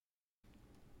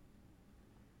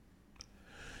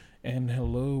And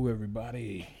hello,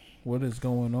 everybody. What is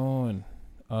going on?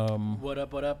 What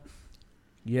up? What up?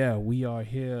 Yeah, we are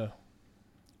here.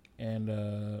 And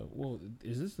well,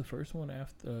 is this the first one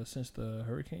after since the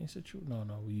hurricane situation? No,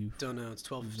 we've Don't know. It's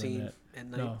done 12:15 that. at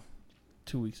night. No,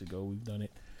 2 weeks ago we've done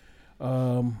it.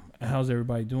 How's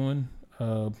everybody doing?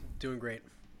 Doing great.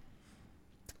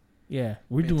 Yeah,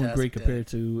 we're doing Fantastic great day. compared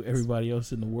to everybody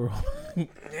else in the world.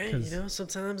 Hey, 'Cause-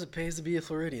 sometimes it pays to be a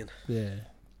Floridian. Yeah,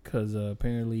 because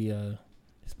apparently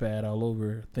it's bad all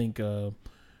over. I think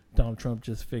Donald Trump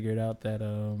just figured out that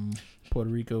Puerto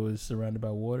Rico is surrounded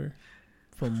by water,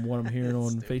 from what I'm hearing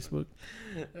on Stupid. Facebook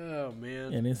Oh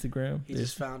man. and Instagram. He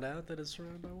just found out that it's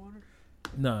surrounded by water.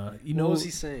 Nah, you What know, was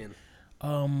he saying?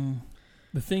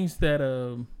 the things that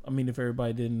I mean, if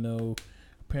everybody didn't know,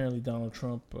 apparently Donald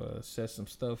Trump said some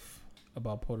stuff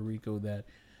about Puerto Rico that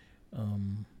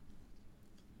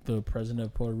the president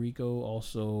of Puerto Rico,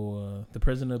 also the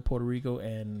president of Puerto Rico,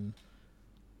 and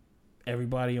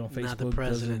everybody on Facebook. Not the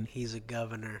president. He's a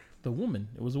governor. The woman.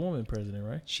 It was a woman president,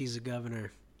 right? She's a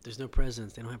governor. There's no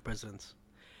presidents. They don't have presidents.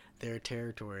 They're a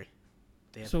territory.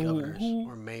 They have So governors who-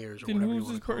 or mayors or Then whatever you who's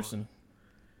want this to call person? them.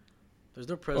 There's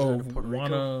no president Oh, of Puerto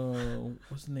Rico. Juana.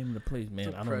 What's the name of the place, man?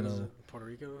 No I don't president know. of Puerto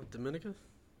Rico? Dominica?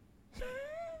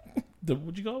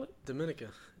 What'd you call it? Dominica.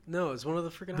 No, it's one of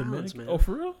the freaking islands, Dominica. man. Oh,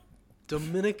 for real?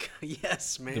 Dominica,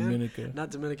 yes, man. Dominica.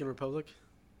 Not Dominican Republic.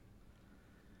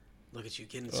 Look at you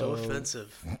getting so Oh.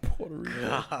 offensive. Puerto Rico.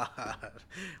 God.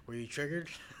 Were you triggered?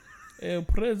 El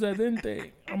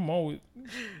presidente. I'm always.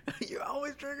 You're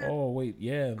always triggered. Oh wait,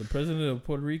 yeah. The president of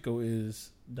Puerto Rico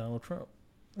is Donald Trump.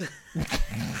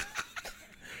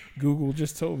 Google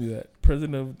just told me that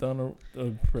president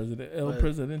of President El But-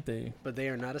 Presidente. But they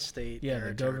are not a state. Yeah, they're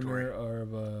the a territory.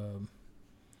 governor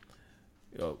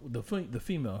of the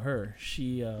female, her.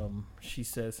 She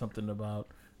said something about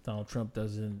Donald Trump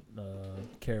doesn't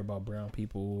care about brown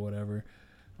people or whatever.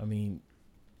 I mean,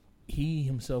 he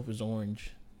himself is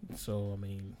orange, so I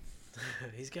mean,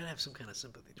 He's got to have some kind of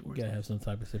sympathy you towards gotta me. have some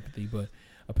type of sympathy. But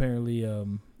apparently,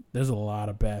 there's a lot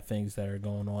of bad things that are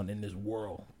going on in this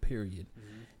world. Period. Mhm.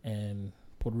 And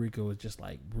Puerto Rico is just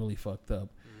like really fucked up.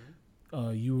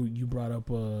 Mhm. You brought up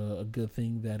a good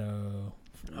thing that you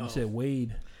Oh. said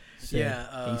Wade. Said,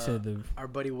 Yeah, he said the Our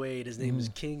buddy Wade, his name is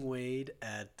Mhm. King Wade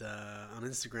on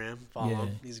Instagram. Follow Yeah.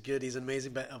 him. He's good. He's an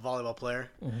amazing volleyball player.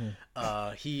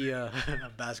 mhm. He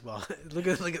basketball. look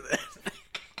at that.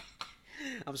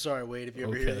 I'm sorry, Wade, if you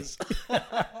ever hear Okay. this.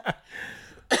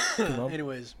 I'm-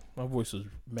 Anyways, my voice was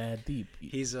mad deep.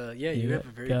 he's you Yeah, have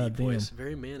a very God deep damn. voice,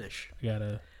 very mannish.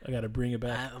 I gotta bring it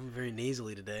back. I'm very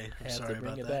nasally today. I'm Have sorry to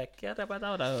bring about it that.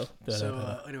 back.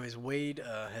 So, anyways, Wade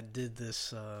had did this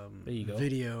There you go.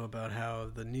 video about how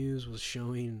the news was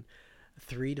showing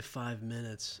 3 to 5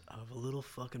 minutes of a little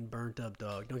fucking burnt up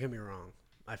dog. Don't get me wrong.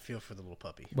 I feel for the little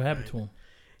puppy. what happened right? to him?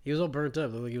 He was all burnt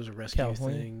up. It looked like it was a rescue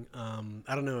California? thing.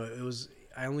 I don't know.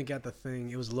 I only got the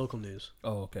thing. It was local news.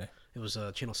 Oh, okay. It was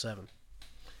Channel 7.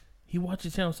 He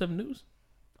watches Channel 7 News.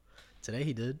 Today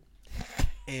he did.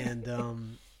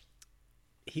 And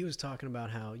he was talking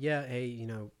about how, hey,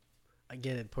 I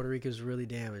get it. Puerto Rico's really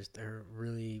damaged. They're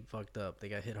really fucked up. They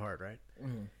got hit hard, right?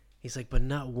 He's like, but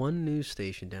not one news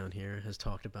station down here has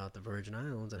talked about the Virgin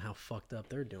Islands and how fucked up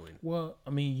they're doing. Well,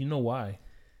 I mean, you know why?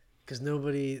 Because they're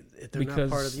not Because-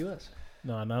 part of the U.S.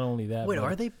 No, not only that. Wait, but,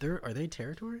 are they? Are they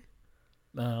territory?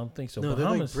 No, I don't think so. No, Bahamas,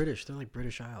 they're like British. They're like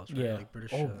British Isles, right? Yeah. Like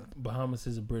British. Bahamas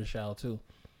is a British Isle too,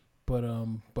 but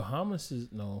Bahamas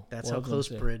is no. That's well, I how was gonna close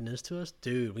say- Britain is to us,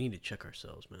 dude. We need to check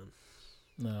ourselves, man.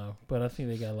 No, but I think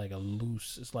they got like a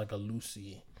loose. It's like a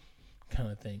loosey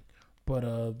kind of thing. But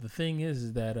the thing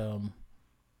is that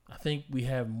I think we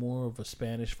have more of a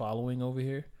Spanish following over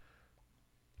here,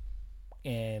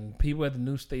 and people at the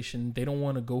news station, they don't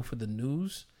want to go for the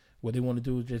news. What they want to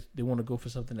do is just they want to go for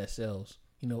something that sells.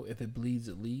 If it bleeds,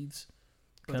 it leads.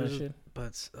 Kind of shit.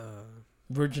 But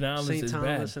Virgin Islands St. is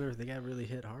bad. Thomas and everything, they got really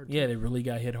hit hard. Yeah, they really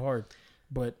got hit hard.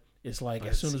 But it's like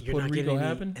But as soon as you're Puerto not getting Rico any-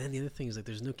 happened, And then the other thing is like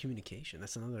there's no communication.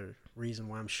 That's another reason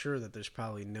why I'm sure that there's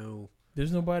probably no.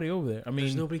 there's nobody over there. I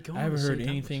There's mean, nobody going. I haven't to heard St.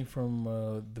 Thomas. anything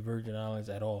from the Virgin Islands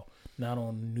at all. Not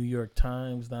on New York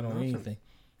Times. Not on Nothing. anything.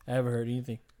 I haven't heard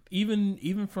anything.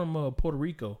 Even from Puerto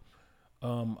Rico.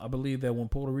 I believe that when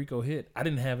Puerto Rico hit, I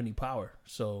didn't have any power.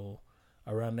 So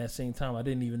around that same time, I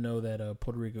didn't even know that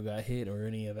Puerto Rico got hit or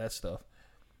any of that stuff.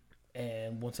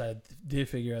 And once I did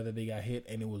figure out that they got hit,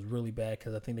 and it was really bad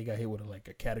because I think they got hit with like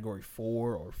a category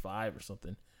 4 or 5 or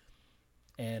something.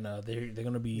 And they're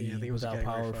gonna be I think it was a without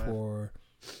power category 5. for.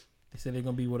 They said they're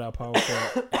gonna be without power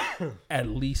for at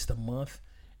least a month,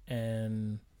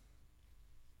 and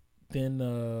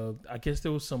then I guess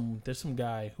there's some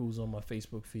guy who's on my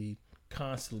Facebook feed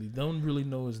constantly. Don't really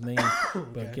know his name,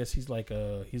 but I guess he's like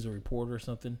he's a reporter or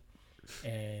something,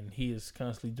 and he is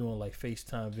constantly doing like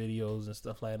FaceTime videos and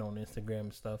stuff like that on Instagram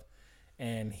and stuff.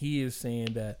 And he is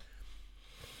saying that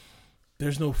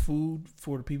there's no food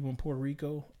for the people in Puerto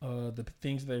Rico. The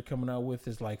things they're coming out with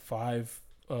is like 5.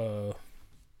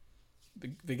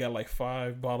 They got like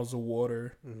 5 bottles of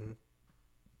water. Mm-hmm.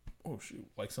 Oh shoot!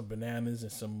 Like some bananas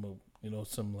and some,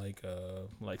 some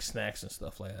like snacks and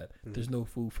stuff like that. Mm-hmm. There's no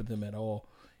food for them at all,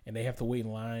 and they have to wait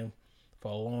in line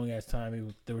for a long ass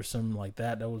time. There was something like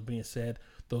that was being said.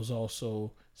 Those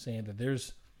also saying that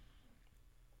there's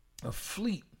a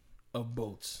fleet of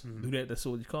boats. Mm-hmm. That's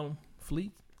what you call them,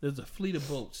 fleet. There's a fleet of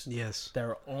boats. Yes. That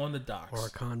are on the docks. Or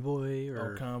a convoy.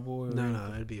 Or convoy.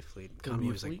 No, it'd be a fleet.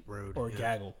 Convoy's like road. Or a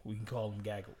gaggle. We can call them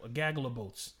gaggle. A gaggle of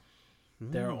boats.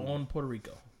 That are on Puerto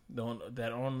Rico. At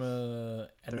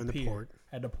the port.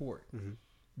 At the port. Mm-hmm.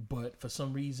 But for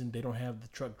some reason, they don't have the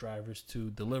truck drivers to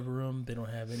deliver them. They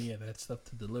don't have any of that stuff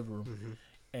to deliver them.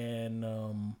 Mm-hmm.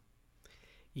 And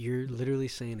you're literally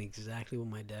saying exactly what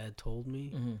my dad told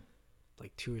me. Mm-hmm.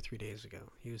 Like 2 or 3 days ago.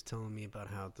 He was telling me about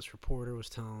how this reporter was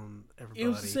telling everybody. It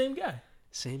was the same guy.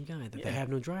 That they have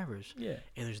no drivers. Yeah.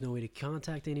 And there's no way to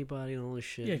contact anybody and all this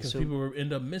shit. Yeah, because people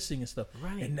end up missing and stuff.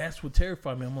 Right. And that's what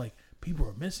terrified me. I'm like, people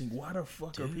are missing. Why the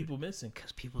fuck are people missing?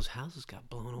 Because people's houses got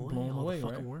blown away.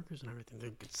 All the fucking workers and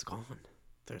everything. It's gone.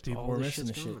 People were missing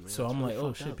the shit. So I'm like,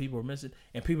 oh shit, people are missing.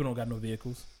 And people don't got no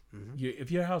vehicles. Mm-hmm. If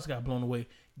your house got blown away,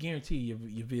 guarantee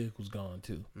your vehicle's gone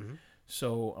too. Mm-hmm.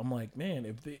 So I'm like, man,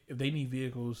 if they need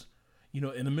vehicles, in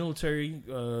the military.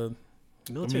 The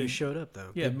military showed up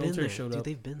though. Yeah, the military showed up.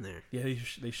 They've been there. Yeah,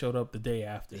 they showed up the day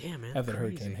after. Yeah, man. After the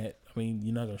hurricane hit. I mean,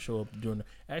 you're not gonna show up during.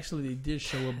 Actually, they did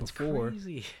show up before.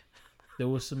 Crazy. There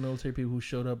was some military people who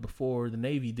showed up before the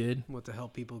Navy did. What, to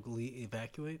help people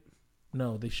evacuate?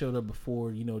 No, they showed up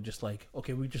before. Just like,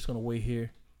 okay, we're just gonna wait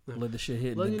here, let the shit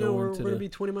hit, and then go we're gonna be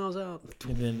 20 miles out.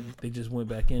 And then they just went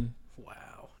back in.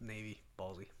 Wow, Navy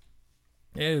ballsy.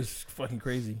 Yeah, it was fucking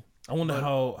crazy. I wonder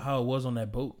how it was on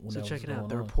that boat. So check it out.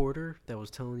 The reporter that was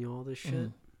telling you all this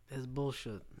shit is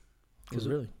bullshit.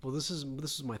 Really? Well, this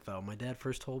is my thought. My dad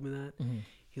first told me that. Mm-hmm.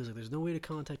 He was like, "There's no way to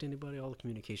contact anybody. All the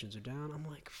communications are down." I'm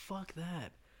like, "Fuck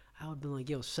that." I would have been like,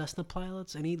 "Yo, Cessna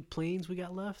pilots, any planes we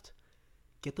got left?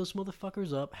 Get those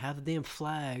motherfuckers up. Have the damn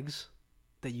flags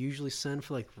that you usually send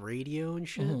for like radio and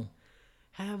shit. Mm-hmm.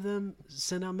 Have them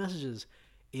send out messages.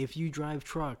 If you drive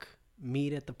truck,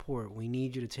 meet at the port. We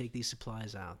need you to take these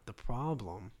supplies out." The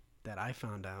problem that I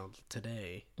found out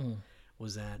today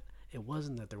was that it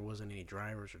wasn't that there wasn't any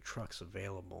drivers or trucks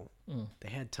available. They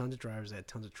had tons of drivers. They had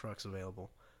tons of trucks available.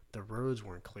 The roads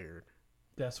weren't cleared.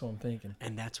 That's what I'm thinking.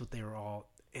 And that's what they were all.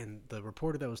 And the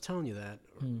reporter that was telling you that,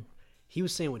 he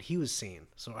was saying what he was seeing.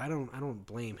 So I don't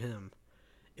blame him.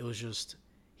 It was just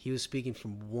he was speaking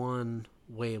from one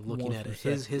way of looking at it,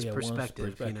 his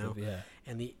perspective, Yeah.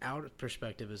 And the out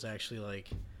perspective is actually like,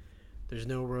 there's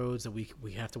no roads that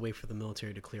we have to wait for the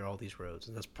military to clear all these roads,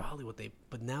 and that's probably what they.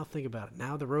 But now think about it.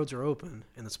 Now the roads are open,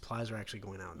 and the supplies are actually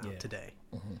going out now today.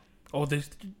 Mm-hmm. Oh, they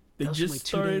just like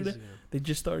started. They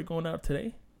just started going out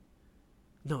today.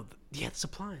 No, the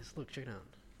supplies. Look, check it out.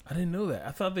 I didn't know that.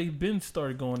 I thought they'd been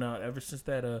started going out ever since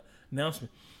that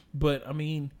announcement. But I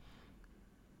mean,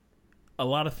 a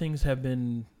lot of things have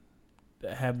been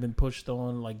pushed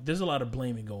on. Like, there's a lot of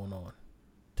blaming going on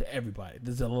to everybody.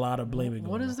 There's a lot of blaming going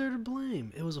on. What is there to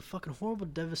blame? It was a fucking horrible,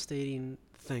 devastating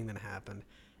thing that happened.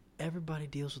 Everybody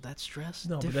deals with that stress.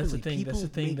 No, but that's the thing. People that's the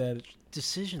thing that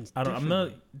decisions. I'm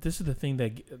not. This is the thing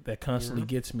that constantly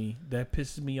gets me. That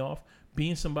pisses me off.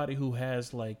 Being somebody who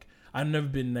has like, I've never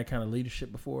been in that kind of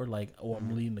leadership before. Like,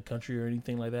 I'm leading the country or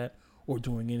anything like that, or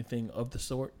doing anything of the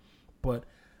sort. But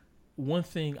one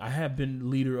thing, I have been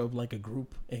leader of like a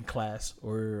group in class,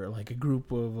 or like a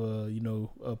group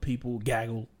of people,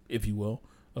 gaggle, if you will,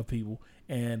 of people.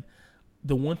 And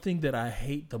the one thing that I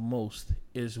hate the most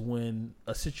is when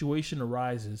a situation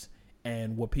arises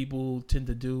and what people tend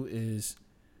to do is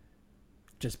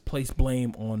just place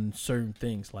blame on certain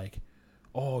things. Like,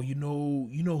 oh, you know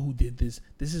who did this.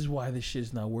 This is why this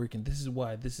shit's not working. This is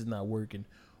why this is not working.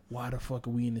 Why the fuck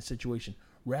are we in this situation?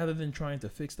 Rather than trying to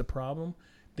fix the problem,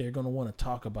 they're going to want to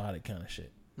talk about it kind of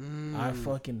shit. I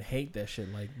fucking hate that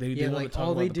shit. Like, they want to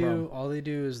talk about the problem. All they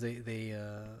do is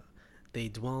they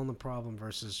dwell on the problem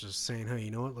versus just saying, hey,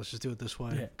 you know what, let's just do it this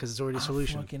way, because it's already a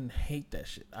solution. I fucking hate that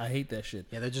shit. I hate that shit.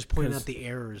 Yeah, they're just pointing out the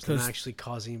errors. They're not actually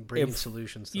bringing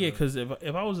solutions to it. Yeah, because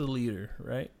if I was a leader,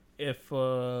 right, if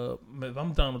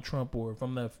I'm Donald Trump, or if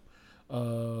I'm that,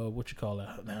 what you call it,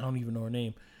 I don't even know her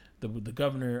name, the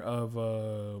governor of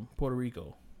Puerto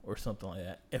Rico, or something like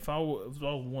that. If I was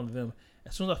one of them,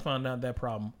 as soon as I found out that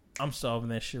problem, I'm solving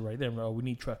that shit right there. Oh, we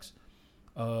need trucks.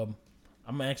 I'm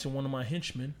asking one of my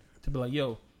henchmen to be like,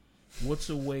 yo, what's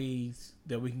the ways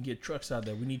that we can get trucks out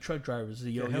there? We need truck drivers.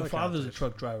 Yo, your father's a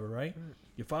truck driver, right?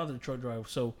 Your father's a truck driver.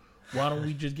 So why don't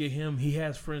we just get him? He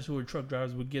has friends who are truck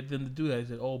drivers. We'll get them to do that. He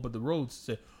said, oh, but the roads.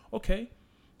 I said, okay.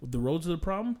 The roads are the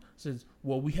problem. Says,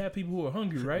 well, we have people who are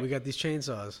hungry, right? We got these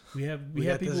chainsaws. We have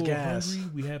people who are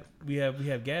hungry. We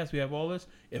have gas. We have all this.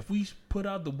 If we put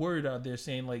out the word out there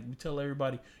saying, like, we tell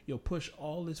everybody, yo, push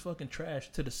all this fucking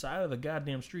trash to the side of the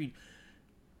goddamn street,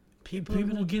 people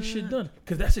will get shit done.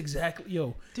 Because that's exactly,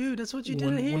 yo, dude, that's what you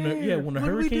did here. When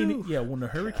the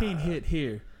hurricane hit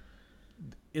here,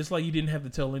 it's like you didn't have to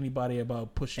tell anybody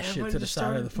about pushing shit to the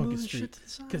side of the fucking street,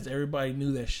 because everybody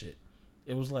knew that shit.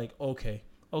 It was like, okay,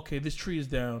 this tree is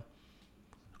down.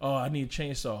 Oh, I need a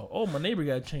chainsaw. Oh, my neighbor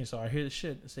got a chainsaw. I hear the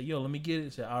shit. I say, yo, let me get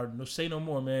it. I say, say no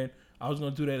more, man. I was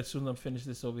going to do that as soon as I'm finished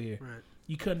this over here. Right.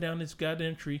 You cut down this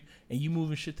goddamn tree and you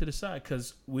moving shit to the side,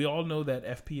 because we all know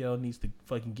that FPL needs to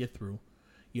fucking get through.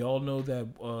 You all know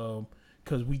that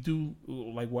because we do,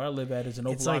 like where I live at is an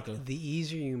Opa-locka. It's like the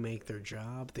easier you make their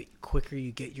job, the quicker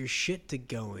you get your shit to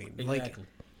going. Exactly. Like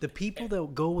the people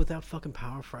that go without fucking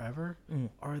power forever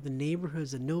are the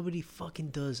neighborhoods that nobody fucking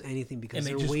does anything because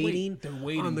they're waiting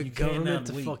on the government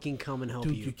to fucking come and help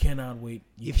you. Dude, you cannot wait.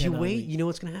 If you wait, you know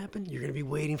what's going to happen? You're going to be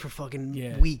waiting for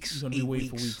fucking weeks. You're going to be waiting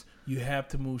for weeks. You have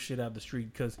to move shit out the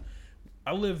street, because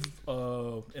I live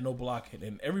in Opa-locka,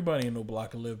 and everybody in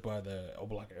Opa-locka live by the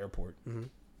Opa-locka airport. Mm-hmm.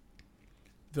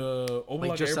 The Opa-locka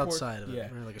like just airport, outside of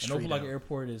it, right? Like a street. And Opa-locka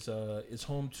airport is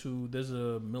home to. There's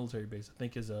a military base. I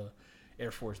think is a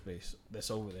Air Force base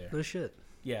that's over there. No shit.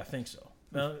 Yeah, I think so.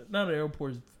 Now, not an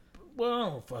airport. Well, I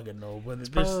don't fucking know, but it's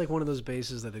probably like one of those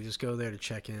bases that they just go there to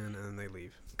check in and then they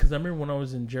leave. Because I remember when I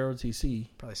was in Gerald TC,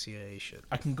 probably CIA shit.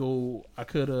 I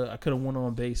could have went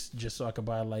on base just so I could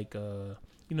buy like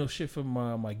shit for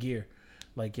my gear.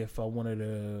 Like if I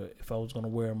was gonna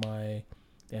wear my,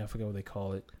 I forget what they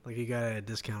call it. Like you got at a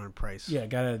discounted price. Yeah,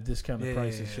 got at a discounted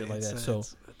price and shit like that. So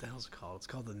what the hell's it called? It's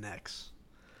called the NEX.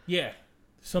 Yeah.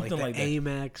 Something like the that.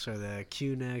 AMEX or the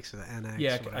QNEX or the NX.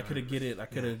 Yeah, I could have get it. I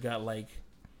could have got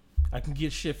I can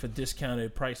get shit for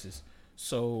discounted prices.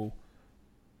 So,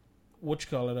 what you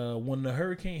call it? When the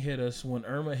hurricane hit us, when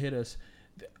Irma hit us,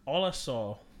 all I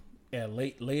saw,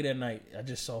 late at night, I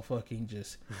just saw fucking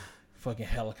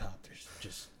helicopters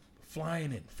just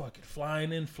flying in,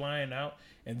 flying out.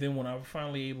 And then when I was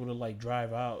finally able to like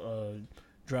drive around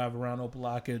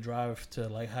Opa-locka, drive to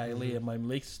like Hialeah and Miami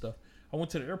Lakes and stuff, I went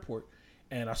to the airport.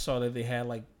 And I saw that they had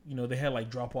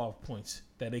drop-off points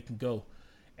that they can go.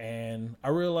 And I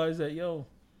realized that,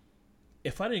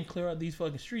 if I didn't clear out these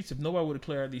fucking streets, if nobody would have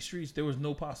cleared out these streets, there was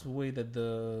no possible way that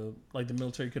the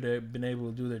military could have been able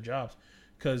to do their jobs.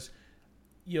 Because,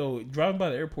 driving by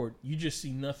the airport, you just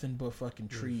see nothing but fucking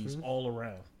trees all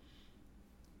around.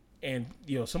 And,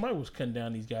 somebody was cutting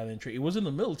down these goddamn trees. It wasn't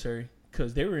the military,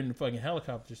 because they were in the fucking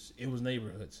helicopters. It was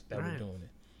neighborhoods that were doing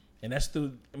it. And that's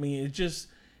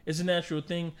it's a natural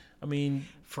thing. I mean,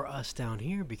 for us down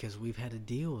here, because we've had to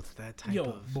deal with that type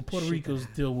of. But Puerto Rico's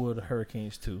deal with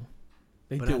hurricanes too.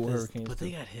 They deal with hurricanes. But too.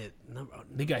 they got hit.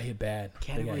 They got hit bad.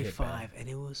 Category 5, and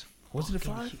it was. Was it a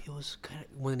 5? It was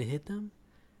when it hit them.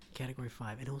 Category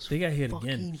 5, and it was. They got hit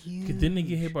again. Huge. Didn't they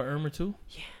get hit by Irma too?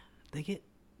 Yeah, they get.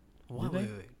 Wait.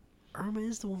 Irma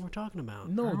is the one we're talking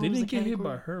about. No, they didn't get hit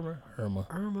by Irma.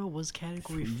 Irma was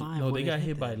Category 5. No, they got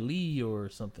hit by Lee or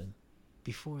something.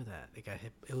 Before that, they got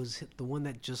hit. It was the one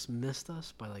that just missed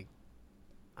us by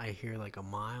I hear a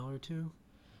mile or two.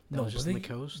 That was just on the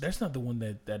coast. That's not the one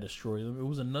that destroyed them. It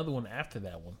was another one after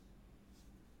that one.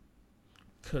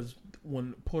 Because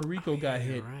when Puerto Rico got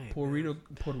hit, right, Puerto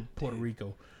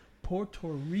Rico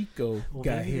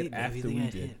got hit after we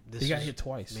did. They got hit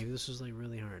twice. Maybe this was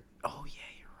really hard. Oh yeah,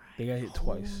 you're right. They got hit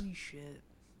twice. Holy shit.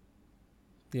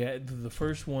 Yeah, the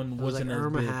first one wasn't as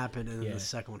Irma big. Happened, and then the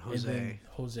second one, Jose. And then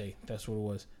Jose, that's what it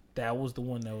was. That was the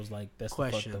one that was that's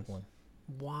Question. the fucked up one.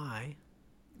 Why?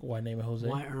 Why name it Jose?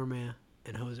 Why Irma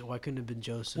and Jose? Why couldn't it have been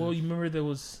Joseph? Well, you remember there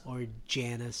was... Or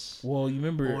Janice. Well, you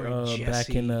remember back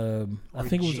in... I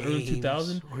think it was early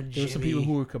 2000. There were some people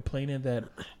who were complaining that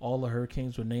all the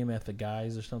hurricanes were named after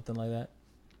guys or something like that.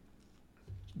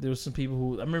 There was some people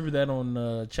who... I remember that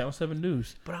on Channel 7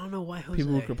 News. But I don't know why Jose.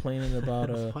 People were complaining about...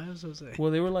 why was Jose?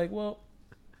 Well, they were like,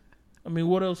 I mean,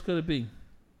 what else could it be?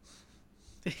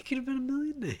 It could have been a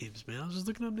million names, man. I was just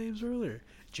looking up names earlier.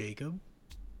 Jacob.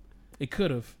 It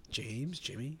could have. James,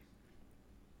 Jimmy.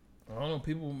 I don't know.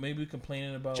 People maybe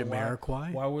complaining about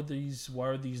Jamiroquai? why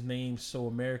are these names so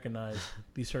Americanized?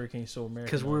 These hurricanes so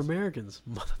Americanized? Because we're Americans,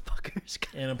 motherfuckers. God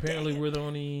And apparently damn. we're the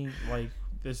only like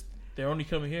this. They're only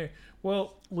coming here.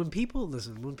 Well, When people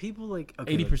like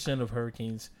okay, 80% of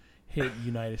hurricanes hit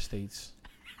United States.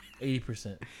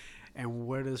 80%. and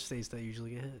where do the states that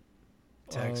usually get hit?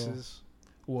 Texas,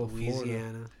 Well,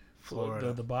 Louisiana,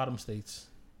 Florida. the bottom states.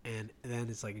 And then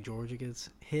it's like Georgia gets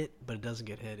hit, but it doesn't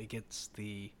get hit. It gets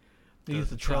the They get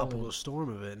the tropical trouble. storm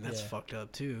of it, and that's Yeah. fucked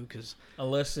up too. Because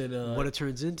Unless it what it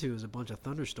turns into is a bunch of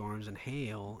thunderstorms and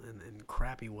hail and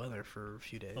crappy weather for a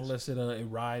few days. it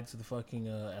rides the fucking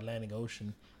Atlantic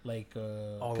Ocean like All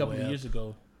a the couple way of up. years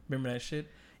ago. Remember that shit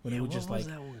when Yeah, it was what just was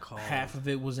like that one called? half of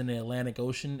it was in the Atlantic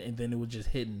Ocean and then it was just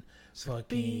hitting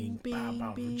fucking bing,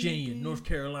 bow, bing, Virginia, bing. North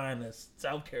Carolina,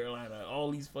 South Carolina, all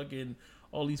these fucking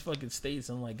states.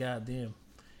 I'm like, God damn.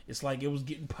 It's like it was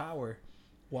getting power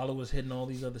while it was hitting all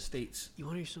these other states. You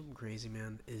want to hear something crazy,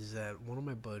 man? Is that one of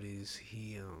my buddies?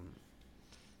 He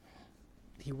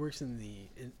works in the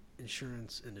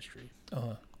insurance industry.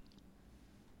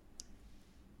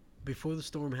 Before the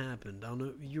storm happened, I don't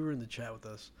know. You were in the chat with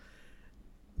us.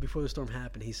 Before the storm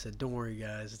happened, he said, "Don't worry,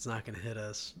 guys. It's not going to hit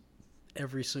us."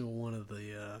 Every single one of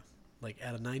the like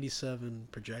out of 97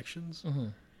 projections,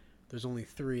 there's only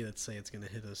 3 that say it's going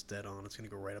to hit us dead on. It's going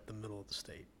to go right up the middle of the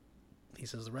state. He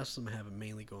says the rest of them have it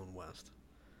mainly going west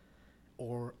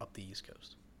or up the East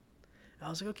Coast. I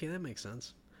was like, okay, that makes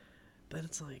sense. But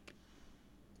it's like,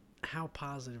 how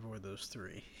positive were those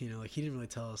 3? You know, like he didn't really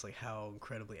tell us like how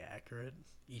incredibly accurate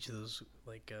each of those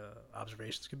like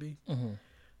observations could be.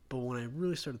 But when I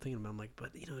really started thinking about it, I'm like, but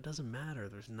you know, it doesn't matter.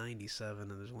 There's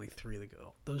 97 and there's only 3 that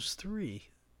go. Those 3,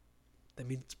 that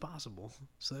means it's possible.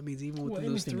 So that means even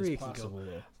within those 3, it can go.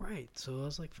 Though. Right. So I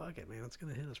was like, fuck it, man. It's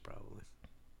going to hit us probably.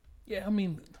 Yeah, I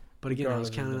mean, But again, I was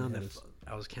regardless, counting it's on gonna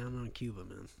hit I was counting on Cuba,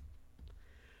 man.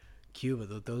 Cuba,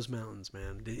 those mountains,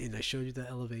 man. And I showed you the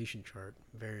elevation chart.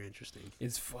 Very interesting.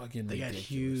 it's fucking They got ridiculous,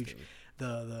 huge. dude.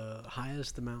 The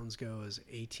highest the mountains go is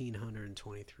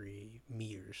 1,823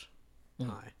 meters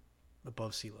high,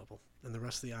 above sea level, and the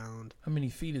rest of the island. How many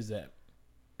feet is that?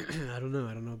 I don't know.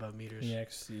 I don't know about meters. Let me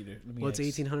ask Cedar. Well, it's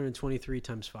 1,823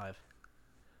 times 5.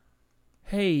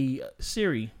 Hey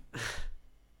Siri.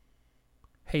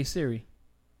 Hey Siri.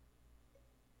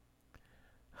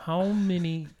 How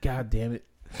many? God damn it!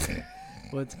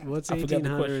 What's I forgot the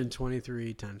question.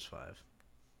 1,823 times 5?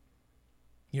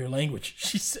 Your language.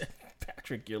 She said,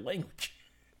 Patrick, your language.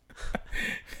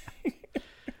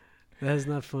 That is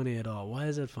not funny at all. Why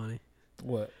is that funny?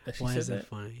 What? That she Why said is that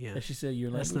funny? Yeah, That she said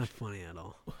your language. that's not funny at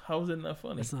all. How is it not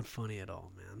funny? That's not funny at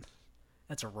all, man.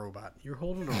 That's a robot. You're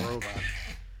holding a robot.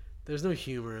 There's no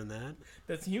humor in that.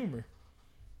 That's humor.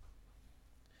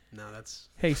 No, that's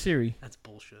Hey Siri,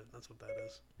 bullshit. That's what that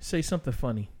is. say something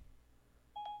funny.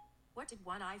 What did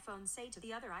one iPhone say to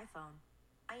the other iPhone?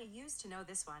 I used to know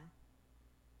this one.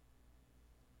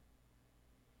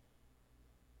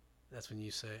 That's when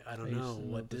you say, I don't I used know. to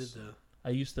know What did this. the... I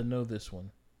used to know this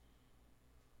one.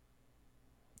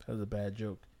 That was a bad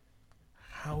joke.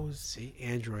 How is... See?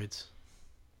 Androids.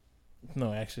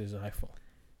 No, actually it's an iPhone.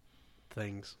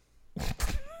 Things.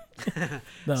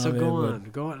 No, So man, go but- on.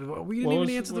 Go on. We didn't What even was-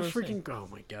 answer the what was I saying? freaking... Oh,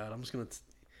 my God. I'm just going to...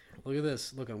 Look at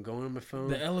this. Look, I'm going on my phone.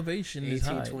 The elevation is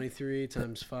high. 1823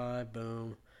 times 5.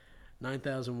 Boom.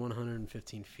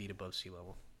 9,115 feet above sea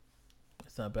level.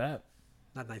 It's not bad.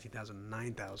 Not 19,000.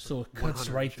 9,000. So it cuts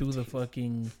right through the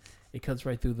 115. fucking... It cuts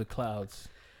right through the clouds.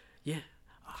 Yeah.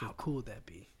 Oh, how cool would that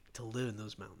be? To live in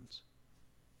those mountains.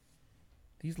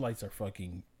 These lights are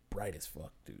fucking bright as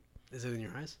fuck, dude. Is it in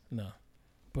your eyes? No.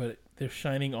 But they're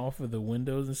shining off of the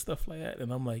windows and stuff like that.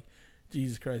 And I'm like,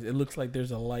 Jesus Christ. It looks like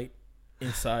there's a light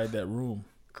inside that room.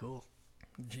 Cool.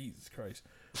 Jesus Christ.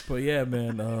 But yeah,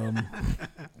 man.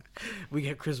 We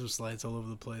got Christmas lights all over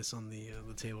the place on the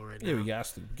table right now. Yeah, we got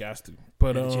to.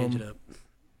 But Had to change it up.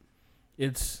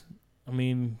 it's, I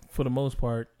mean, for the most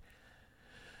part,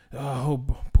 I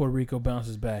hope Puerto Rico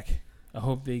bounces back. I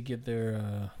hope they get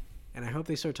their... And I hope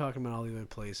they start talking about all the other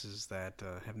places that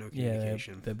have no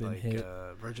communication. that've been like hit.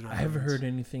 Virgin I Islands. haven't heard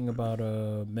anything about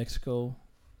Mexico.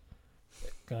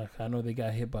 God, I know they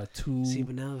got hit by 2 See,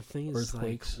 but now the thing is, like,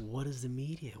 earthquakes. what is the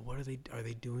media? What are they? Are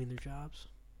they doing their jobs?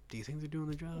 Do you think they're doing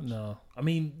their jobs? No, I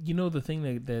mean, you know, the thing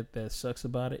that sucks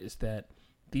about it is that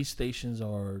these stations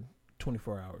are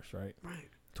 24 hours, right? Right.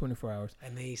 24 hours.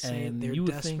 And they say And they're you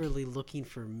would think- desperately looking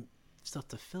for stuff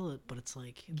to fill it, but it's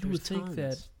like You there's would think tons.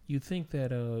 that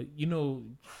you know,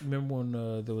 remember when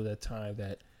there was that time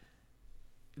that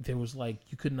there was like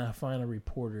you could not find a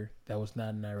reporter that was not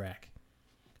in Iraq.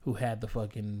 who had the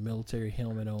fucking military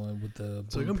helmet on with the.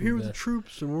 It's like, I'm here with the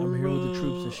troops, and we're here with the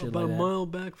troops and shit about like a that. mile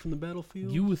back from the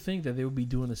battlefield. You would think that they would be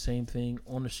doing the same thing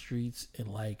on the streets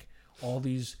in like all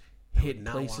these hit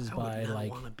places I by would not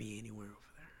like. want to be anywhere over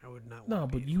there. I would not. No, wanna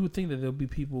be but you would think that there'll be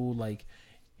people like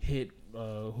hit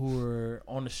who are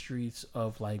on the streets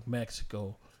of like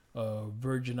Mexico,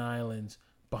 Virgin Islands,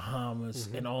 Bahamas,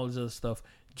 and all this other stuff.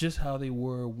 Just how they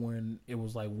were when it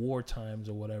was like war times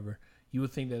or whatever. You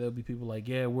would think that there'll be people like,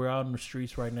 yeah, we're out in the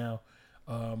streets right now.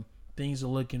 Things are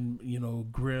looking,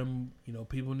 grim.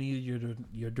 People need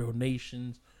your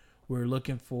donations. We're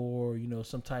looking for,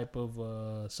 some type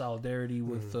of solidarity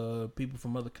with people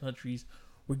from other countries.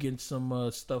 We're getting some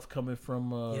stuff coming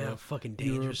from fucking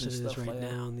Europe dangerous and it is stuff right like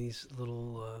that. now in these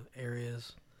little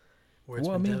areas where it's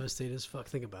Well, been I mean- devastated as fuck.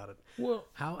 Think about it. Well,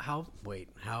 How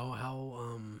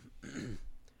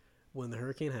when the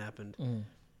hurricane happened,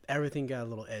 everything got a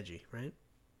little edgy, right?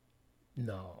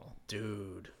 no.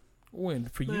 Dude. When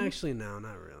for you, Actually, no,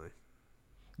 not really.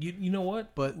 you know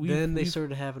what? But We've- then they we've-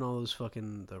 started having all those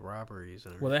fucking the robberies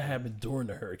and everything. Well, that happened during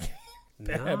the hurricane.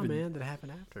 that no, happened- man, that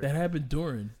happened after. That happened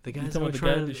during. the You guys talking that were about the guy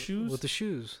trying with the shoes? with the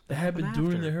shoes. That happened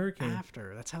during after. the hurricane.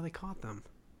 After. That's how they caught them.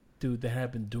 Dude, that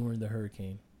happened during the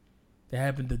hurricane. That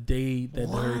happened the day that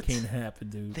What? the hurricane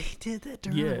happened, dude. They did that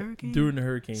during yeah, the hurricane? during the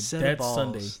hurricane. Set That of balls.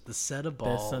 Sunday. The set of That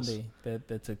balls. Sunday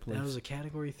that took place. That was a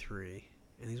Category 3.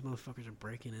 And these motherfuckers are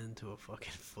breaking into a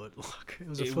fucking Foot Locker. It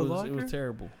was a it Foot was Locker? it was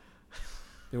terrible.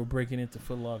 They were breaking into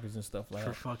Foot Lockers and stuff like For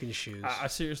that. fucking shoes. I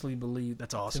seriously believe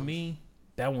That's awesome. To me,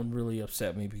 that one really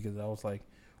upset me because I was like,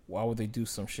 why would they do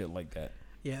some shit like that?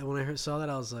 Yeah, when I saw that,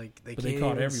 I was like, But they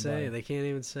caught They can't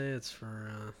even say it's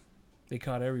for. They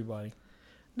caught everybody.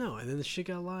 No, and then the shit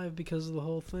got live because of the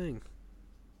whole thing.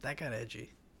 That got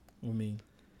edgy. I mean,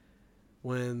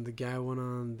 When the guy went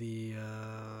on the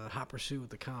hot pursuit with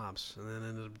the cops and then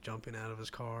ended up jumping out of his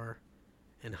car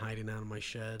and hiding out of my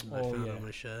shed. And I Oh, found yeah. out in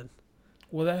my shed.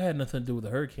 well, that had nothing to do with the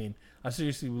hurricane. I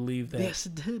seriously believe that. Yes,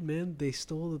 it did, man. They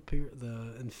stole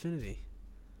the Infinity.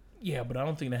 Yeah, but I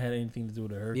don't think that had anything to do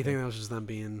with the hurricane. You think that was just them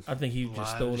being? I think he just live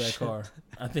stole that shit? car.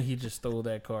 I think he just stole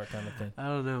that car, kind of thing. I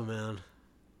don't know, man.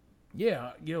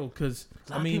 Yeah, because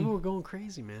A lot I of people mean, were going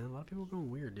crazy, man. A lot of people were going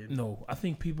weird, dude. no, I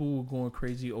think people were going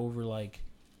crazy over like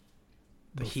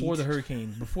The before heat. the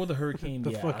hurricane. Before the hurricane,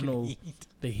 The yeah, I fucking know heat.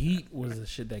 the heat was the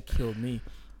shit that killed me.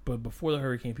 But before the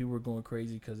hurricane, people were going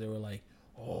crazy because they were like,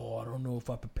 "Oh, I don't know if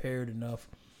I prepared enough."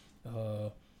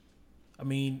 I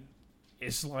mean,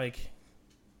 it's like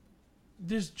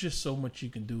there's just so much you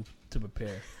can do to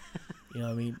prepare. You know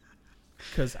what I mean?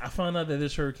 Because I found out that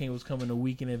this hurricane was coming a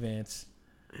week in advance.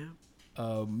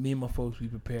 Yeah. Me and my folks, we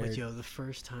prepared. But yo, the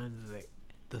first time that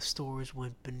the stores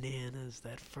went bananas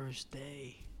that first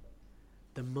day,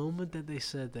 the moment that they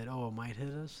said that, oh, it might hit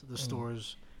us, the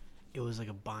stores, it was like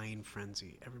a buying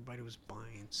frenzy. Everybody was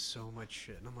buying so much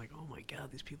shit. And I'm like, oh my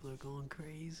God, these people are going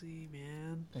crazy,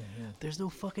 man. Mhm. There's no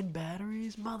fucking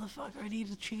batteries? Motherfucker, I need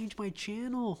to change my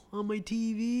channel on my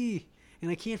TV. And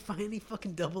I can't find any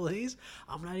fucking double A's.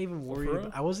 I'm not even worried.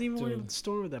 real? I wasn't even worried Dude. about the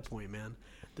store at that point, man.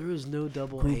 There is no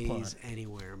double Groupon. A's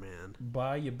anywhere, man.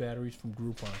 Buy your batteries from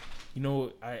Groupon. You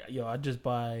know, I just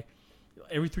buy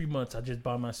every 3 months. I just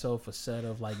buy myself a set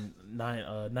of like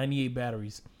 98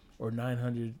 batteries or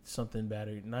 900 something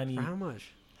battery. 90 For how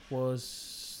much?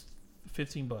 was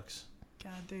 $15.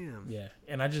 God damn. Yeah,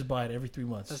 and I just buy it every 3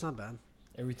 months. That's not bad.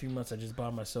 Every 3 months, I just buy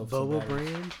myself some Bobo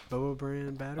batteries.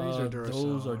 brand batteries or Duracell?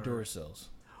 Those are or- Duracells.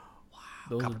 Wow.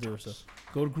 Those copper are tops. Duracell.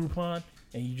 Go to Groupon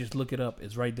and you just look it up.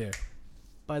 It's right there.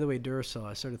 By the way, Duracell,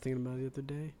 I started thinking about it the other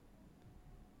day.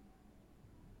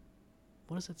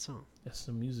 What is that song? That's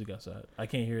some music outside. I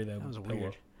can't hear that. That was that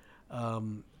weird.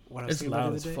 well. What I was It's thinking about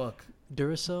loud the as other day, fuck.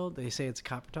 Duracell, they say it's a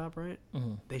copper top, right?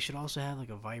 Mhm. They should also have like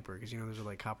a Viper, because you know those are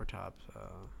like copper top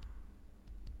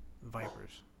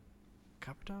Vipers.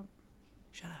 Copper top?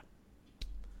 Shut up.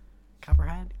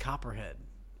 Copperhead? Copperhead.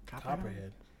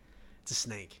 Copperhead. It's a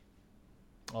snake.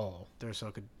 Oh,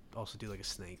 Duracell could also do like a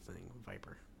snake thing,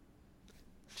 Viper.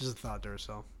 Just a thought,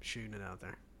 Duracell. Shooting it out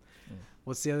there.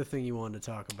 What's the other thing you wanted to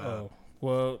talk about? oh.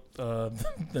 Well,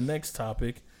 the next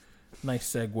topic, nice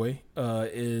segue,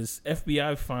 is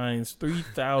FBI finds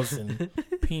 3,000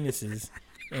 penises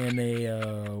in a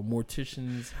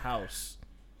mortician's house.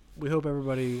 We hope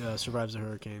everybody survives the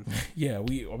hurricane. Yeah,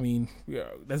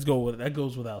 that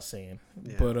goes without saying.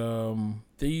 Yeah. But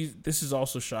this is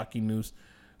also shocking news.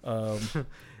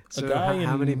 So guy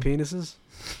how many in- penises?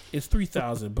 It's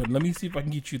 3,000, but let me see if I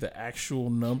can get you the actual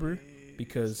number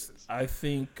because I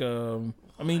think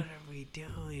I mean, what are we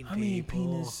doing? how many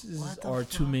people? penises What the are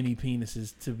too fuck? many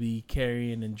penises to be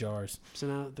carrying in jars? So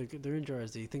now they're in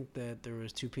jars. Do you think that there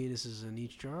was 2 penises in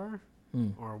each jar, Hmm.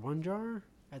 or 1 jar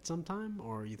at some time,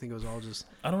 or you think it was all just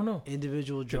I don't know.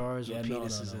 individual jars with no,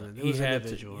 penises in it? It He was had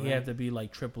individual, to. right? He had to be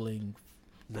like tripling.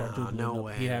 No, quadrupling. no No,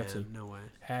 way. he had man, to. No way.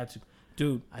 Had to,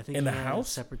 dude. I think In he the had house?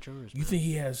 separate jars. You man. think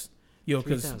he has? Yo,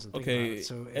 because 3,000, think okay, about it.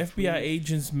 So if FBI we-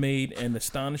 agents made an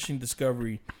astonishing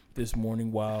discovery this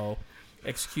morning while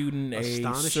executing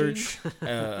Astonishing?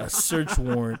 a search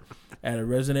warrant at a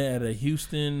resident at a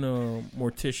Houston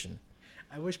mortician.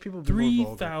 I wish people would be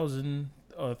more vulgar.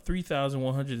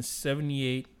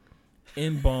 3,178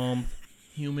 embalmed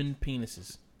human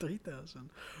penises.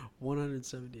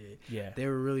 3,178. Yeah, They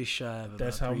were really shy of about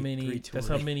that's how many. That's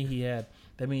how 320. many he had.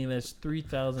 That means that's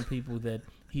 3,000 people that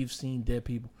he's seen dead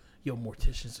people. Yo,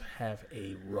 morticians have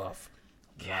a rough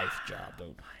life job,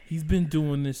 though. He's been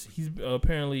doing this. He's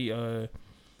apparently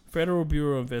Federal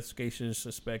Bureau of Investigation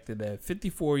suspected that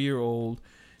 54-year-old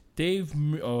Dave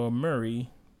Murray,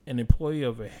 an employee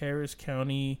of a Harris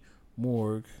County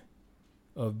morgue,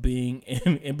 of being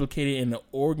implicated in the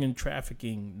organ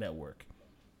trafficking network.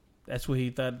 That's what he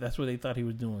thought. That's what they thought he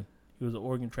was doing. He was an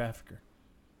organ trafficker.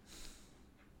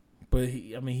 But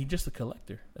he's just a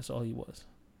collector. That's all he was.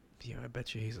 Yeah, I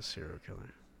bet you he's a serial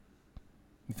killer.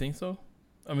 You think so?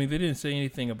 I mean, they didn't say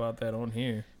anything about that on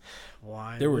here.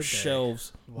 Why? There were would they?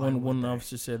 shelves. Why would One they?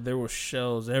 officer said there were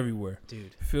shelves everywhere,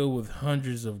 Dude, filled with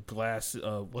hundreds of glass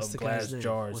what's of the glass guy's name?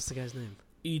 jars. What's the guy's name?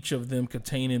 Each of them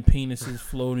containing penises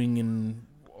floating in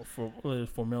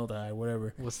formaldehyde,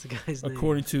 whatever. What's the guy's name?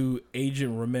 According to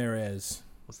Agent Ramirez.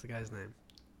 What's the guy's name?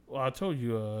 Well, I told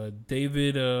you, Dave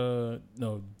Murray.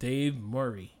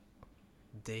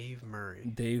 Dave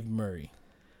Murray. Dave Murray.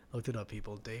 Looked it up,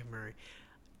 people. Dave Murray.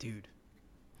 Dude,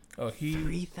 Oh, he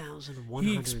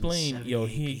 3,178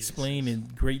 he explained in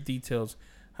great details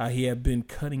how he had been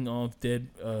cutting off dead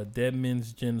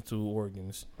men's genital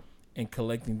organs and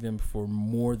collecting them for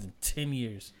more than 10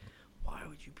 years. Why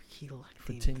would you be collecting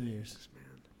For 10 things, years.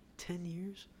 man? 10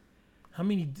 years? How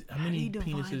many do you divide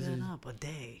penises that is? up a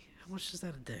day? How much is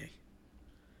that a day?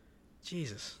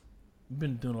 Jesus. We've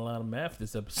been doing a lot of math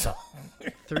this episode.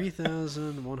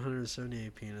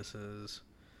 3,178 penises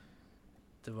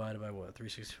divided by what?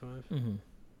 365? Mm-hmm.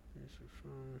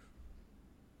 365.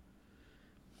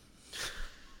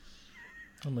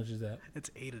 How much is that? It's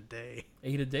 8 a day.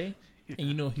 8 a day? And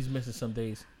you know he's missing some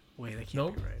days. Wait, that can't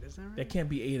Nope. be right. Is that right? That can't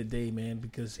be 8 a day, man,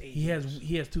 because It's 8 he years.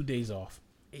 has 2 days off.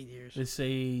 8 years. Let's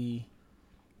say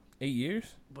 8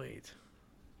 years? Wait.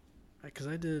 Because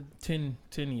I did 10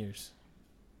 years.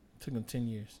 Took him 10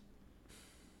 years.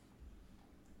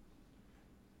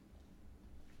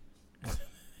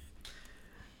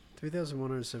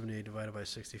 $3,178 divided by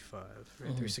 65. Right?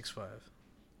 Mhm. 365.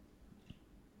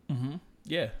 Mm-hmm.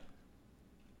 Yeah.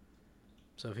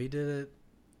 So if he did it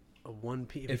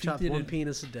if he If he chopped did one it-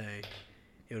 penis a day,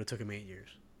 it would have took him 8 years.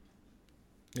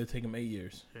 It'll take him 8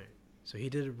 years. So he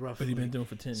did it But roughly. he's been doing it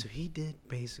for 10. So he did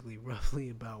basically roughly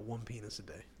about one penis a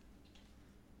day.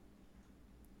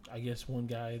 I guess one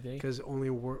guy a day. Because only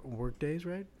work days,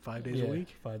 right? 5 days Yeah, a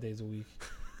week. 5 days a week.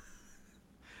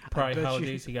 I Probably bet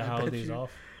holidays. He got I bet holidays you-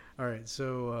 off. All right.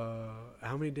 So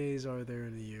how many days are there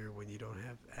in a year when you don't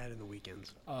add in the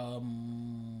weekends?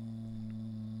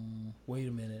 Wait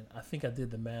a minute. I think I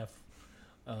did the math.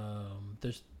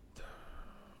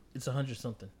 It's 100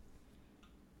 something.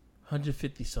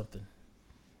 150 something.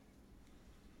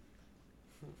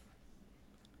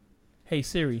 Hey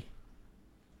Siri.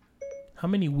 How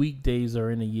many weekdays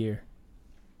are in a year?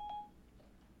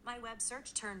 My web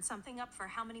search turned something up for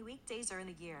how many weekdays are in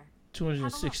a year.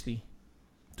 260.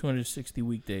 260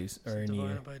 weekdays are in a year.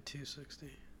 Divided by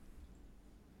 260.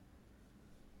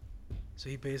 So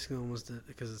he basically almost did,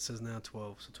 because it says now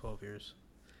 12, so 12 years.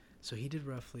 So he did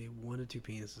roughly 1 to 2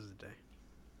 penises a day.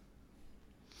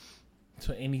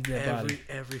 So any dead body.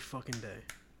 Every fucking day.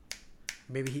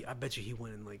 Maybe I bet you he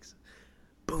went in like,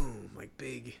 boom, like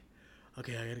big.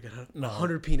 Okay, I gotta get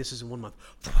 100 penises in 1 month.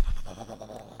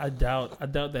 I doubt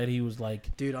that he was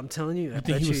like Dude, I'm telling you, I think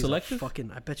bet he you was he's a selective?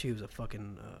 fucking. I bet you he was a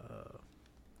fucking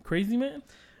crazy man.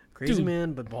 crazy Dude.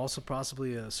 man, but also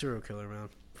possibly a serial killer, man.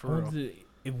 For real.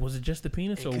 Was it just the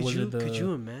penis or Hey, was it the? Could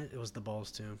you imagine? It was the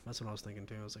balls too. That's what I was thinking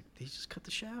too. I was like, did he just cut the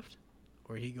shaft,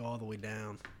 or did he go all the way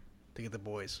down to get the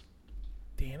boys?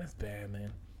 Damn, that's bad,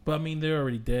 man. But I mean, they're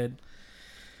already dead.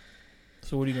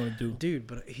 So what are you gonna do? Dude,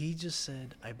 but he just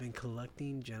said, I've been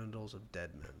collecting genitals of dead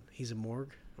men. He's a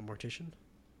mortician.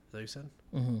 Is that what you said?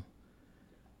 Mm-hmm.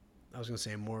 I was gonna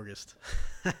say a morguist.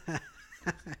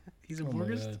 He's a Oh my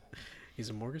morguist. God.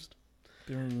 He's a morguist.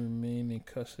 They remain in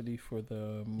custody for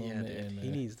the Yeah, moment, dude, and he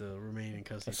needs to remain in a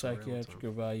custody. for a real psychiatric time.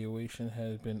 evaluation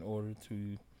has been ordered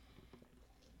to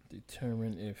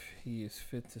determine if he is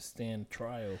fit to stand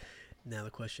trial. Now the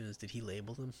question is, did he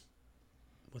label them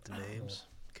with the I don't names?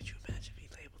 Could you imagine if he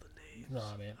labeled the names?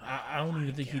 Nah, man. I don't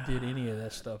even think he did any of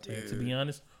that stuff, man. To be dude.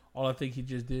 honest, all I think he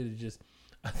just did is just,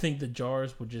 I think the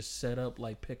jars were just set up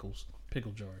like pickle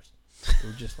jars. They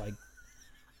were just like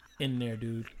in there,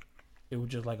 dude. It was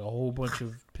just like a whole bunch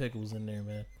of pickles in there,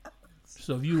 man.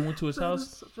 So if you went to his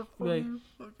house, like,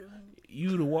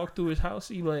 you would have walked through his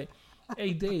house, you like,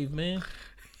 hey, Dave, man,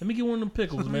 let me get one of them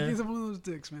pickles, Let me man. get some of those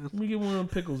dicks, man. Let me get one of them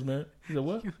pickles, man. He's like,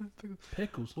 what? Pickles.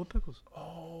 Pickles. What pickles?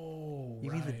 Oh,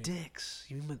 You right. mean the dicks?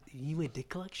 You mean my dick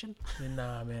collection?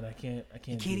 Nah, man, I can't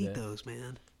You do can't eat that. those,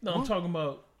 man. No, I'm What? talking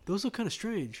about, Those look kind of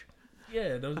strange.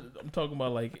 yeah, I'm talking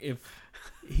about like if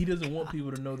he doesn't want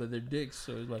people to know that they're dicks,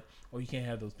 so it's like, oh, you can't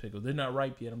have those pickles. They're not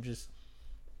ripe yet. I'm just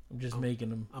making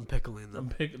them. I'm pickling them.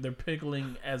 They're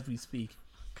pickling as we speak.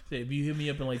 So if you hit me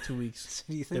up in like 2 weeks,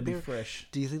 Do you they'll think be they're? fresh.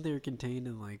 Do you think they were contained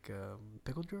in like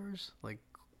pickle jars, like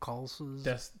Colossus,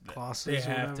 That's Colossus,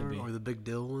 they or have to whatever, be. or the big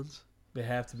dill ones? They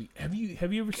have to be. Have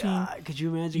you ever seen? God, could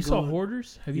you imagine? You saw going,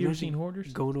 Hoarders? Have you ever seen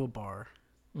Hoarders? Going to a bar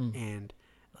Mm. and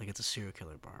like it's a serial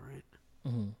killer bar, right?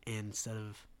 Mm-hmm. And instead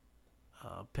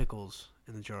of pickles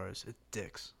in the jars, it's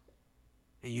dicks,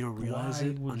 and you don't realize Why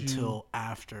it would until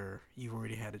after you've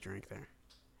already had a drink there,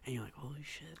 and you're like, "Holy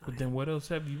shit!" But then what else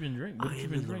have you been drinking? What I have you am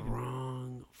been in the drinking?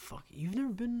 wrong fuck. You've never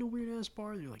been to a weird ass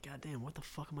bar? You're like, God damn, what the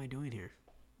fuck am I doing here?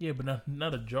 Yeah, but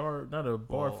not a jar, not a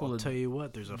bar Well, full I'll of tell you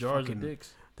what, there's a jars fucking, of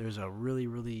dicks. there's a really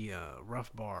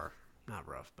rough bar, not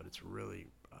rough, but it's really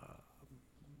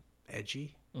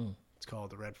edgy. Mm. It's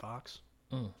called the Red Fox.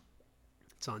 Mm.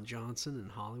 It's on Johnson in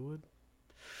Hollywood.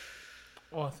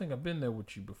 Oh, I think I've been there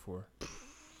with you before.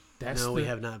 No, we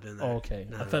have not been there. Oh, okay.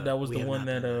 No, I no, thought that was we the have one not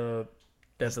that been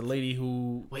that's the lady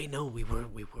who. Wait, no, we were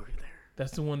there.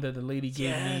 That's the one that the lady gave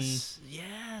Yes. me.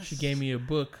 She gave me a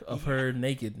book of her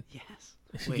naked. Yes.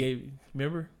 She Wait. gave.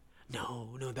 Remember? No,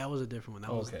 that was a different one.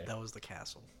 Okay. That was the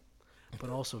castle, but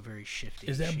also very shifty.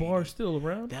 Is that shady. bar still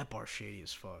around? That bar shady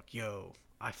as fuck. Yo,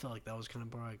 I felt like that was kind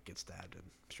of bar I'd get stabbed in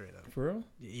straight up. For real?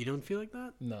 You don't feel like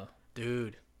that, No.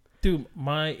 dude? Dude,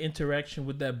 my interaction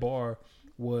with that bar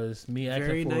was me asking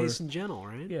Very for nice and gentle,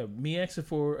 right? yeah, me asking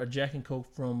for a Jack and Coke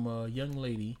from a young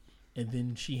lady, and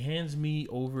then she hands me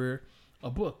over a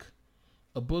book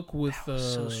with That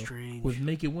was so strange. with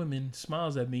naked women,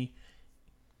 smiles at me,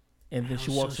 and then That she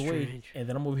was so walks away, strange. and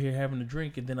then I'm over here having a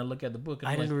drink, and then I look at the book, and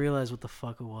I I'm didn't like, realize what the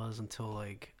fuck it was until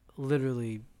like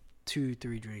literally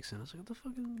 2-3 drinks in. I was like, what the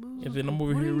fuck is and then I'm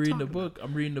over what are here you reading the talking about? book.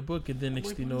 I'm reading the book, and then I'm next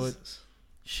like, thing you what know is it,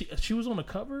 this? she was on the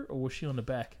cover or was she on the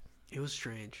back? It was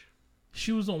strange.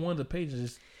 She was on one of the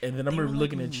pages, and then I They were, remember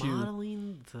looking at you.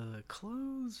 modeling the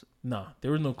clothes, Nah,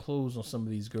 there was no clothes on some of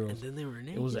these girls. and then they were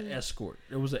naked. It was an escort.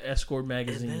 It was an escort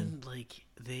magazine. And then like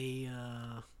they,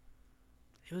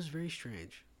 it was very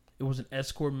strange. It was an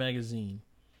escort magazine,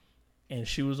 and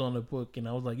she was on the book, and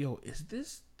I was like, "Yo, is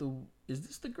this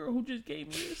the girl who just gave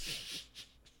me this?"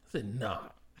 I said, "Nah,"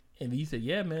 and he said,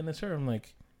 "Yeah, man, that's her." I'm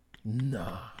like,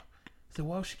 "Nah." I said,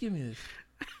 "Why would she give me this?"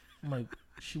 I'm like,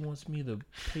 "She wants me to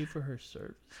pay for her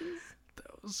services."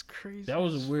 That was crazy. That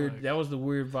was as a weird. fuck. That was the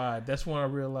weird vibe. That's when I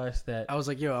realized that. I was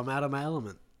like, yo, I'm out of my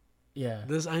element. Yeah,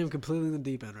 I am completely in the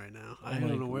deep end right now. I I'm don't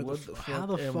like, know where what the how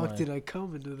fuck the am fuck I? did I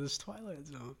come into this Twilight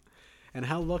Zone, and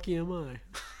how lucky am I?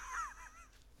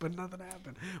 But nothing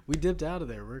happened. We dipped out of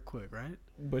there real quick, right?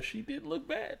 but she didn't look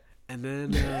bad. And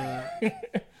then,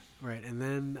 right, and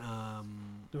then,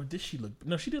 Or did she look?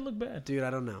 No, she didn't look bad. dude, I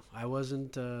don't know. I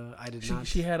wasn't. I did She, not.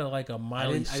 she had a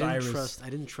Miley Cyrus. I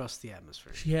didn't trust the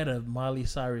atmosphere. She had a Miley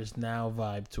Cyrus now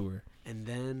vibe to her. And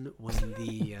then when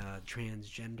the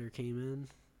transgender came in,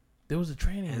 There was a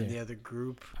training and there. the other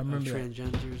group I of remember that.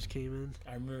 transgenders came in,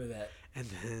 I remember that. and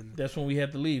then That's when we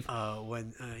had to leave.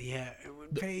 when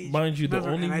Paige, Mind you, the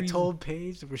remember, only and I reason- told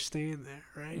Paige that we're staying there,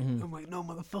 right? Mhm. I'm like, no,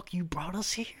 motherfucker, you brought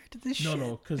us here to this No, shit.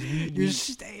 no, because You're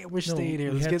staying. We're staying here.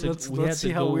 we Let's had get. to- Let's we had let's see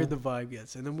to how go- weird the vibe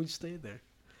gets, and then we stayed there.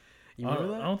 You I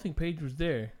remember that? don't think Paige was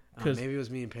there. Cause, Maybe it was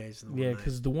me and Paige. The one yeah, night.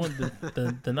 because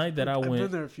the night that I I've been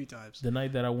went, there a few times. the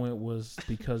night that I went was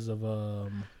because of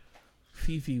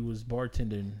Fifi was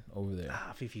bartending over there.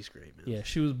 Fifi's great, man. Yeah,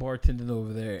 she was bartending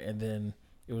over there, and then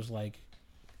it was like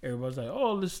everybody's like,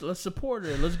 "Oh, let's support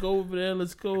her. Let's go over there.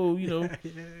 Let's go,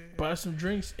 buy some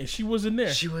drinks." And she wasn't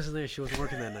there. She wasn't there. She wasn't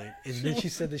working that night, and then she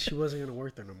said that she wasn't going to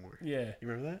work there no more. Yeah, You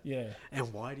remember that? yeah.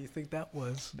 And why do you think that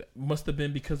was? That must have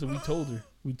been because we told her.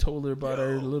 We told her about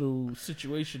our Yo. little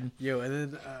situation. Yo, and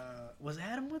then was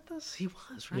Adam with us? He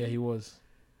was, right? Yeah, he was.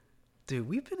 Dude,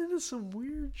 we've been into some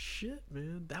weird shit,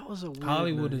 man. That was a weird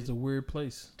Hollywood night. is a weird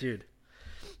place. Dude.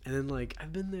 And then, like,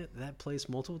 I've been there, that place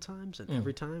multiple times, and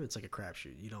every time it's like a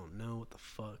crapshoot. You don't know what the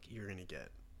fuck you're gonna get.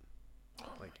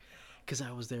 Like, because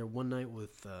I was there one night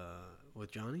with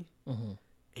Johnny,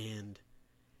 and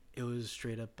it was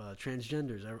straight up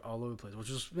transgenders all over the place, which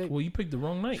was Well, you picked the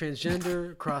wrong night.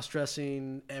 transgender, cross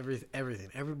dressing, everything.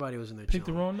 Everybody was in there. Picked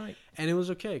the chilling. wrong night. And it was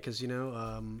okay because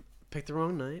picked the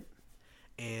wrong night,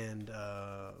 and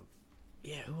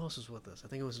yeah, who else was with us? I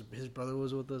think it was his brother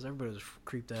was with us. Everybody was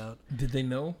creeped out. Did they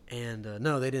know? And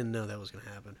no, they didn't know that was gonna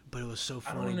happen. But it was so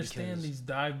funny. I don't understand because these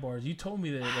dive bars. You told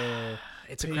me that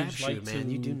it's a Paige crapshoot, liked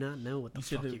man. You to- do not know what the you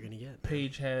said fuck that you're gonna get.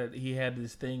 Paige had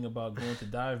this thing about going to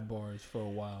dive bars for a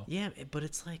while. Yeah, but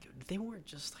it's like they weren't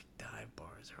just like dive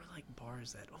bars. They were like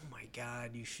bars that, oh my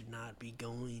god, you should not be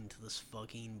going to this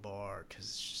fucking bar because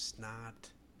it's just not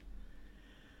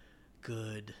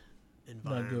good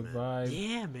environment. Not good vibe.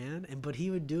 Yeah, man. But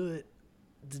he would do it.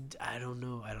 I don't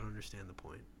know. I don't understand the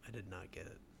point. I did not get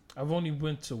it. I've only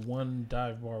went to one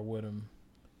dive bar with him,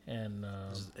 and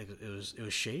It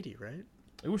was shady, right?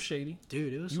 it was shady.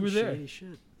 Dude, it was You some were there. shady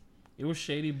shit. It was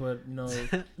shady, but No,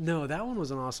 that one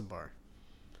was an awesome bar.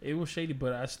 it was shady.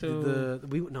 But I still No,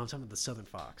 I'm talking about the Southern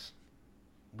Fox.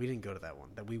 We didn't go to that one.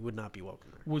 That we would not be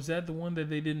welcome there. was that the one that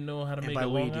they didn't know how to And make by a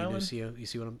we, Long do Island. you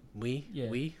see what I'm? We? Yeah.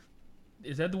 We?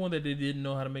 Is that the one that they didn't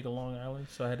know how to make a Long Island?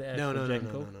 So I had to ask No, for no, no, Jack no,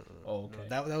 and no, Coke? no, no. Oh, okay.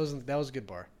 No, that was a good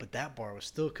bar, but that bar was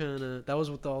still kind of. That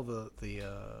was with all the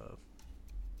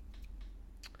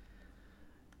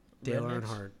Dale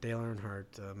Rednecks?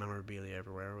 Earnhardt memorabilia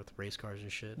everywhere with race cars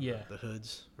and shit. Yeah. the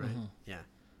hoods, right? Mhm. Yeah,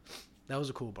 that was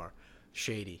a cool bar.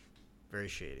 Shady, very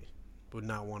shady. Would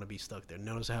not want to be stuck there.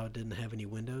 Notice how it didn't have any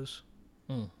windows.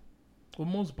 Well,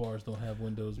 most bars don't have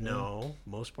windows. Man. No,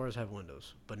 most bars have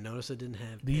windows, but notice it didn't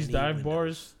have These any dive windows.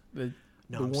 bars, No,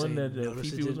 the I'm one saying that notice it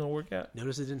Fifi was didn't- gonna work at.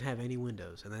 Notice it didn't have any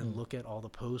windows, and then look at all the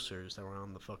posters that were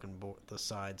on the fucking the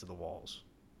sides of the walls.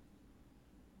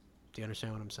 Do you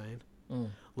understand what I'm saying?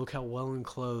 Look how well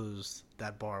enclosed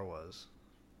that bar was.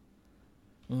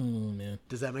 Man.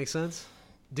 Does that make sense,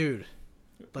 dude?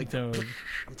 Like So,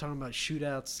 I'm talking about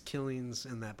shootouts, killings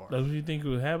in that bar. that's what you think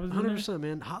would happen? 100%,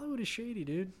 man. Hollywood is shady,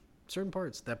 dude. Certain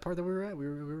parts. That part that we were at, we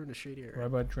were in a shady area.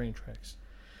 Right by train tracks.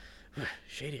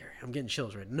 Shady area. I'm getting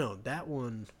chills right. No, that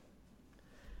one.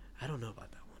 I don't know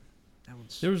about that one. That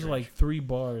one's. There was strange. like 3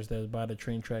 bars that was by the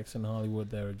train tracks in Hollywood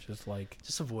that were just like,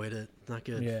 Just avoid it. Not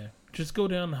good. yeah, just go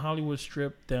down the Hollywood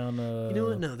Strip down. You know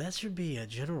what? No, that should be a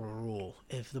general rule.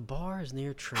 If the bar is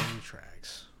near train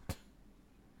tracks,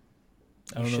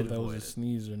 I don't know should if that was avoid a it.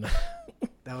 sneeze or not.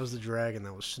 that was the dragon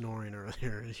that was snoring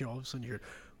earlier. And all of a sudden you're.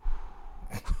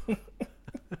 All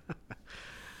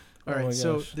Oh my right,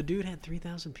 so gosh. the dude had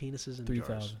 3,000 penises in jars.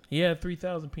 3,000. He had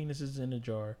 3,000 penises in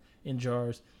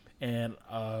jars, and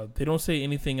they don't say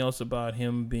anything else about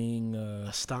him being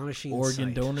Astonishing organ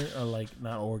sight. donor, or like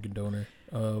not organ donor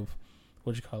of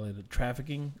what you call it,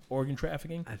 organ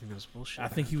trafficking. I think that was bullshit. I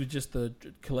think he was just a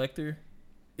collector.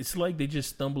 It's like they just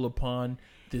stumble upon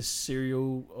this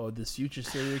future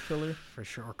serial killer. for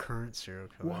sure, or current serial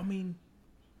killer. Well, I mean,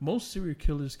 most serial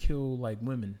killers kill like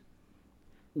women.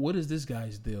 What is this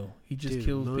guy's deal? He just Dude,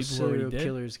 kills most people who are serial already dead.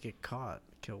 killers get caught,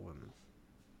 kill women.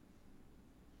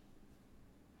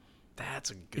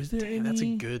 That's a good. That's a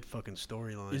any- good fucking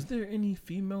storyline. Is there any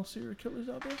female serial killers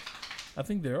out there? I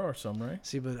think there are some, right?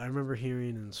 See, but I remember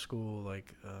hearing in school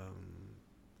like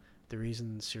the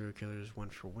reason serial killers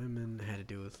went for women had to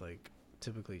do with like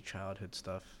typically childhood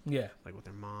stuff, Yeah, like with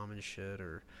their mom and shit,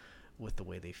 or with the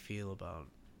way they feel about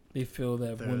they feel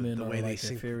that The- women the are way they like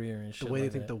think- inferior and shit. the way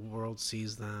like they think that. the world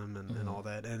sees them and all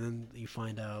that. And then you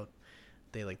find out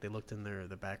they looked in their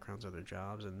backgrounds of their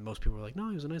jobs, and most people were like, no,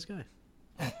 he was a nice guy.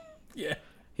 Yeah,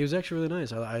 He was actually really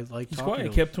nice. I like he's talking quiet. to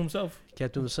him. Kept to himself.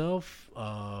 Kept to himself.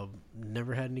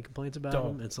 Never had any complaints about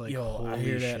Dog, him. It's like, yo, I holy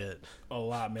hear that shit. a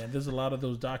lot, man. There's a lot of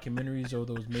those documentaries or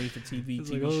those made-for-TV It's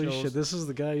TV like, holy shows. shit, this is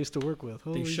the guy I used to work with.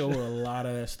 Holy They show shit. a lot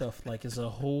of that stuff. Like it's a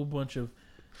whole bunch of,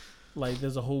 like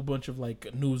there's a whole bunch of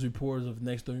like news reporters of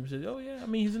next door. He said, "Oh yeah, I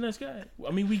mean he's a nice guy.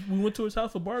 I mean we went to his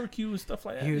house for barbecue and stuff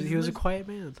like that. He was a nice- quiet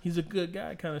man. He's a good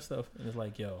guy, kind of stuff." And it's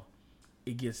like, yo,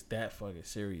 it gets that fucking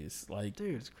serious. Like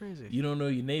Dude, it's crazy. you don't know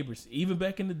your neighbors. Even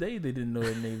back in the day, they didn't know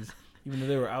their neighbors, even though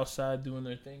they were outside doing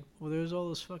their thing. Well, there's all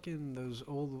those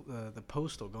old, the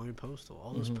postal, going postal,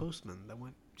 all those postmen that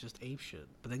went just ape shit.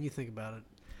 But then you think about it,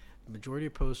 the majority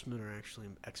of postmen are actually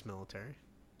ex-military.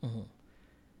 Mm-hmm.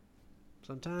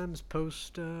 Sometimes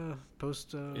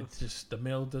It's just the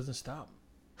mail doesn't stop.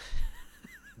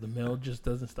 The mail just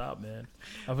doesn't stop, man.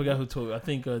 I forgot who told me. I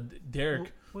think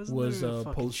Derek Wasn't was there a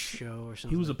fucking post. show or something?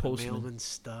 He was a that the postman. mailman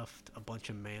stuffed a bunch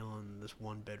of mail in this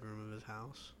one bedroom of his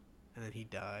house, and then he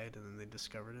died, and then they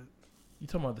discovered it. You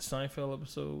talking about the Seinfeld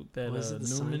episode that Was it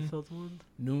the Newman? Seinfeld one?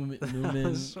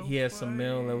 Newman. so he had some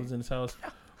mail that funny. was in his house.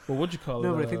 But what you call it?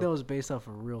 No, but I think that was based off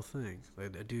a real thing.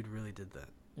 Like a dude really did that.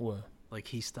 What? Like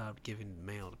he stopped giving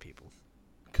mail to people.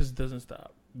 Because it doesn't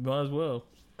stop. Might as well.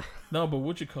 No, but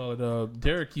what you call it?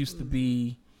 Derek used to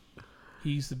be.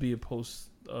 He used to be a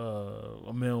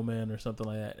mailman or something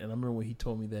like that. And I remember when he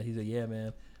told me that, he said, "Yeah,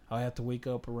 man, I have to wake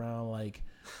up around like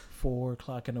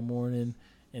 4:00 in the morning,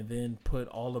 and then put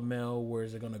all the mail where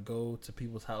is it gonna go to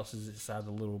people's houses inside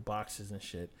the little boxes and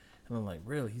shit." And I'm like,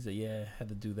 "Really?" He said, "Yeah, I had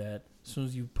to do that. As soon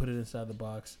as you put it inside the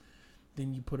box,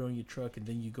 then you put it on your truck, and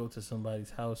then you go to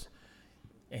somebody's house."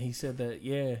 And he said that,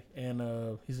 yeah, and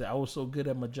he said I was so good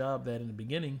at my job that in the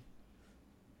beginning,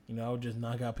 you know, I would just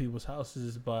knock out people's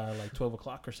houses by like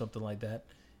 12:00 or something like that,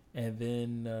 and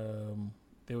then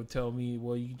they would tell me,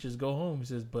 "Well, you can just go home." He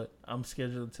says, "But I'm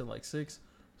scheduled until like 6."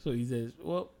 So he says,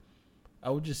 "Well, I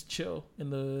would just chill in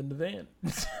the van.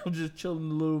 I would just chill in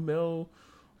the little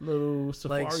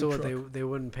safari Like so, truck." they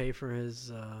wouldn't pay for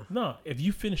his. No, if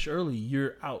you finish early,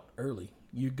 you're out early.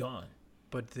 You're gone.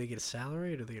 But do they get a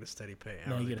salary or do they get a steady pay?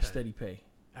 No, you Hourly get a pay? steady pay.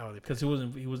 Hourly pay. Because he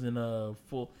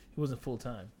wasn't full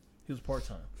time. He was part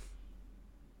time.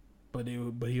 But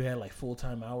he had like full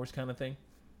time hours kind of thing.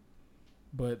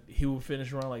 But he would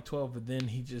finish around like 12. But then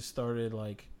he just started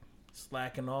like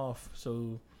slacking off.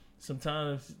 So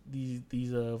sometimes these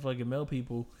fucking mail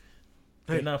people,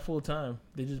 they're Hey. not full time.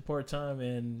 They're just part time,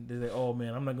 and they're like, "Oh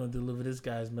man, I'm not gonna deliver this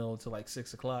guy's mail until like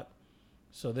 6:00."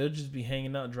 So they'll just be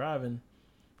hanging out driving.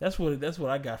 That's what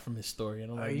I got from his story.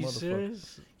 And I'm Are like, you "Motherfucker."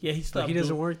 serious? Yeah, he stopped. Like he doesn't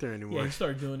doing- work there anymore. Yeah, he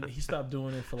started doing it. He stopped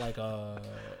doing it for like I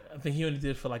think he only did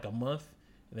it for like a month,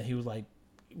 and then he was like,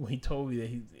 when he told me that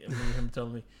I remember him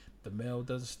telling me the mail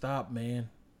doesn't stop, man.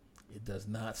 It does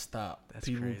not stop. That's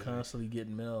People crazy. constantly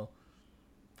getting mail.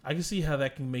 I can see how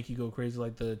that can make you go crazy,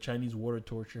 like the Chinese water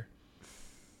torture.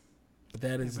 But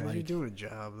that is But like you're doing a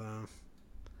job though.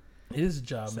 it is a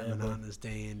job, man. Seven But, on this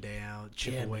day in day out,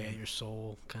 chip Yeah, away man. at your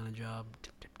soul kind of job.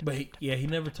 Tip, tip, tip, but tip, tip. he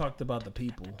never talked about the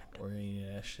people or any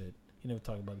of that shit. He never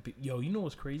talked about the people. Yo, you know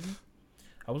what's crazy?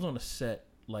 I was on a set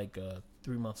like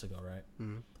 3 months ago, right?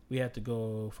 Mhm. We had to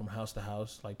go from house to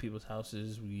house, like people's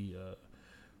houses. We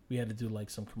had to do like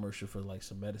some commercial for like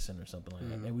some medicine or something like Mhm.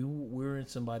 that. And we were in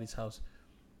somebody's house.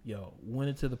 Yo, went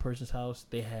into the person's house.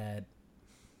 They had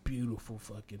beautiful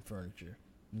fucking furniture,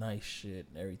 nice shit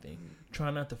and everything.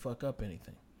 Try not to fuck up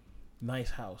anything.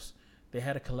 Nice house. They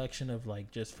had a collection of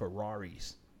like just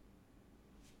Ferraris,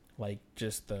 like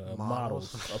just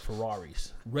models of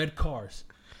Ferraris, red cars,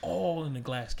 all in a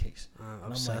glass case.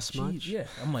 And Obsessed I'm like, much? "Gee," yeah,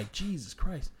 I'm like, Jesus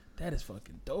Christ, that is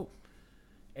fucking dope.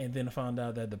 And then I found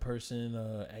out that the person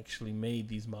actually made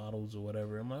these models or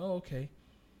whatever. I'm like, oh, okay.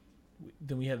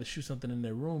 Then we had to shoot something in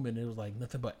their room, and it was like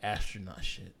nothing but astronaut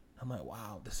shit. I'm like,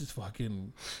 wow, this is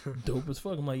fucking dope as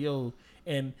fuck. I'm like, yo,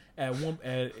 and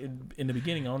in the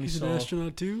beginning, I only He's saw an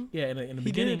astronaut too. yeah, in the He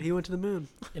beginning, did. He went to the moon.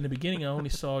 in the beginning, I only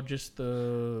saw just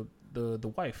the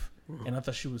wife, Mhm. and I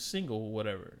thought she was single or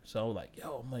whatever. So I was like,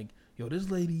 yo, I'm like, yo, this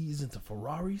lady is into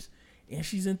Ferraris, and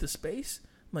she's into space.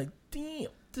 I'm like, damn,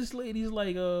 this lady's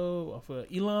like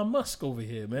Elon Musk over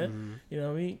here, man. Mhm. You know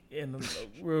what I mean? And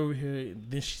we're over here.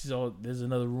 Then there's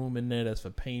another room in there that's for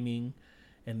painting,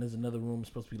 and there's another room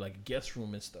supposed to be like a guest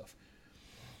room and stuff.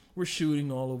 We're shooting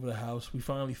all over the house. We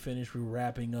finally finished. We're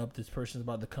wrapping up. This person's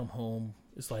about to come home.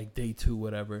 It's like day 2,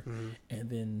 whatever. Mhm. And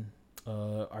then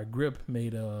our grip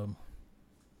made an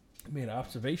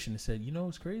observation and said, "You know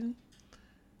what's crazy?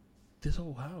 This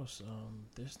whole house,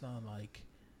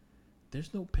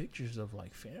 there's no pictures of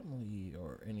like family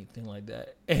or anything like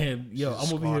that." And yo,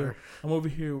 She's a I'm over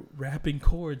here wrapping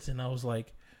cords, and I was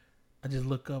like, I just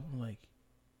look up. I'm like,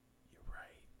 you're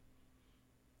right,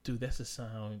 dude. That's a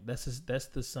sign. That's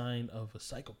the sign of a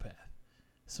psychopath.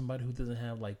 Somebody who doesn't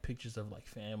have like pictures of like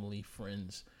family,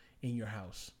 friends in your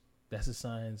house. That's the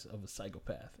signs of a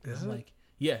psychopath. And Is I'm it? like,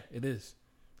 yeah, it is.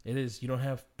 It is. You don't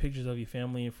have pictures of your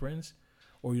family and friends,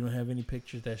 or you don't have any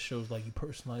pictures that shows like you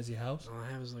personalize your house. All I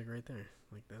have is like right there,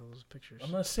 like those pictures.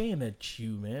 I'm not saying that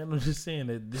you, man. I'm just saying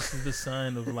that this is the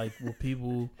sign of like what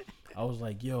people. I was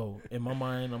like, yo, in my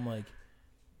mind, I'm like,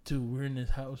 dude, we're in this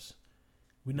house.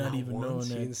 We're not even once? knowing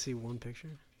You that. didn't see one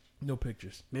picture. No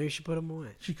pictures. Maybe you should put them away.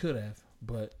 She could have,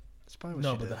 but That's probably what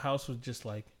no. she But did. the house was just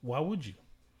like, why would you?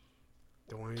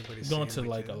 Don't want anybody Gone seeing to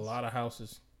my like a kids. lot of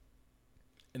houses,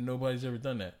 and nobody's ever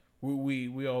done that.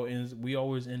 We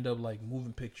always end up like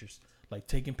moving pictures, like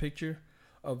taking picture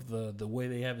of the way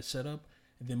they have it set up,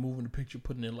 and then moving the picture,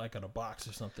 putting it like in a box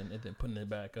or something, and then putting it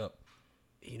back up.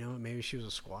 You know what? Maybe she was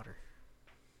a squatter.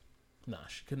 Nah,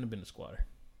 she couldn't have been a squatter.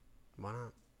 Why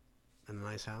not? In a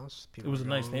nice house. It was a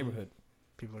nice neighborhood.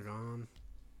 People are gone.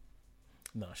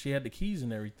 Nah, she had the keys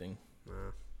and everything.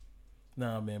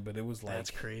 Nah, man, but it was like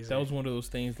That's crazy. That was one of those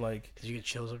things like. Did you get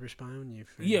chills up your spine when you?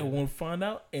 Yeah, when we found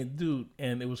out, and dude,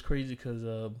 and it was crazy because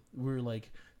we were like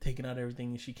taking out everything,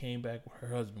 and she came back. Her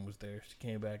husband was there. She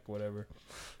came back, whatever,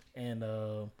 and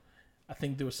I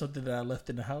think there was something that I left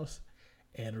in the house,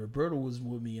 and Roberto was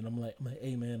with me, and I'm like,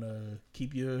 hey man,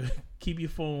 keep your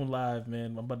phone live,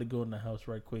 man. I'm about to go in the house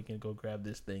right quick and go grab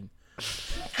this thing.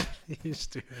 You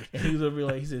stupid. And he was over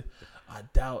like, he said, I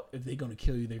doubt if they're gonna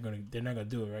kill you, they're not gonna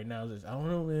do it right now. I said, I don't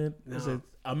know, man. No. I said,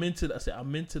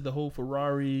 I'm into the whole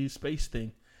Ferrari space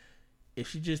thing. If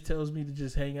she just tells me to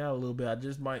just hang out a little bit, I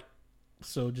just might.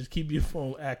 So just keep your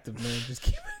phone active, man. Just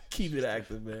keep it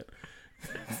active, man.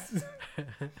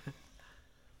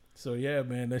 So yeah,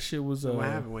 man, that shit was. What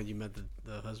happened when you met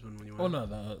the husband when you went? Oh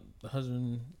no, the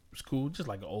husband was cool, just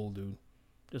like an old dude,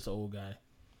 just an old guy.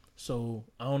 So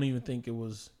I don't even think it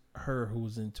was her who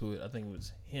was into it. I think it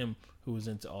was him who was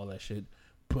into all that shit.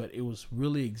 But it was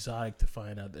really exotic to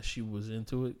find out that she was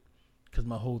into it, because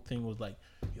my whole thing was like,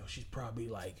 yo, she's probably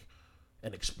like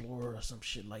an explorer or some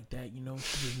shit like that. You know,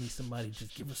 she just needs somebody to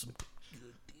just give her some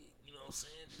good dick. You know what I'm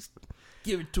saying? Just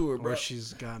give it to her, bro. Or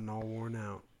she's gotten all worn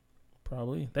out.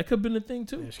 Probably that could have been the thing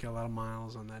too. Yeah, she got a lot of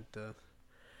miles on that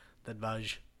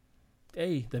Vaj.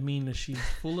 Hey, that means that she's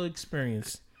full of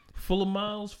experience, full of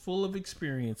miles, full of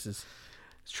experiences.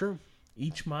 It's true.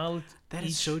 Each mile, That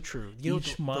is so true. You know,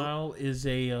 Each mile is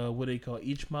a what do they call?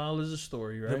 Each mile is a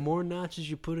story, right? The more notches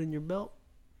you put in your belt,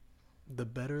 the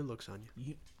better it looks on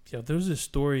you. Yeah, there was a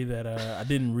story that I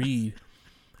didn't read.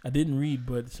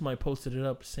 But somebody posted it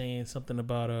up saying something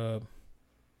about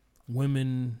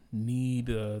women need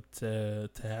to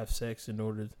have sex in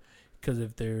order, because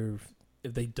if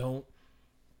they don't,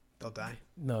 They'll die.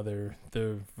 no, their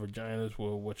vaginas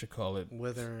will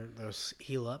Whether those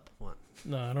heal up, what?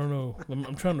 No, I don't know.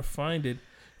 I'm trying to find it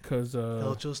because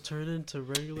They'll just turn into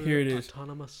regular here it is.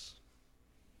 autonomous.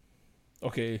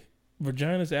 Okay,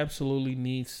 vaginas absolutely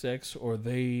need sex, or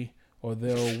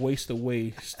they'll waste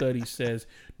away. Study says.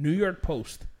 New York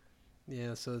Post.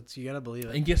 Yeah, so you gotta believe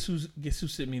it. And guess who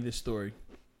sent me this story?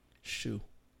 Shu.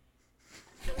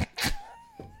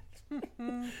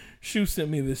 Shu sent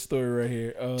me this story right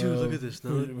here. Dude, look at this.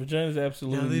 Vaginas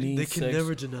absolutely need they can sex,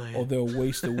 never deny or it. they'll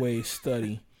waste away.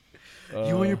 Study.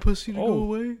 You want your pussy to go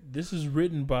away? This is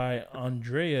written by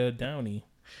Andrea Downey.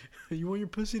 You want your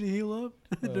pussy to heal up?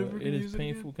 It is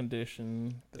painful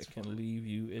condition that can leave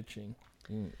you itching,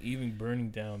 even burning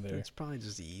down there. That's probably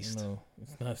just the yeast. No,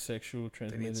 it's not sexual They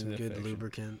transmitted need some good infection.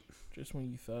 lubricant. Just when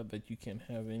you thought that you can't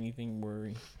have anything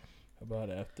worry about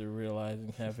after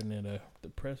realizing having a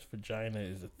depressed vagina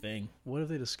is a thing. What if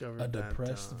they discovered A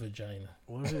depressed vagina.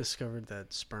 What if they discovered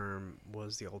that sperm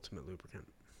was the ultimate lubricant?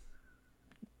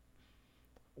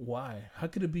 Why? How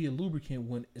could it be a lubricant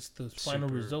when it's the final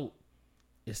Super- result?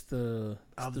 It's the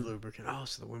lubricant. Oh,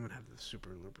 so the women have the super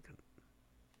lubricant.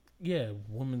 yeah,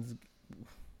 woman's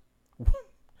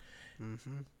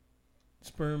Mm-hmm.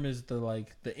 sperm is the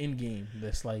end game.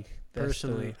 That's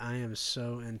Personally, I am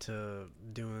so into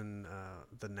doing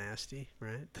the nasty,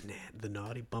 right? The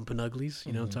naughty, bumping uglies.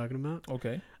 You know what I'm talking about?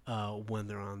 okay. When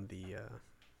they're on the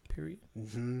Period.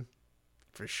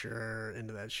 for sure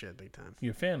into that shit big time.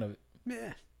 You're a fan of it.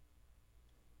 Yeah.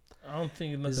 I don't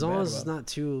think it's nothing As long bad as it's about not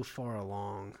too far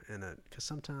along in it, because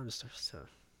sometimes it starts to smell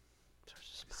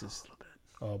Just- a little bit.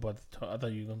 Oh, but I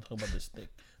thought you were gonna talk about the stick,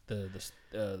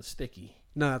 the sticky.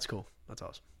 No, that's cool. That's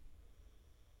awesome.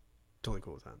 Totally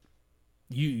cool with that.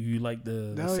 You like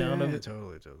the sound of it?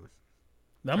 Totally.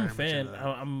 I'm a Very much fan. into that.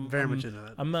 I'm Very much into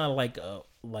that. I'm not like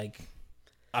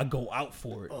I go out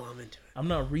for it. Oh, I'm into it. I'm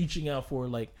not reaching out for it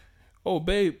like, oh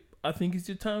babe, I think it's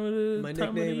your time of the My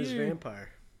time nickname of is the year. Vampire.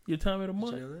 Your time of the Did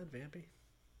month. you know that, Vampy?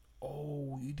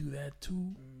 Oh, you do that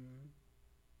too?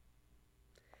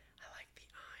 I like the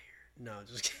iron. No,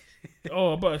 just kidding. Oh,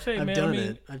 I'm about to say, I've man. done I mean,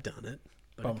 it. I've done it.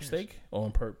 But by who cares? mistake or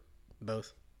on purpose?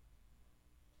 Both.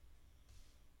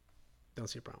 Don't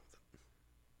see a problem with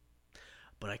it.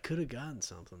 But I could have gotten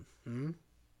something.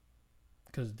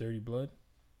 Because dirty blood.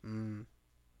 Mm.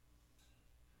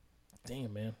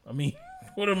 Damn, man. I mean,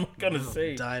 what am I gonna Wow,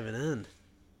 say? Diving in.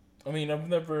 I mean, I've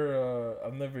never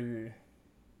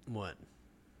What?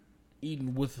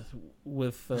 eaten with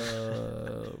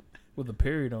a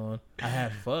period on. I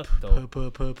have fucked though.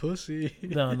 Pussy.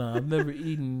 No, I've never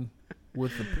eaten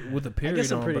with a I period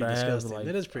guess I'm on, pretty but I have disgusting. like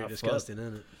that is pretty I fucked. disgusting,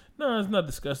 isn't it? No, it's not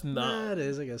disgusting. Nah, it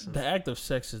is. I guess. So. The act of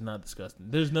sex is not disgusting.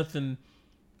 There's nothing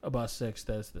about sex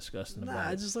that's disgusting Nah, about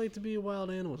I it. just like to be a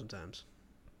wild animal sometimes.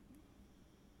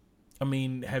 I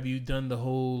mean, have you done the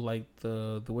whole like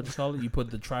the what you call it? You put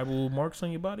the tribal marks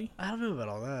on your body. I don't know about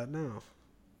all that. No.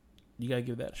 You gotta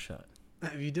give that a shot.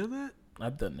 Have you done that?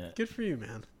 I've done that. Good for you,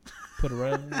 man. Put it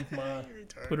right underneath my.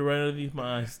 Put it right underneath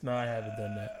my eyes. No, I haven't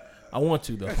done that. I want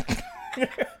to though.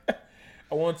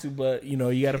 I want to, but you know,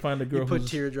 you got to find a girl You put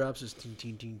who's, teardrops, just ting,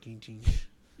 ting, ting, ting, ting.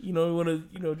 you know, you want to,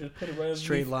 you know, just put it right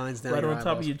Straight underneath, lines down right your on top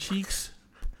of eyeballs. your cheeks.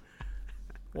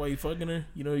 While you fucking her,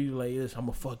 you know, you like this.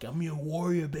 I'm your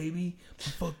warrior, baby.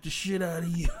 I'll fuck the shit out of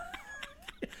you.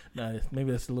 Nah,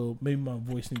 maybe that's a little. Maybe my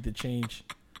voice need to change.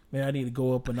 Maybe I need to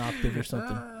go up an octave or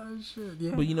something. Shit,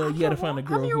 yeah. But you know, you got to find a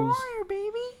girl who's. warrior,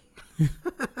 baby.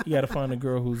 You got to find a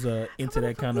girl who's into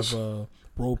that kind of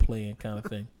role playing kind of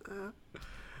thing.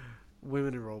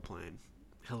 Women in role playing,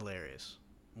 hilarious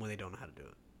when they don't know how to do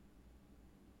it.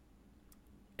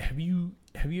 Have you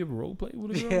ever role played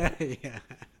with a girl? Yeah.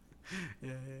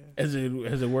 Yeah. Has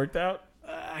it worked out?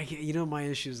 I can't, you know, my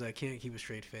issue is I can't keep a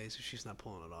straight face if she's not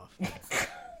pulling it off.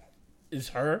 It's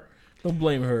her. Don't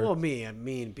blame her. Well, me and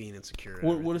being insecure.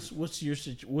 and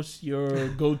What's your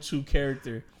go-to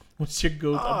character? What's your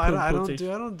go-to? everything.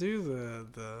 I don't do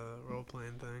the role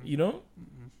playing thing. You don't?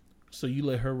 Mm-mm. So you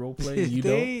let her role play? And you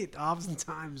they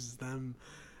oftentimes them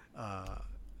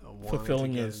wanting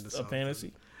fulfilling to get a into something.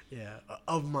 fantasy? Yeah,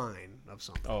 of mine, of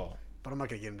something. Oh, But I'm not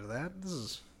gonna get into that. This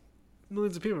is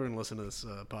millions of people are gonna listen to this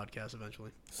podcast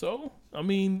eventually. so I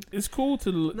mean, it's cool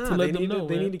to No, let they them need know.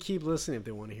 they man. need to keep listening if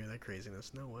they want to hear that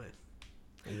craziness. No way.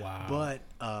 Wow. But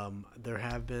there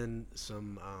have been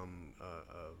some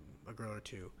a girl or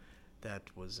two that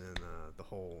was in the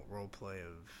whole role play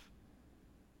of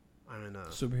I'm in a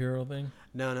superhero thing.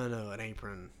 no an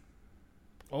apron.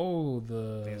 Oh,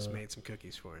 They just the made some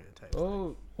cookies for you. Type thing.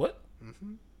 oh what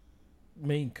Mm-hmm.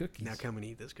 maid cookies? Now come and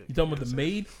eat this cookie. You talking about the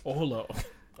maid? Oh, hold up.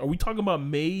 Are we talking about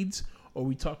maids? Or are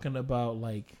we talking about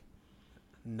like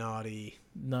naughty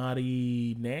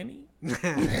nanny?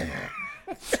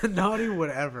 naughty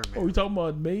whatever, Are man. we talking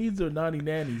about maids or naughty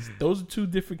nannies? Those are two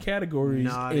different categories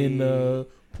Naughty- in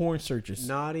porn searches.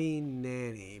 Naughty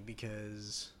nanny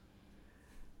because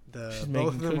She's both making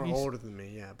of them cookies? are older than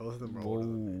me. Yeah, both of them are older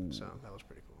than me. So that was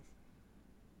pretty cool.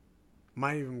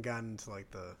 Might even gotten into like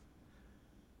the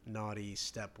naughty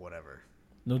step whatever.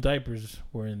 No diapers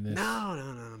were in this. No,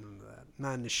 none of that.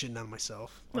 Not into shitting on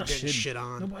myself or Not getting shitting. shit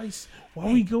on. Nobody's.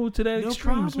 Why we go to that No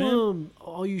extremes, man? problem.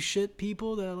 All you shit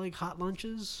people that like hot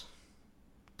lunches,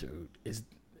 Dude,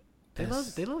 they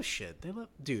love shit. They love,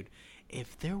 dude.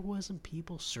 If there wasn't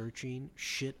people searching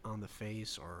shit on the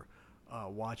face or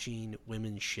watching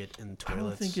women shit in toilets, I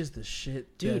don't think it's the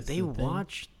shit. dude. that's They the thing.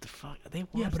 watch the fuck. They watch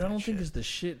Yeah, but I that don't think shit. it's the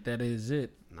shit that is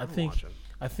it. I don't think watch it.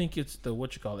 I think it's the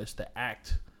what you call it. It's the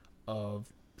act of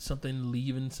something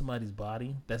leaving somebody's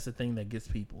body. That's the thing that gets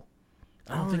people.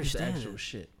 I don't think it's the understand actual it.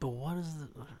 shit. But what's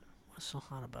so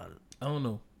hot about it? I don't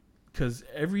know. Because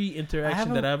every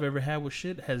interaction that I've ever had with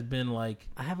shit has been like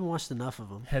I haven't watched enough of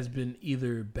them. has been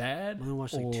either bad I only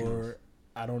watched, like, two. or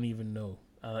I don't even know.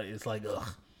 It's like ugh.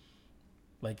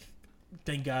 Like,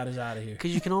 thank God it's out of here.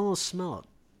 Because you can almost smell it.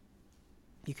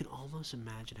 You can almost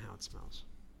imagine how it smells.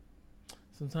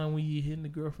 Sometimes when you hitting the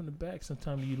girl from the back,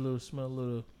 sometimes you smell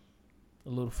a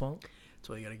little funk. That's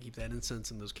why you gotta keep that incense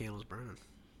and those candles burning.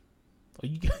 Oh,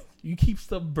 you keep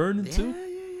stuff burning too?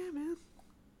 Yeah, man.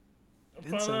 I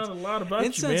found Incense. out a lot about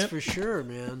Incense you, man. for sure,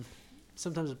 man.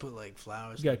 Sometimes I put like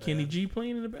flowers. You in got the Kenny bed. G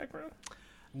playing in the background?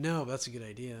 No, that's a good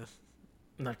idea.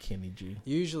 Not Kenny G.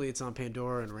 Usually it's on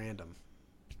Pandora and random.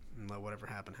 And let whatever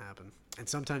happen. And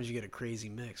sometimes you get a crazy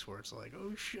mix where it's like,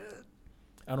 oh shit.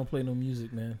 I don't play no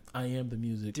music, man. I am the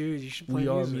music. Dude, you should play We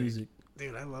are music. music.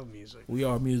 Dude, I love music. We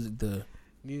are music.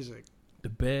 Music. The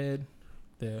bed,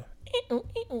 the.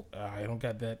 I don't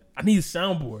got that. I need a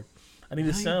soundboard. I need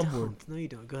a soundboard. No, you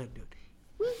don't. Go ahead, dude.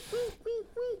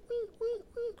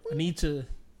 I need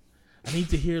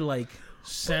to hear like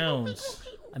sounds.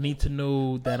 I need to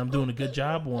know that I'm doing a good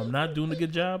job or I'm not doing a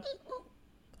good job.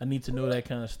 I need to know that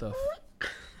kind of stuff.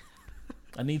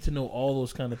 I need to know all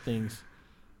those kind of things.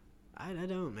 I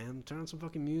don't, man. Turn on some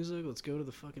fucking music. Let's go to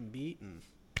the fucking beat and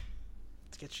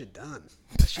let's get shit done.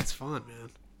 That shit's fun,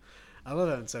 man. I love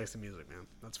having sex to music, man.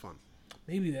 That's fun.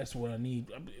 Maybe that's what I need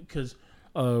because,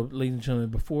 ladies and gentlemen,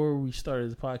 before we started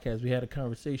the podcast, we had a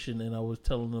conversation and I was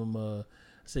telling them, I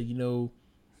said, you know,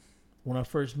 when I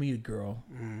first meet a girl,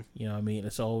 you know what I mean?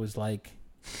 It's always like,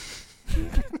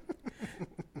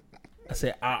 I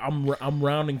say, I'm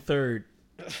rounding third.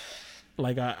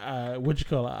 Like I what you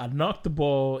call it? I knocked the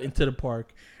ball into the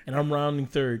park and I'm rounding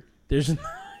third. There's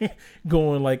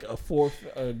going like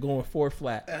a going 4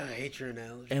 flat, I hate your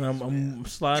analogy. and I'm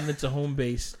sliding into home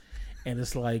base, and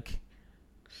it's like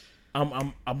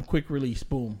I'm quick release,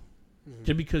 boom.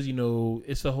 Just because, you know,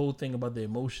 it's the whole thing about the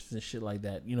emotions and shit like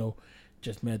that. You know,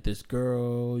 just met this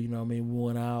girl, you know what I mean? We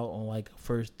went out on like a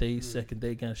first date, second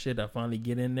date kind of shit. I finally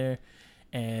get in there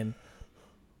and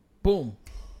boom,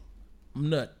 I'm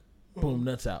nut. Boom,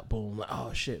 nuts out. Boom. Like,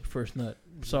 oh shit, first nut.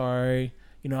 Sorry.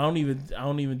 You know, I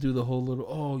don't even do the whole little,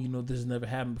 oh, you know, this has never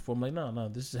happened before. I'm like, no,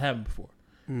 this has happened before.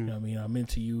 You know what I mean? I'm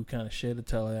into you kind of shit. I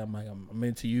tell her, I'm like, I'm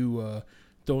into you.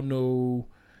 Don't know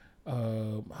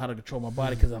how to control my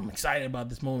body because I'm excited about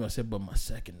this moment. I said, but my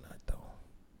second nut though,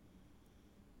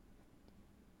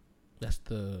 that's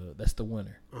the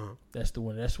winner. That's the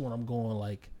winner. That's when I'm going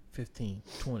like 15,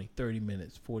 20, 30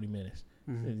 minutes, 40 minutes.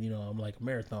 And, you know, I'm like a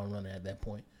marathon runner at that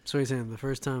point. So you're saying the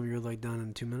first time you were like done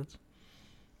in 2 minutes?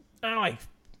 I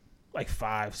like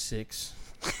 5, 6.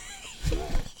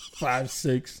 5,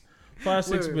 6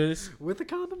 minutes With a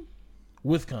condom?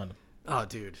 with condom. Oh,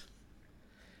 dude.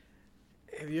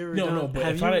 Have you ever No, done, no, but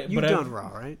have if you, I- you've but done I've- raw,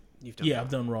 right? You've done Yeah, raw. I've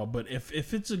done raw. But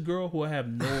if it's a girl who I have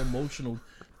no emotional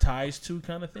ties to,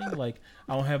 kind of thing, like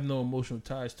I don't have no emotional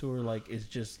ties to her, like it's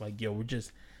just like, yo, we're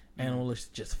just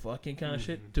animalistic, just fucking kind of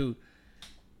shit, dude.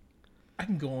 I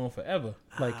can go on forever.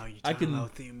 Like you're I talking can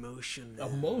about the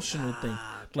emotional thing. okay,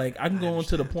 Like I can I go on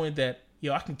to the understand. point that,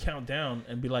 yo, I can count down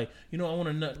and be like, you know, I want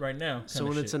a nut right now. So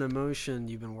when it's an emotion,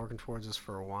 you've been working towards this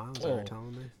for a while. Is that what you're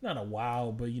telling me? not a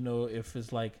while, but you know, if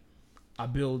it's like I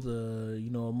build a, you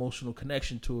know, emotional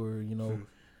connection to her, you know,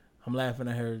 I'm laughing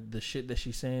at her, the shit that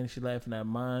she's saying, she's laughing at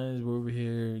mine. We're over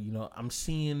here, you know, I'm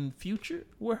seeing future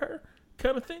with her,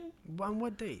 kind of thing. On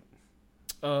what date?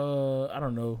 I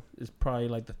don't know. It's probably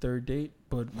like the 3rd date,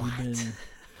 but we've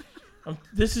been.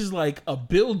 This is like a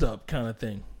build up kind of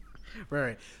thing.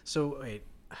 Right. So wait.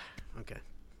 Okay.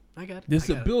 I got it. This is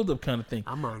I a got it. build up kind of thing.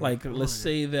 I'm on it. Like I'm let's on it.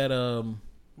 say that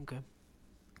Okay.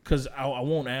 because I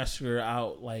won't ask her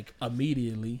out like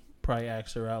immediately. Probably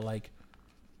ask her out like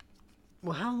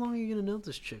Well, how long are you gonna know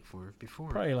this chick for before?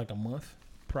 probably like a month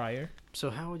prior. So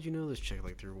how would you know this chick?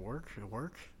 Like through work? At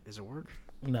work? Is it work?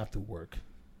 Not through work.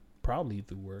 Probably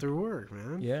through work. Through work,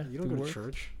 man. Yeah, You don't through go work. to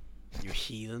church. You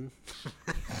heathen.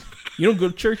 You don't go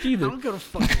to church I either. don't go to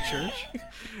fucking church.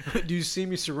 Do you see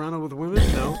me surrounded with women?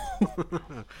 No.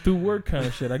 Through work kind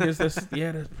of shit. I guess that's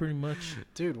pretty much.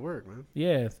 Dude, work, man.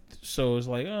 Yeah. So it's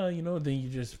like, you know, then you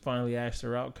just finally ask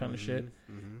her out kind of shit.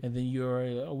 And then you're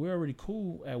already, we're already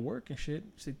cool at work and shit.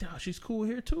 You say, "Damn, she's cool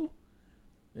here too."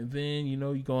 And then, you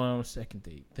know, you go on a second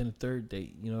date, then a 3rd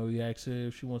date. You know, you ask her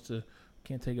if she wants to,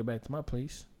 can't take her back to my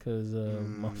place because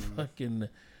my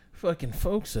fucking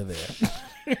folks are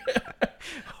there.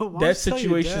 That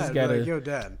situation's gotta- Like, yo,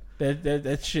 dad.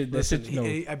 That shit, Listen, no,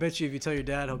 I bet you if you tell your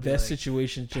dad, he'll be that like,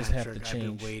 situation just have to Patrick, I've been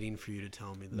change. waiting for you to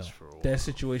tell me this No, for a while. that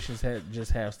situation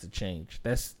just has to change.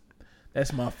 That's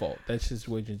my fault. That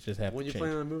situation just have When to you change.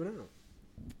 planning on moving out?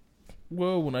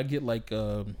 Well, when I get like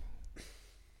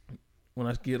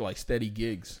steady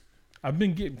gigs, I've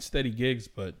been getting steady gigs,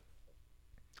 but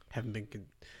Haven't been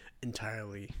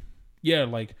entirely. yeah,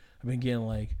 like I've been getting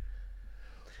like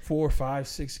 4, 5,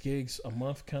 6 gigs a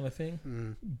month kind of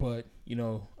thing. But you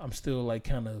know, I'm still like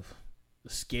kind of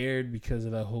scared because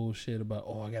of that whole shit about,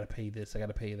 oh, I gotta pay this, I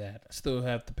gotta pay that. I still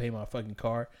have to pay my fucking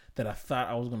car that I thought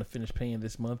I was gonna finish paying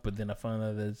this month, but then I found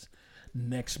out it's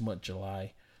next month,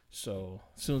 July. So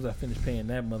as soon as I finish paying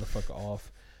that motherfucker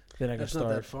off, then I can That's start.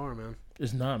 not that far, man.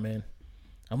 It's not, man.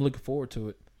 I'm looking forward to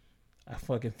it. I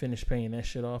fucking finish paying that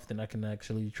shit off, then I can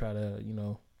actually try to, you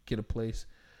know, get a place.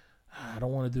 I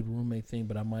don't want to do the roommate thing,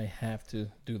 but I might have to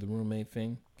do the roommate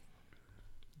thing.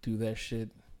 Do that shit.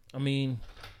 I mean,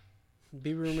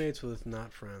 Be roommates with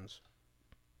not friends.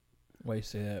 why you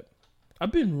say that?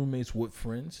 I've been roommates with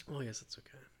friends. Well, I guess that's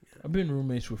okay. Yeah. I've been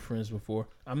roommates with friends before.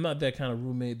 I'm not that kind of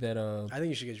roommate that I think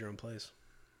you should get your own place.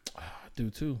 I do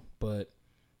too. But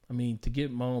I mean, to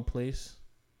get my own place,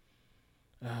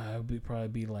 it would probably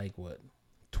be like what,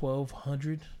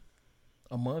 $1,200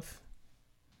 a month.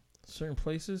 Certain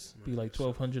places be like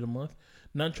 $1,200 a month.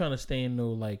 Not trying to stay in no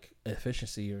like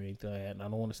efficiency or anything like that. And I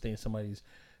don't want to stay in somebody's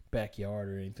backyard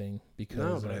or anything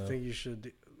because No, but I think you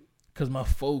should. because my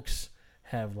folks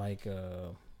have like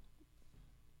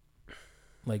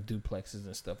duplexes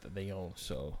and stuff that they own.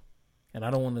 So, and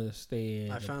I don't want to stay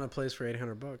in I found a place for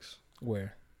 $800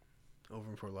 where over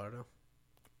in Fort Lauderdale.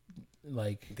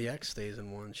 like The ex stays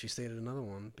in one. She stayed in another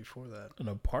one before that. an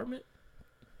apartment.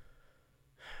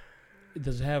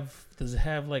 Does it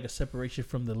have like a separation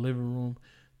from the living room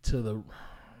to the?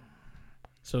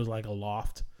 So it's like a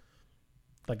loft,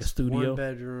 like a studio. One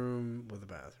bedroom with a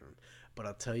bathroom. But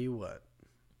I'll tell you what,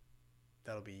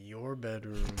 That'll be your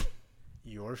bedroom,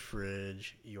 your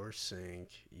fridge, your sink,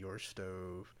 your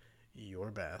stove,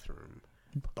 your bathroom.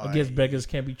 I guess beggars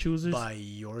can't be choosers. By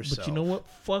yourself. But you know what?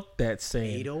 Fuck that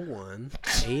saying.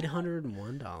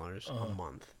 $801 a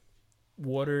month.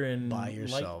 Water and by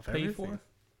yourself. light paid for?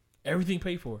 Everything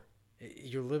paid for.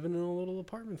 You're living in a little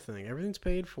apartment thing. Everything's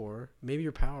paid for. Maybe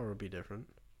your power will be different.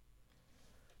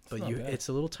 But it's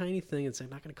a little tiny thing. It's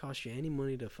not going to cost you any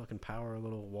money to fucking power a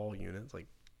little wall unit. It's like,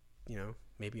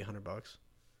 maybe $100.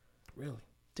 Really?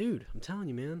 Dude, I'm telling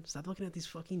you, man. Stop looking at these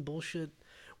fucking bullshit.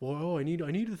 Well, I need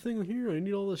a thing here. I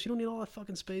need all this. You don't need all that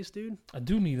fucking space, dude. I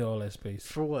do need all that space.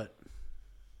 For what?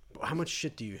 How much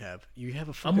shit do you have? You have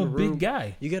a fucking I'm a big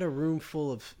guy. You got a room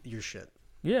full of your shit.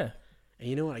 Yeah. And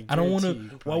you know what? I don't want to.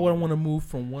 Why would I want to move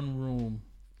from one room?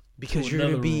 Because you're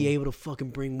going to be able to fucking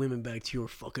bring women back to your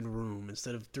fucking room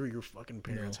instead of through your fucking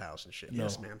parents' house and shit. No,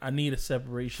 yes, man. I need a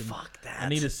separation. Fuck that. I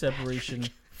need a separation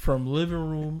from living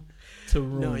room to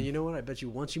room. No, you know what? I bet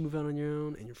you once you move out on your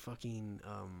own and you're fucking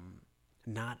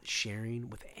not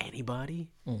sharing with anybody,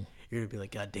 you're going to be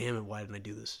like, God damn it, why didn't I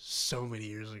do this so many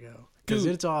years ago? Because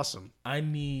it's awesome. Have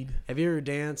you ever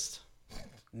danced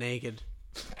naked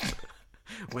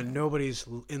when nobody's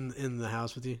in the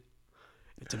house with you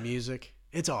to music?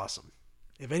 It's awesome.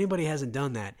 If anybody hasn't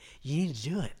done that, you need to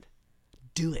do it.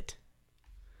 Do it.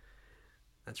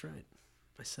 That's right.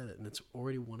 I said it, and it's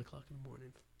already 1 o'clock in the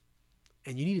morning.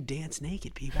 And you need to dance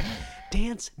naked, people.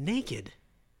 Dance naked.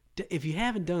 If you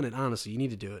haven't done it, honestly, you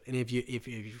need to do it. And if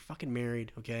you're fucking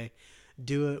married, okay,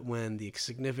 do it when the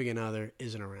significant other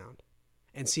isn't around,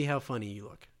 and see how funny you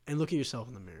look. And look at yourself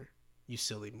in the mirror. You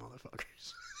silly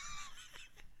motherfuckers.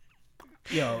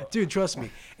 Yo, dude, trust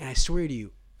me. And I swear to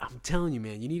you, I'm telling you,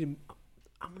 man, you need to.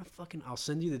 I'll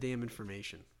send you the damn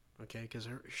information, okay? Because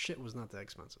her shit was not that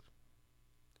expensive.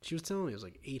 She was telling me it was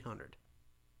like $800.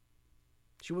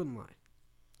 She wouldn't lie.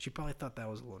 She probably thought that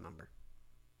was a low number.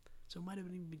 So it might have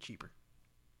even been cheaper.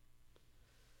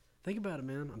 Think about it,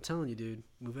 man. I'm telling you, dude.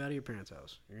 Move out of your parents'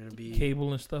 house. You're gonna be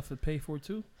cable and stuff to pay for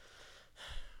too.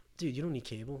 Dude, you don't need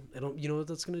cable. You know what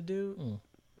that's gonna do?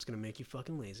 It's gonna make you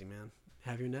fucking lazy, man.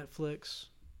 Have your Netflix.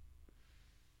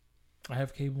 I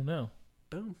have cable now.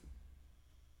 Boom.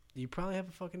 You probably have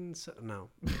a fucking no.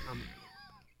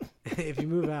 If you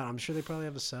move out, I'm sure they probably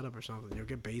have a setup or something. You'll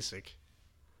get basic.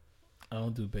 I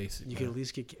don't do basic. You can at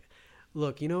least get.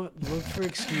 Look, you know what? Look for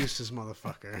excuses,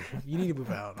 motherfucker. You need to move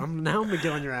out. I'm gonna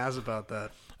get on your ass about that.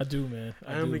 I do, man.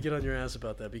 I'm gonna get on your ass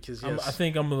about that because yes, I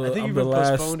think you've been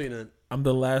last. Postponing it. I'm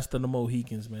the last of the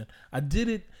Mohicans, man. I did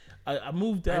it. I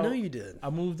moved out. I know you did.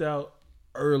 I moved out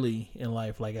early in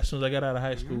life. Like as soon as I got out of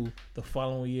high school, the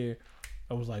following year,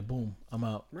 I was like, boom, I'm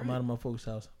out. Right. I'm out of my folks'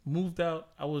 house. Moved out.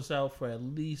 I was out for at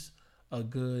least a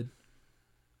good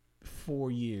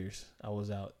 4 years. I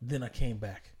was out. Then I came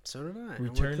back. So did I.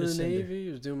 Returned to the Navy.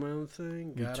 Was doing my own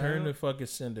thing. Returned to fucking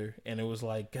Cinder, and it was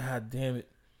like, God damn it.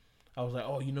 I was like,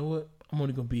 oh, you know what? I'm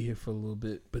only gonna be here for a little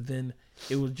bit. But then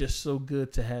it was just so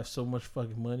good to have so much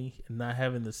fucking money and not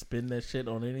having to spend that shit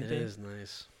on anything. It is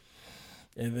nice.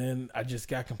 And then I just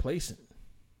got complacent.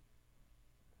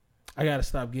 I gotta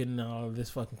stop getting all of this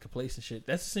fucking complacent shit.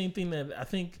 That's the same thing that I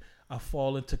think I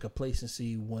fall into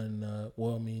complacency when.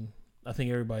 I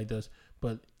think everybody does,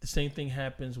 but the same thing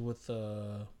happens with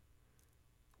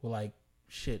like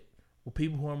shit. With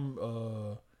people who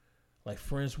I'm like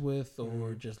friends with,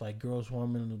 or just like girls who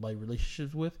I'm in like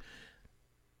relationships with.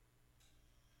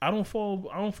 I don't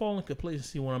fall in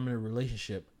complacency when I'm in a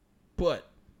relationship,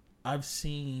 but I've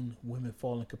seen women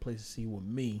fall in complacency with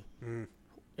me in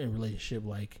a relationship.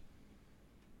 Like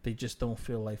they just don't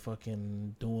feel like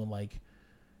fucking doing like.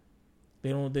 They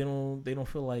don't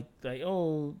feel like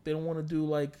oh, they don't want to do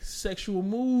like sexual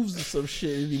moves or some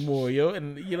shit anymore, yo.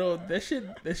 And you know that shit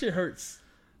hurts.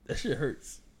 That shit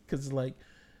hurts because it's like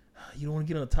you don't want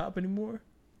to get on top anymore.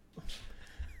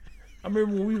 I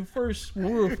remember when we were first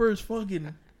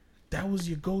fucking, that was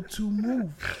your go-to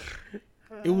move.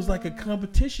 It was like a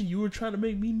competition. You were trying to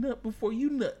make me nut before you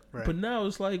nut, right. But now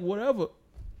it's like whatever.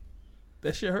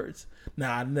 That shit hurts.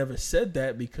 Now I never said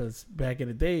that because back in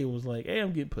the day it was like, hey,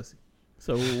 I'm getting pussy.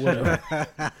 So whatever.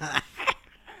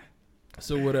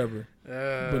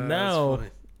 But now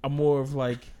I'm more of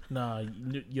like, nah,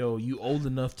 yo, you old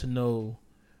enough to know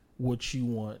what you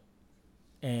want,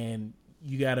 and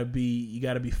you gotta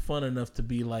be fun enough to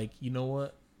be like, you know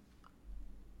what,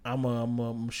 I'm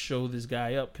gonna show this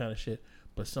guy up, kind of shit.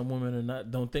 But some women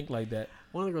don't think like that.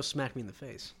 One of the girls smacked me in the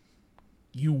face.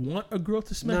 You want a girl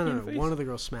to smack you in the face? No. One of the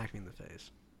girls smacked me in the face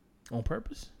on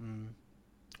purpose.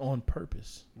 On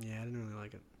purpose. Yeah, I didn't really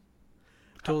like it.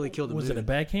 Totally killed the mood. Was it a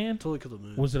backhand? Totally killed the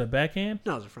mood. Was it a backhand?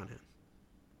 No, it was a front hand.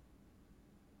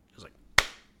 It was like,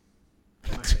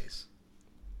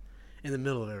 in the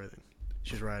middle of everything.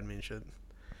 She was riding me and shit.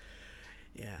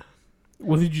 Yeah.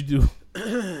 What did you do?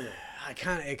 It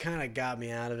kind of got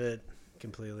me out of it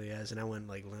completely, and I went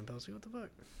like limp. I was like, what the fuck?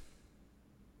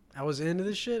 I was into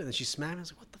this shit, and then she smacked me. I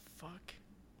was like, what the fuck?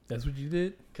 That's what you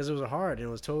did? Because it was hard, and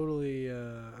it was totally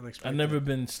unexpected. I've never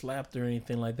been slapped or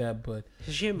anything like that, but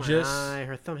She hit my eye.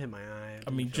 Her thumb hit my eye. I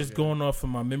mean, just going off of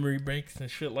my memory banks and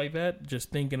shit like that, just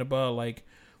thinking about like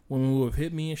women who have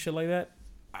hit me and shit like that,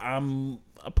 I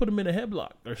put them in a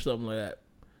headlock or something like that.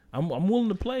 I'm willing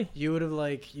to play. You would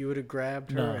have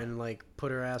grabbed her and like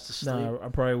put her ass to sleep. Nah, I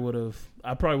probably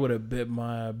would have bit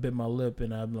my lip,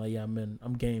 and I'm like, yeah,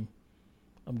 I'm game.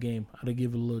 I'd have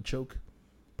give it a little choke,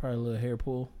 probably a little hair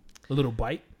pull, a little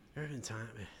bite. There have been time.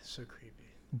 It's so creepy.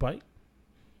 Bite.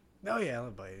 Oh yeah, I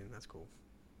love biting. That's cool.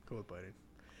 Cool with biting.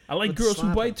 I like But girls who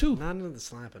slapping, bite too. Not into the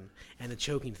slapping and the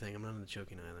choking thing. I'm not into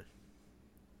choking either.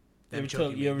 You Them ever choking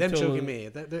tell- me. you ever Them tell- choking me.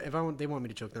 If they want me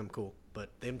to choke them, cool. But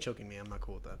them choking me, I'm not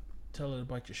cool with that. Tell her to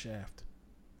bite your shaft.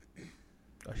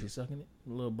 Oh, she sucking it? A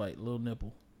little bite, little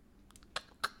nipple.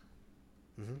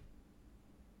 Mm-hmm.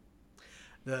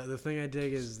 The thing I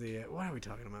dig is the. Why are we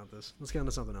talking about this? Let's get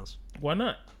into something else. Why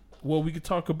not? Well, we could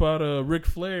talk about Ric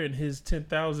Flair and his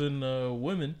 10,000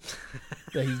 women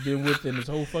that he's been with in his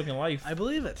whole fucking life. I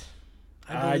believe it.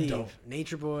 I believe. don't.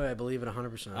 Nature Boy, I believe it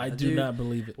 100%. I do not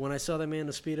believe it. When I saw that man in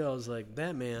the Speedo, I was like,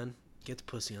 that man gets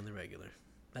pussy on the regular.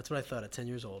 That's what I thought at 10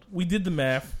 years old. We did the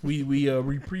math. We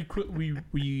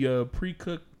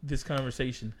pre-cooked this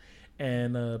conversation,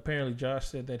 and apparently Josh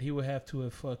said that he would have to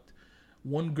have fucked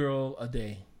one girl a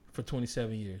day for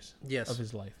 27 years Yes. of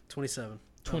his life. 27.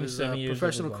 27 years of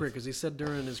professional his career, life. because he said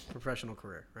during his professional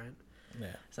career, right? Yeah.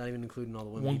 It's not even including all the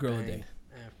women One he girl a banged day.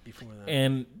 Before that.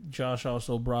 And Josh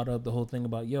also brought up the whole thing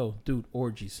about, yo, dude,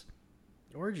 orgies.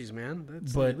 Orgies, man.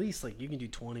 That's But- at least like you can do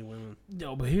 20 women.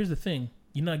 No, but here's the thing: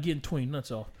 you're not getting 20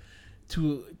 nuts off.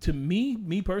 To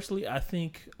me personally, I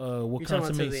think what You're talking about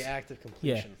to consummates the act of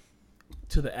completion.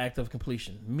 to the act of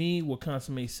completion. Me, what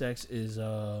consummates sex is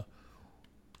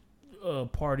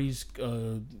parties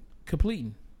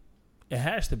completing. It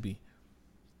has to be.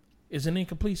 It's an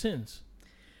incomplete sentence.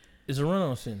 It's a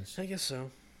run-on sentence. I guess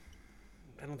so.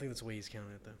 I don't think that's the way he's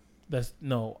counting it,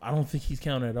 though. I don't think he's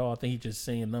counting at all. I think he's just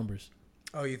saying numbers.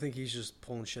 Oh, you think he's just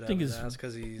pulling shit out think of his it's ass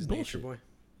because he's bullshit. Nature Boy?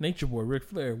 Nature Boy, Ric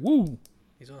Flair, woo,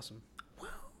 He's awesome.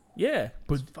 yeah,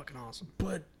 but He's fucking awesome.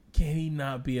 but can he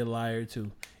not be a liar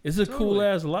too? It's a Totally. cool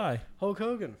ass lie. Hulk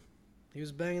Hogan. He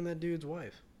was banging that dude's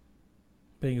wife.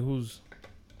 Bang, who's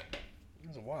It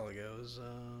was a while ago. It was,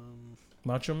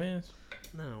 Macho Man's?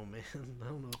 no, man. I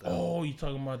don't know what that Oh, you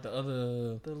talking about the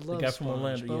other The Love guy from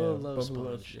Sponge. Orlando? Bubba Yeah, Love Bubba Sponge.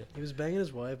 Love, yeah. He was banging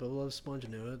his wife. Bubba Love Sponge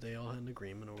knew it. They all had an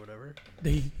agreement or whatever.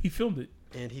 He filmed it.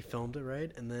 And he filmed it, right?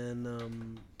 And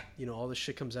then, all this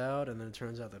shit comes out, and then it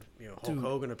turns out that, Hulk Dude.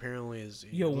 Hogan apparently is.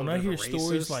 Yo, a little when I bit hear of a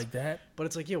stories racist. like that, But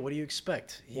it's like, what do you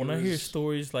expect? when I hear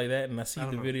stories like that, and I see I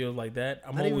the don't know. videos like that,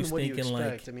 I'm not even always what do you thinking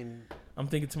expect. like, I mean, I'm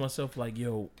thinking to myself like,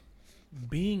 yo,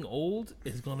 being old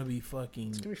is gonna be fucking.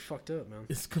 it's gonna be fucked up, man.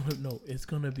 It's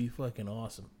gonna be fucking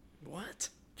awesome. What?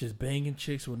 Just banging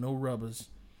chicks with no rubbers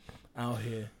out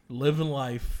here, living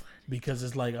life because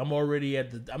it's like I'm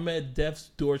at death's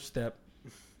doorstep.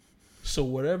 So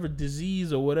whatever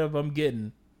disease or whatever I'm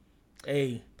getting,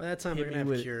 hey, By that time, Hit we're me gonna have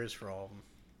with it. cures for all of them.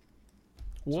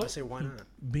 So what? I say, why not?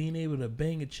 Being able to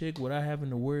bang a chick without having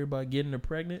to worry about getting her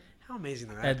pregnant How amazing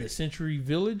would that at be? the Century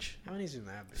Village, How amazing would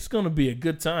that be? it's gonna be a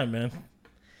good time, man.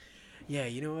 Yeah,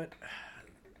 you know what?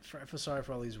 I feel sorry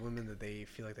for all these women that they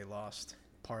feel like they lost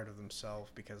part of themselves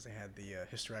because they had the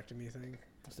hysterectomy thing.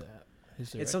 What's that?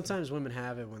 It's sometimes women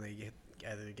have it when they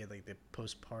either get like the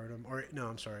postpartum, or no,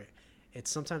 I'm sorry. It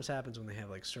sometimes happens when they have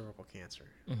like cervical cancer.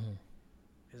 Mm-hmm.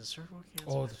 Is it cervical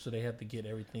cancer? Oh, so they have to get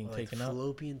everything Or, like taken out.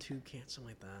 fallopian tube cancer, something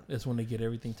like that. That's when they get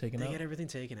everything taken They out. get everything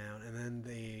taken out, and then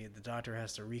the doctor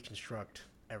has to reconstruct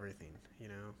everything.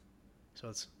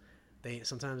 So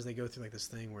sometimes they go through like this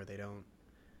thing where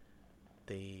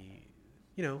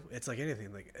it's like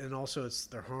anything, like, and also it's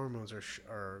their hormones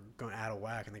are going out of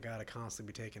whack, and they gotta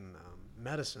constantly be taking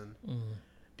medicine Mhm.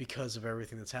 because of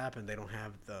everything that's happened. They don't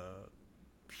have the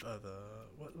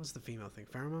what was the female thing,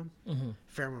 pheromone Mhm.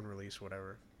 pheromone release,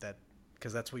 whatever, that,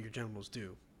 because that's what your genitals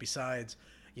do. Besides,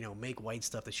 make white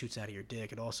stuff that shoots out of your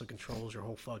dick, it also controls your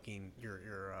whole fucking your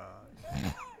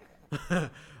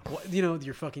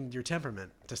your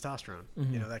temperament, testosterone.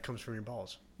 Mhm. That comes from your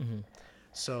balls. Mhm.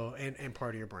 So and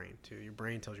part of your brain too. Your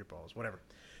brain tells your balls, whatever.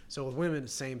 So with women,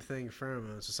 same thing,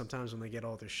 pheromones. So sometimes when they get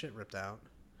all their shit ripped out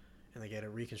and they get it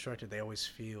reconstructed, they always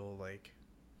feel like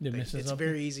They're missing it's something.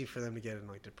 very easy for them to get in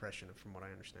like depression, from what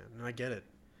I understand. And I get it.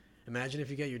 Imagine if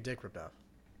you get your dick ripped out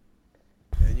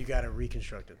and you got it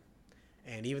reconstructed.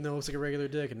 And even though it looks like a regular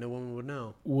dick and no woman would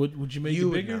know, Would you make you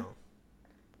it would bigger? know.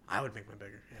 I would make mine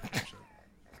bigger. Yeah, 100%.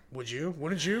 Would you?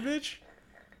 Wouldn't you, bitch?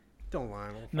 Don't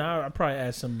lie. Nah, I'd probably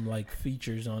add some like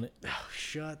features on it. Oh,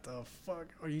 shut the fuck.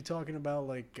 Are you talking about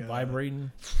like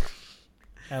Vibrating.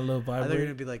 Add a little I thought you were vibrate.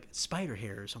 gonna be like spider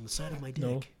hairs on the side of my dick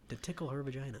No. to tickle her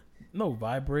vagina. No,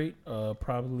 vibrate.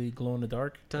 Probably glow in the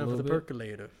dark. a Time for the little bit.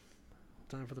 percolator.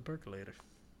 Time for the percolator.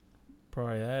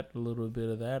 Probably that. A little bit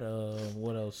of that.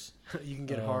 What else? You can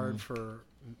get hard for,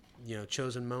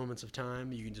 chosen moments of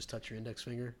time. You can just touch your index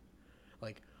finger,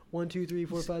 like 1, 2, 3,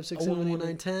 4, 5, 6, I 7, 8, wanna-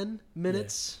 9, 10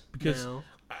 minutes. Because now.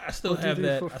 I still 1, 2, have 3,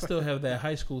 that. 4, I still have that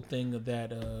high school thing of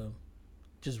that.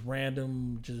 Just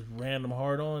random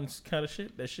hard-ons kind of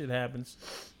shit. That shit happens,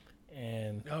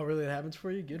 and Oh, really? That happens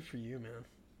for you? Good for you, man.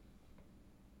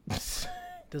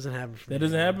 Doesn't happen for me. That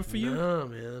doesn't happen for you? No,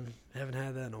 man. I haven't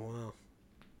had that in a while.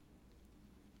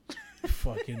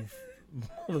 fucking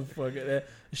motherfucker, that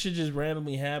shit just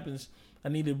randomly happens. I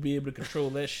need to be able to control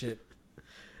that shit.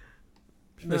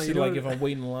 No, Especially you like don't- if I'm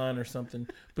waiting in line or something.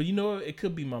 But you know what? It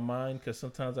could be my mind because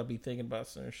sometimes I'll be thinking about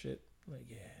certain shit. Like,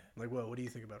 yeah, Like what? What do you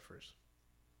think about first?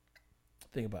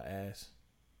 think about ass.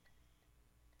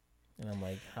 And I'm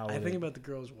like, how I would think it- about the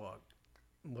girls walk.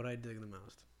 What I dig the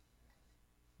most.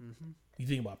 Mm-hmm. You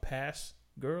think about past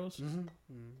girls, Mm-hmm.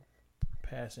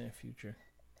 past and future.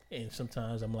 And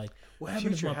sometimes I'm like, what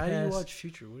happened to Future. my How do past? you watch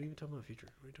Future? What are you talking about? Future.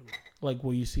 What are you talking about? Like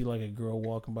where you see like a girl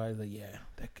walking by, it's like, yeah,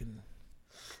 that can.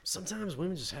 Sometimes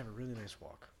women just have a really nice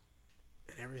walk,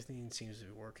 and everything seems to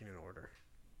be working in order.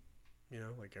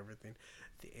 Like everything.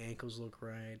 The ankles look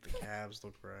right. The calves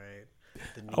look right.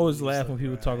 The I always knees laugh when look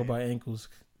people talk right. about ankles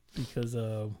because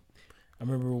I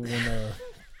remember when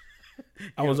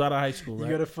I was out of high school. You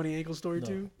Right? got a funny ankle story No.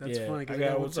 too? That's Yeah, funny. 'cause I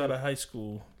got one was out too. of high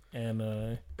school and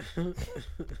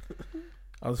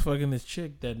I was fucking this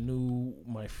chick that knew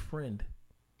my friend,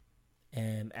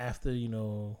 and after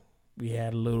we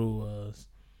had a little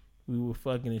we were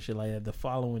fucking and shit like that. The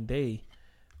following day,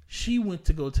 she went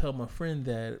to go tell my friend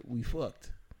that we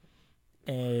fucked,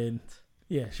 and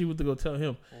yeah, she went to go tell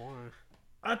him. Why?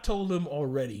 I told him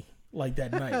already, like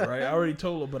that night, right? I already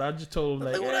told him, but I just told him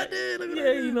like, Look what I did. Look what I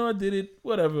yeah, did. I did it,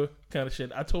 whatever kind of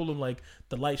shit. I told him like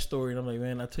the life story, and I'm like,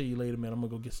 man, I'll tell you later, man. I'm gonna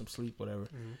go get some sleep, whatever.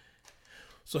 Mhm.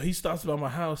 So he stops by my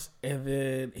house, and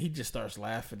then he just starts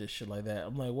laughing and shit like that.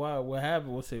 I'm like, why? What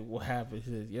happened? What happened?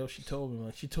 He says, yo, she told me. I'm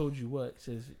like, she told you what? He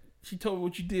says, she told me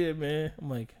what you did, man. I'm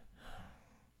like,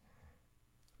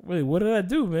 wait, what did I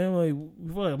do, man? I'm like,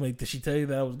 what? I'm like, did she tell you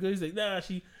that I was good? He's like, nah,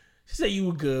 she said you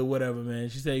were good, whatever, man.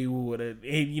 She said you were whatever. And,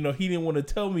 he didn't want to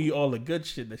tell me all the good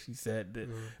shit that she said.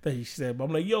 That she said. But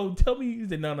I'm like, yo, tell me. He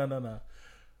said, no.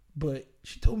 But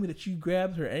she told me that you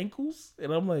grabbed her ankles.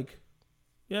 And I'm like,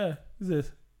 yeah. He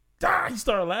says, he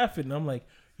started laughing. And I'm like,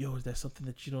 yo, is that something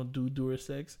that you don't do during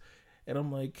sex? And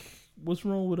I'm like, what's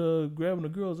wrong with grabbing a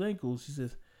girl's ankles? She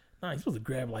says, nah, you're supposed to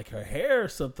grab like her hair or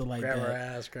something like Grab that. her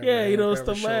ass. Grab Yeah, her hair, grab stuff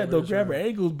her like that. Don't shoulders, grab her or-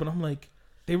 ankles. But I'm like,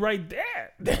 they right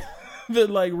there. They're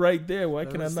like right there. Why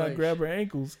can I It's not like, grab her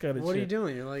ankles? Kind of What shit. are you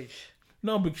doing? You're like,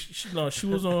 No, but she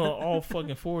was on all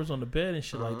fucking fours on the bed and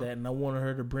shit like Uh-huh. that, and I wanted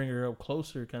her to bring her up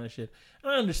closer, kind of shit.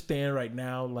 And I understand right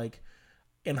now, like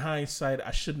in hindsight, I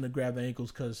shouldn't have grabbed the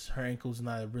ankles because her ankles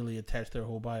not really attached to her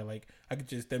whole body. Like I could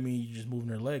just, that means you're just moving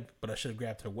her leg, but I should have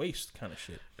grabbed her waist, kind of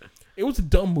shit. It was a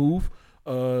dumb move. It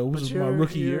was my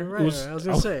rookie year. Right, It was, I was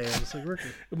gonna say it's like rookie.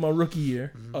 my rookie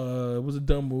year. Mm-hmm. It was a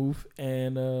dumb move,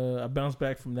 and I bounced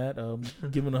back from that,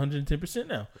 giving 110%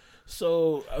 now.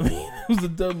 So I mean, it was a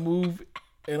dumb move,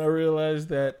 and I realized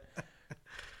that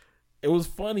it was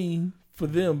funny for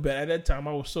them, but at that time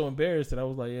I was so embarrassed that I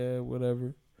was like, yeah,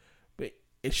 whatever. But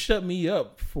it shut me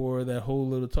up for that whole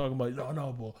little talking about,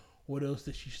 no, but what else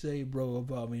did she say, bro,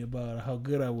 about me, about how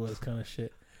good I was, kind of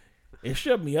shit. It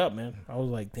shut me up, man. I was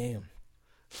like, damn.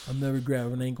 I'm never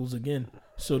grabbing ankles again.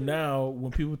 So now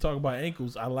when people talk about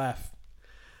ankles, I laugh.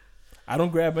 I don't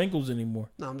grab ankles anymore.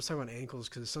 No, I'm just talking about ankles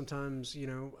because sometimes you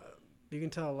can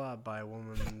tell a lot by a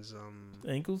woman's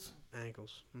Ankles?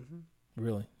 ankles. Mm-hmm.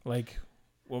 Really? Like,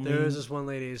 well, There was this one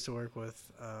lady I used to work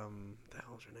with. The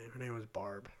hell was her name? Her name was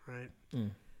Barb, right?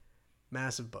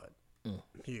 Massive butt,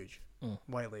 huge,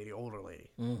 white lady, older lady,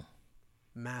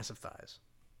 massive thighs,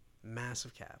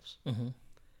 massive calves,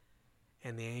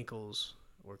 and the ankles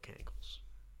were cankles.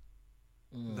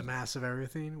 The massive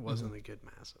everything wasn't a good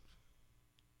massive.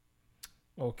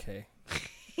 Okay.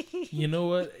 You know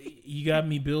what? You got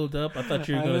me build up. I thought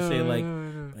you were gonna say like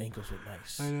ankles were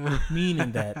nice. I know.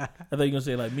 Meaning that. I thought you were gonna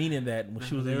say like meaning that when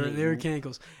she was They were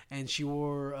cankles, and she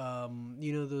wore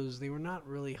those. They were not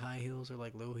really high heels or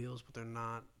like low heels, but they're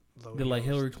not low They're like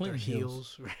heels, Hillary their Clinton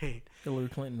heels, right? Hillary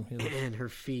Clinton heels. And her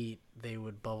feet, they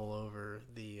would bubble over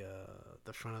the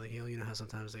front of the heel. You know how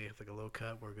sometimes they have like a low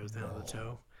cut where it goes down to the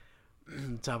toe.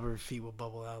 The top of her feet will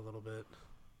bubble out a little bit.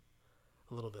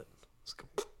 Let's go.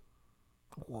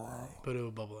 Wow. But it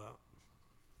will bubble out.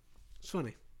 It's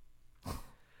funny. I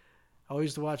always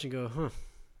used to watch and go, huh?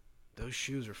 Those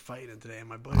shoes are fighting today. And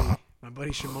my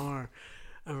buddy Shamar.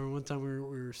 I remember one time we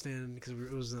were standing because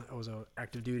I was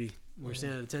active duty. We were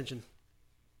standing at attention.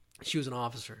 She was an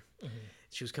officer. Mm-hmm.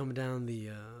 She was coming down the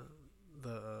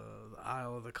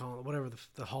aisle of the whatever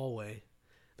the hallway,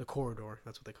 the corridor.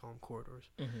 That's what they call them, corridors.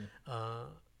 Mm-hmm.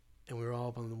 And we were all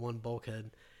up on the one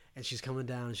bulkhead. And she's coming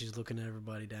down and she's looking at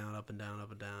everybody down, up and down, up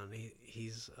and down.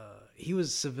 He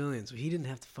was civilian, so he didn't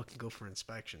have to fucking go for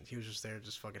inspections. He was just there,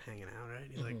 just fucking hanging out, right?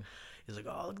 He's like,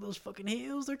 oh, look at those fucking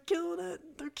heels, they're killing it,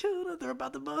 they're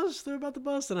about to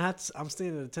bust, And I'm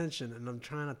standing at attention and I'm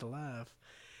trying not to laugh.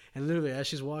 And literally, as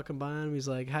she's walking by him, he's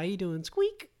like, how you doing?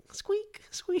 Squeak, squeak,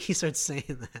 squeak. He starts saying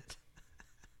that.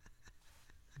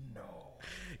 No.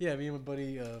 Yeah, me and my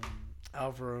buddy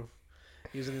Alvaro,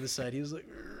 he was on the other side. He was like.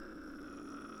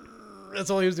 That's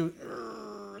all he was doing.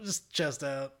 Just chest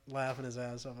out, laughing his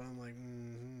ass off. And I'm like,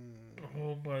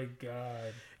 Oh my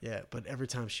god. Yeah, but every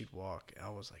time she'd walk, I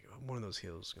was like, one of those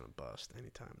heels is going to bust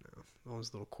anytime now. One of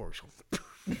those little corks.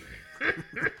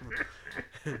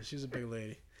 She was a big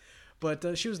lady.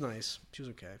 But she was nice. She was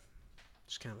okay.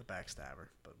 Just kind of a backstabber,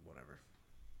 but whatever.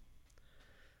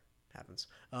 Happens.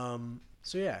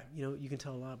 So yeah, you can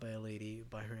tell a lot by a lady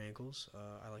by her ankles.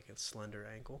 I like a slender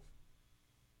ankle.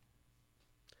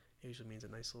 It usually means a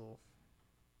nice little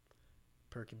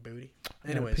perky booty.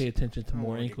 Anyways, pay attention to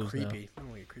more ankles creepy. now. I don't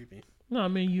want to get creepy. No, I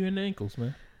mean you in the ankles,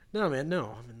 man. No, man,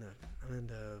 no. I'm in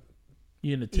the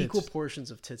You in the tits. equal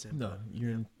portions of tits and No, butt. you're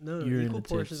in. No, you're in equal the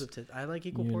portions tits. of tits. I like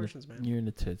equal You're in portions, man. You're in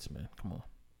the tits, man. Come on.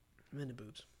 I'm in the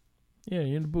boobs. Yeah,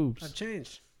 you're in the boobs. I've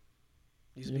changed.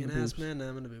 Used to You're be in an the ass boobs. man, now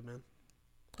I'm in the boob man.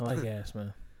 I like ass,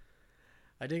 man.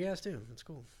 I dig ass too. It's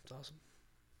cool. It's awesome.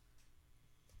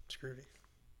 It's groovy.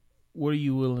 What are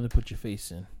you willing to put your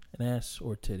face in? An ass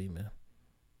or titty, man?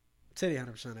 Titty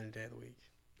 100% any day of the week.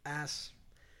 Ass,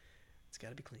 it's got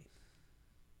to be clean.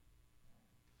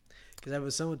 Because I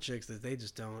was some with chicks that they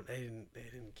just don't. They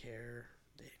didn't care.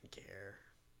 They didn't care.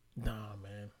 Nah,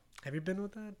 man. Have you been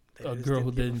with that? A girl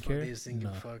who didn't care? They just didn't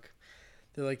give a fuck.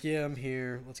 They're like, yeah, I'm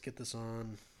here. Let's get this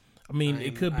on. I mean,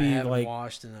 it could I be haven't like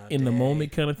washed in the day.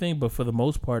 moment kind of thing, but for the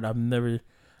most part, I've never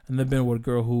been with a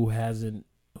girl who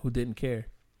didn't care.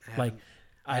 Like,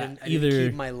 I didn't either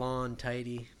keep my lawn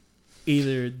tidy.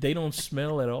 Either they don't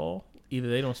smell at all.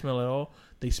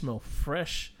 They smell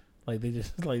fresh. Like they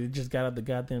just got out the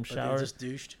goddamn But shower. they just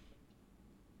douched.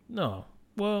 No,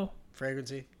 well,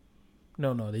 Fragrancy.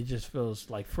 no. They just feels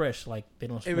like fresh. Like they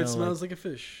don't smell. If it smells like a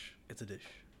fish, it's a dish.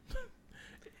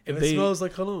 If it they- smells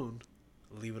like cologne,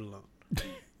 leave it alone.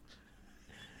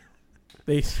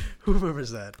 They. Who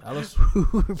remembers that? Alice, Who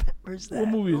remembers that? What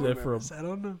movie is Who that remembers from? I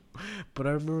don't know. But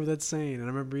I remember that saying, and I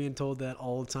remember being told that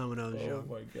all the time when I was oh young.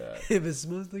 my god! If it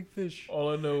smells like fish, All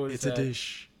I know is it's that a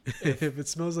dish. If it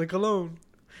smells like cologne,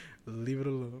 leave it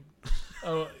alone.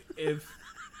 If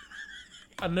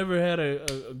I never had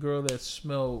a girl that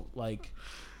smelled like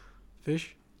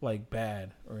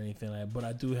bad or anything like that, but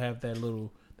I do have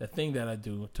that thing that I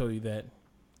do. I told you that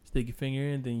stick your finger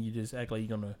in, then you just act like you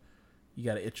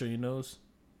got an itch on your nose.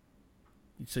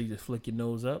 So you just flick your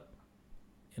nose up,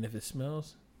 and if it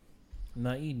smells, I'm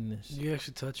not eating this. You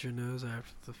actually touch your nose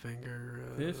after the finger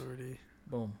This? already.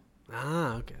 Boom.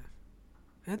 Ah, okay.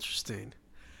 Interesting.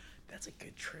 That's a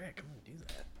good trick. I'm gonna do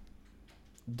that.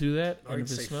 Do that, Or and you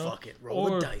if it say, smells, fuck it,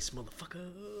 roll the dice, motherfucker.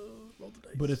 Roll the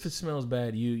dice. but if it smells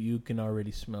bad, you can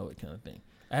already smell it, kind of thing.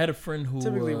 I had a friend who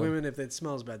typically women, if it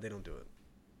smells bad, they don't do it.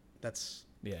 That's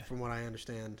yeah. from what I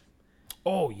understand.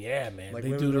 Oh yeah, man. Like they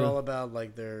women do are all about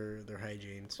like their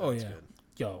hygiene. So Oh, it's yeah. good.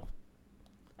 Yo,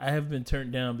 I have been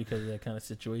turned down because of that kind of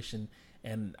situation,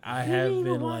 and I You have didn't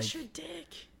even been wash like, your dick.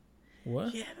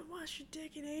 what? You haven't washed your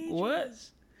dick in ages. What?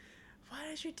 Why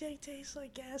does your dick taste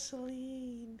like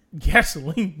gasoline?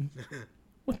 Gasoline?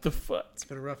 What the fuck? It's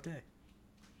been a rough day.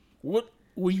 What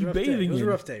were It's a you rough day. bathing It was in? a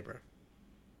rough day, bro.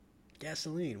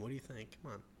 Gasoline. What do you think?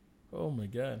 Come on, Oh my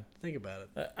god! think about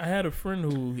it. I had a friend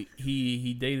who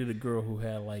he dated a girl who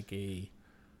had like a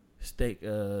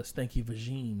stanky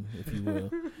vagine, if you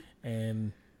will,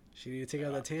 and She need to take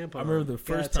out that tampon. I remember the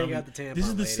first time. Take out the tampon. This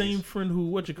is the ladies. same friend who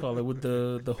with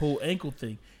the whole ankle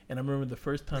thing. And I remember the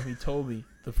first time he told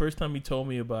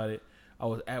me about it, I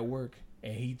was at work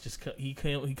and he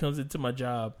comes into my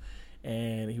job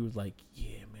and he was like,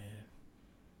 "Yeah, man."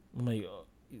 I'm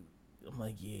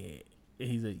like, "Yeah." And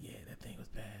he's like, yeah, that thing was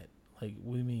bad. Like,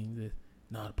 what do you mean?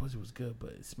 Nah, the pussy was good,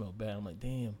 but it smelled bad. I'm like,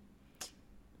 damn.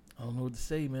 I don't know what to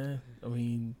say, man. I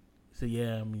mean, he said,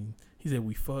 yeah, I mean, he said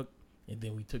we fucked, and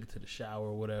then we took it to the shower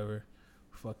or whatever.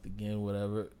 Fucked again,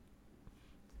 whatever.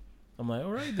 I'm like,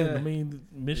 all right, then. I mean,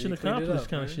 mission accomplished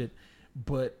kind of shit.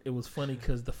 But it was funny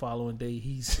because the following day,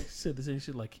 he said the same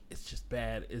shit, like, it's just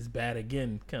bad. It's bad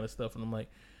again kind of stuff. And I'm like,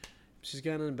 she's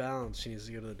got an imbalance. She needs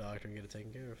to go to the doctor and get it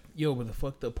taken care of. yo, but the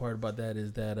fucked up part about that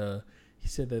is that he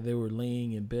said that they were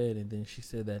laying in bed, and then she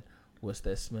said that, what's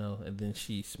that smell? And then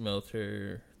she smelled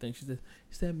her thing. She said,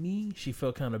 is that me? She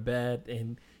felt kind of bad,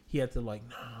 and he had to like,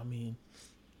 nah, I mean,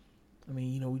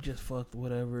 you know, we just fucked,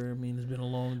 whatever. I mean, it's been a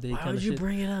long day. Why would you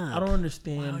bring it up? I don't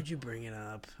understand. Why would you bring it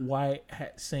up? Why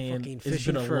saying Fucking it's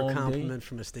fishing been a for long a compliment day?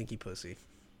 from a stinky pussy.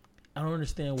 I don't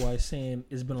understand why saying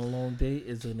it's been a long day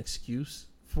is an excuse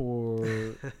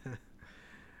for.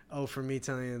 Oh, for me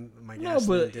telling you my No,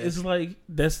 gasoline but dick. it's like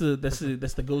that's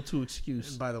the go-to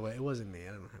excuse. And by the way, it wasn't me.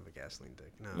 I don't have a gasoline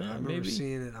dick. No, Yeah, I remember maybe.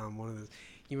 seeing it on one of those.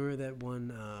 You remember that one,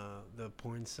 the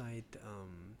porn site,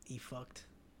 eFucked?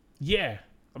 Yeah,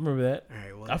 I remember that. All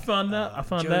right, well, I found that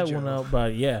JoJo. one out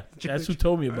by that's who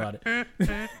told me about it.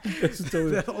 That's who told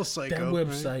me. That whole psycho. That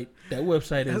right?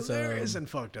 website is hilarious and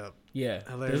fucked up. yeah.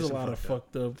 hilarious There's a and lot of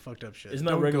fucked fucked up. shit. It's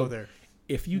not Don't regular. go there.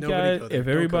 If you Nobody guys, go there. if Don't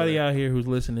go everybody there. out here who's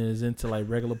listening is into like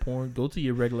regular porn, go to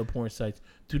your regular porn sites.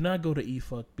 Do not go to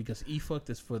eFuck because eFuck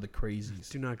is for the crazies.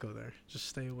 Do not go there. Just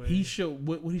stay away. He showed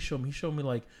what he showed me. He showed me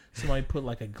like somebody put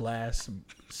like a glass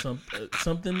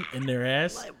something in their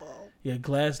ass. Light bulb. Yeah,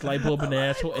 glass light bulb in the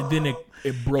asshole, and then it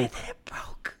broke. It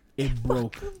broke. It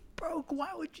broke. fucking broke. Why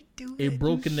would you do that? It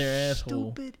broke you in their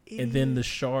asshole, stupid and then the idiot?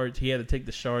 shards. He had to take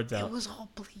the shards It out. was all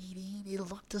bleeding. It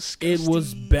looked It disgusting.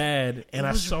 was bad, and It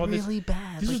I was saw this. really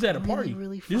bad. This was Like, at a party.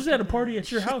 Really This was at a fucking party bad.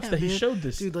 at your house Yeah, that he man. showed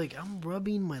this. Dude, like I'm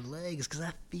rubbing my legs because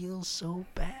that feels so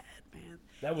bad, man.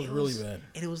 That was It really bad.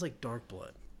 And it was like dark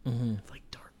blood. Mm-hmm. Like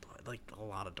dark blood. Like a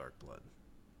lot of dark blood.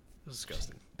 It was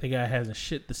disgusting. The guy hasn't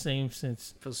shit the same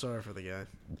since. Feel sorry for the guy.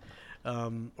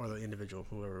 Or the individual,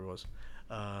 whoever it was.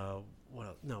 What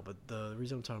else? No, but the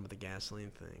reason I'm talking about the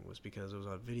gasoline thing was because there was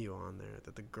a video on there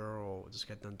that the girl just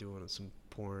got done doing some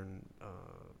porn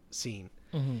scene,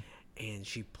 Mm-hmm. and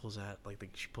she pulls out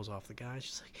she pulls off the guy.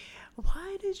 She's like,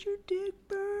 "Why does your dick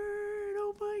burn?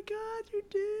 Oh my God, your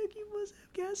dick! You must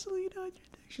have gasoline on your dick."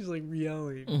 She's like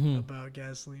yelling Mhm. about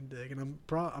gasoline dick, and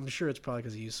I'm sure it's probably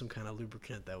because he used some kind of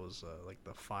lubricant that was like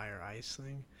the fire ice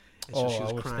thing. And so Oh, she I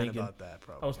was was crying thinking- about that.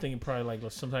 Probably. I was thinking probably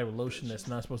like some type of lotion that's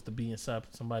not supposed to be inside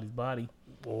somebody's body.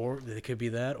 Or it could be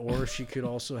that, or she could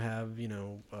also have,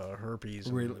 herpes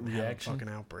and have a Reaction. fucking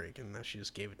outbreak, and that she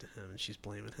just gave it to him, and she's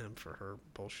blaming him for her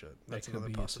bullshit. That's could another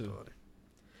be it, too. possibility.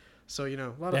 So a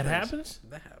lot That of things. happens?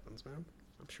 That happens, man.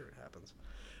 I'm sure it happens.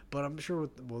 But I'm sure.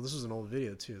 This was an old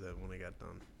video too. That when it got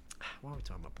done. Why are we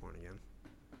talking about porn again?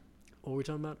 What were we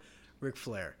talking about? Ric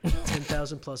Flair,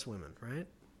 10,000 plus women, right?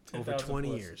 Over 10,000 20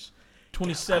 plus. years.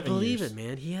 27 I believe years. it,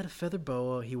 man. He had a feather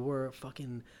boa. He wore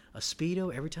a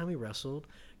Speedo every time he wrestled.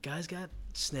 Guys got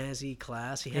snazzy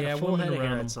class. He had Yeah, a full women head of hair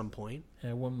around him. at some point,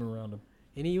 Had women around him.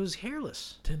 and he was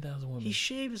hairless. 10,000 women. He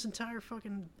shaved his entire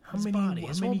fucking how his many, body. how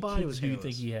His many whole body kids was do you hairless.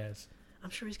 think he has? I'm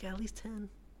sure he's got at least 10.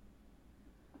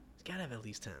 He's got to have at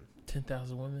least 10.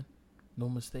 10,000 women? No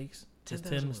mistakes? Just 10,000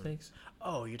 10 women. mistakes?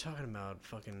 Oh, you're talking about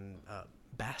fucking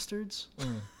bastards?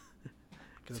 Mm.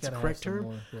 Because It's it's a gotta have correct some term?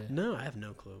 more, yeah. No, I have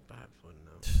no clue. I wouldn't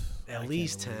know. I At can't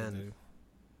least believe it, 10. dude.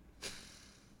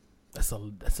 That's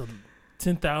a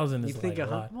 10,000 You is think like a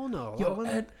a lot. well, no. Yo, when,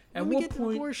 at when we what get to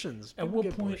point? abortions, At people what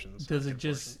get point abortions. does I it get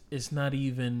just? abortions. It's not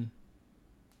even.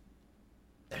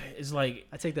 It's like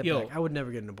I take that yo, back. I would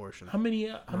never get an abortion. how many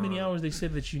No. hours they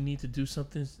said that you need to do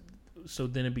something, so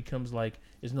then it becomes like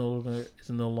it's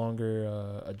no longer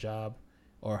a job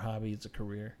or a hobby. It's a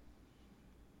career.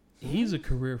 He's a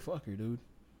career fucker, dude.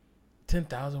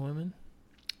 10,000 women.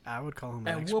 I would call him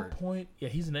an At expert. what point? Yeah,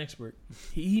 he's an expert.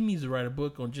 He needs to write a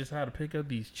book on just how to pick up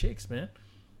these chicks, man.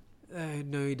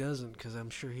 No, he doesn't, because I'm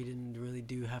sure he didn't really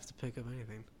have to pick up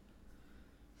anything.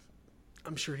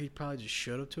 I'm sure he probably just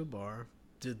showed up to a bar,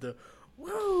 did the,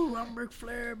 whoa, I'm Ric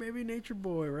Flair, baby nature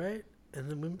boy, right? And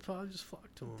then women probably just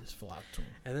flocked to him. Just flock to him.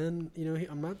 And then,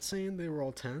 I'm not saying they were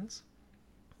all 10s.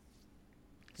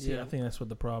 See, Yeah. I think that's what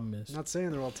the problem is. I'm not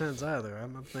saying they're all 10s either.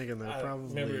 I'm thinking they're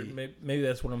probably... Maybe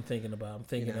that's what I'm thinking about. I'm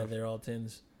thinking You know. that they're all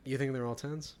 10s. You think they're all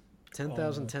 10s?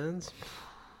 10,000 10s?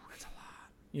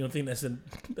 You don't think that's I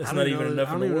not don't even know- enough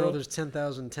I in don't the even know world? there's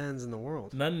 10,000 10s in the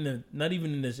world. Not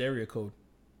even in this area code.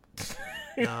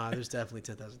 Nah, there's definitely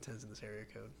 10,000 10s in this area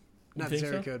code. Not this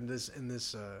think area so? code,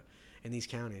 in these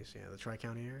counties. Yeah, the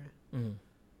Tri-County area. Mm.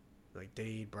 Like like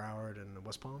Dade, Broward, and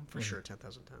West Palm, for sure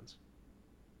 10,000 tens.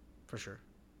 For sure.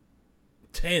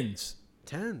 Tens.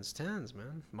 Tens,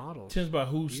 man. Models. Tens by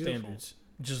whose Beautiful. standards?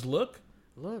 Just look?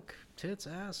 Look, tits,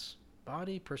 ass,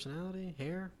 body, personality,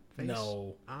 hair, face,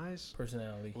 No. eyes,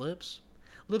 Personality. lips.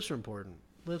 Lips are important.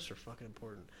 Lips are fucking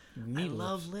important. Need I lips.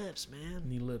 love lips, man.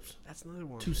 Need lips. That's another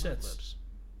one. 2 I love sets. Lips.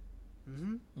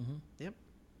 Mm-hmm. Mm-hmm. Yep.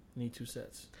 Need 2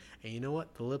 sets. And you know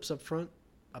what? The lips up front,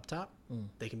 up top,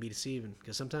 they can be deceiving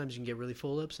because sometimes you can get really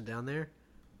full lips, and down there,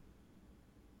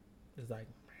 It's like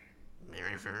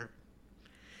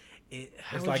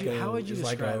how would you it's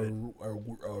describe like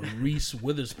it? a Reese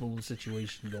Witherspoon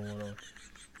situation going on.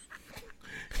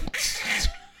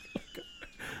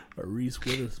 A Reese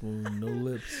Witherspoon, no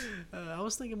lips. I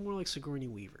was thinking more like Sigourney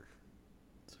Weaver.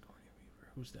 Sigourney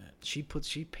Weaver, who's that?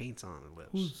 She paints on her lips.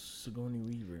 Who's Sigourney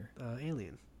Weaver?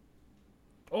 Alien?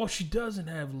 Oh, she doesn't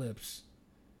have lips.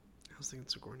 I was thinking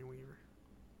Sigourney Weaver.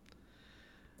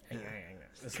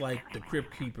 It's like the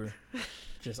Crypt Keeper,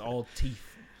 just all teeth.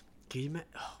 Can you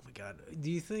oh my god!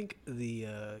 Do you think you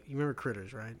remember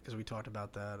Critters, right? Because we talked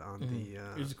about that on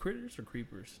the Is it Critters or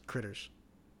Creepers? Critters.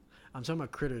 I'm talking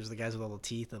about Critters, the guys with all the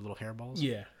teeth, the little hairballs.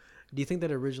 Yeah. Do you think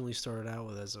that originally started out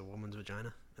with as a woman's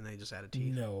vagina, and they just added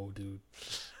teeth? No, dude.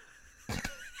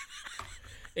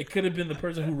 It could have been the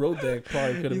person who wrote that.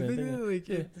 Probably could have been. That? Like,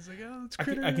 Yeah. It's like, oh, it's I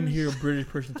Critters. can hear a British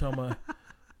person talking about.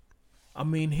 I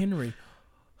mean, Henry,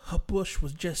 her bush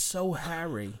was just so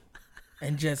hairy,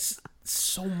 and just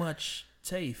so much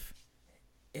teeth.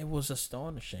 It was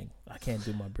astonishing. I can't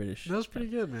do my British. That was pretty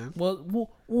good, man. Well,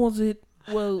 was it?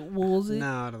 Well, was it?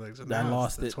 No, I don't think so. I No,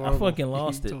 lost it's it. I horrible. fucking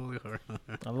lost it. Totally horrible.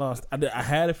 I lost. I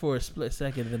had it for a split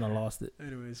second, then I lost it.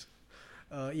 Anyways,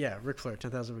 yeah, Ric Flair,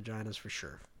 10,000 vaginas for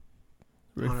sure.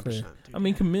 Ric 100%, Flair. dude. I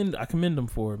mean, I commend him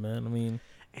for it, man. I mean,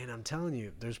 And I'm telling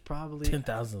you, there's probably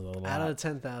 10,000 is a lot. out of the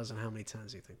 10,000, how many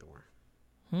tens do you think there were?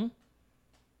 Hmm?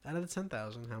 Out of the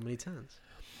 10,000, how many tens?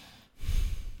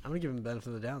 I'm gonna give him the benefit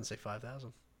of the doubt and say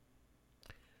 5,000.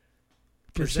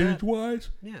 Percentage wise,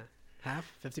 Yeah,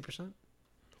 half, 50%.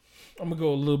 I'm gonna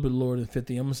go a little bit lower than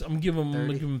 50. I'm gonna give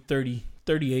him 30,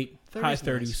 38, 30's high nice.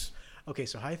 30s. Okay,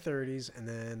 so high 30s, and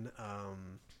then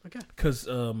okay, Because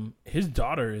his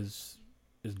daughter is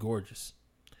gorgeous,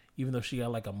 even though she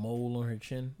got like a mole on her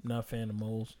chin. Not a fan of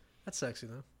moles. that's sexy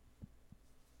though.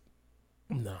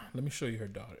 Nah, let me show you her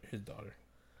daughter. His daughter.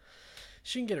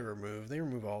 She can get it removed. They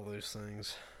remove all those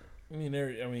things. I mean,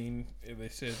 they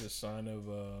say it's a sign of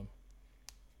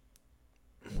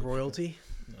Royalty.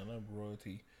 No, not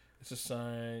royalty. It's a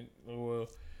sign. Well,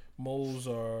 moles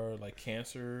are like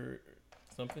cancer,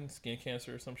 something, skin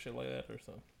cancer or some shit like that, or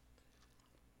something.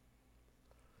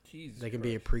 Jesus. They can be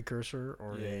a Christ. precursor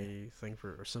or Yeah. a thing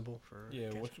for or symbol for. Yeah,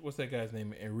 cancer. what's that guy's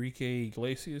name? Enrique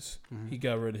Iglesias. Mhm. He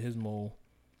got rid of his mole.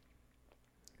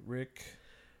 Rick.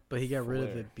 But he got rid of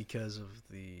Flair. it because of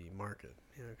the market.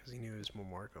 You know, because he knew it was more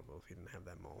marketable if he didn't have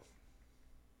that mole.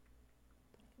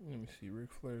 Let me see.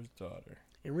 Ric Flair's daughter.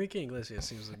 Enrique Iglesias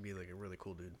seems to be like a really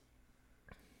cool dude.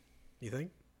 You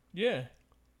think? Yeah.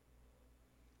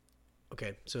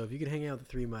 Okay, so if you could hang out with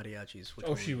the three mariachis, which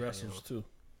Oh, one she would you hang out wrestles with? too.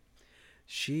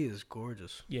 She is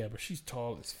gorgeous, Yeah, but she's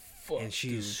tall as fuck. and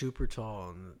she's dude. super tall,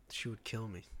 and she would kill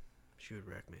me. She would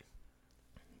wreck me.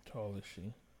 tall as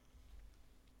she.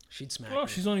 She'd smack Oh, me.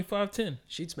 she's only 5'10".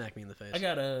 She'd smack me in the face. I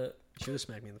got a. She would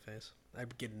smack me in the face.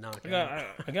 I'd get knocked I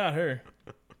out. got her.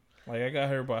 Like I got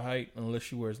her by height, unless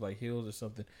she wears like heels or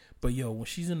something. But yo, when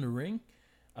she's in the ring,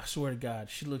 I swear to God,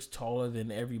 she looks taller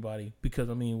than everybody. Because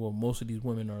I mean, well, most of these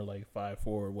women are like 5'4"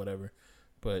 or whatever.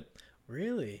 But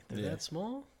Really? They're Yeah. that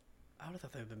small? I would have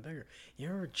thought they'd been bigger. You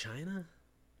remember China?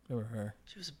 never her.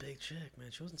 She was a big chick,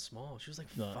 man. She wasn't small. She was like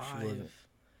No, she 5. wasn't.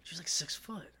 She was like 6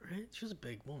 foot, right? She was a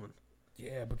big woman.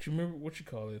 Yeah, but you remember what you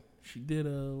call it? She did a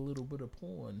little bit of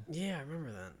porn. Yeah, I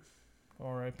remember that.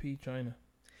 R.I.P. China.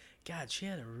 God, she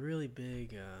had a really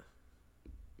big,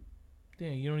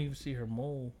 Damn, you don't even see her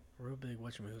mole. real big,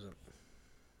 whatchamacallit.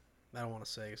 I don't want to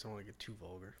say because I don't want to get too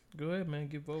vulgar. Go ahead, man.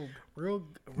 Get Vogue. Real,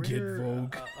 Get rigor,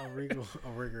 Vogue. a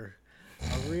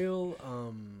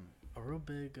real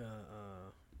big,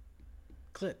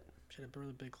 clit. She had a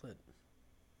really big clit.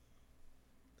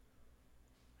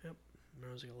 Yep,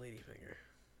 it was like a lady finger.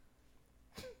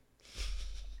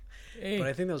 Hey, But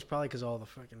I think that was probably because all the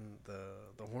fucking the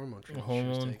hormone the treatment she was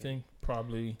hormone taking thing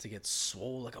probably. to get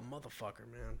swole like a motherfucker,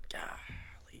 man.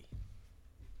 Golly,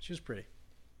 she was pretty.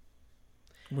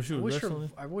 When she I was wish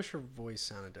wrestling, I wish her voice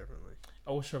sounded differently,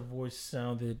 I wish her voice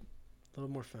sounded. a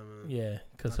little more feminine. Yeah,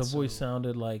 because her Not voice so-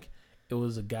 sounded like it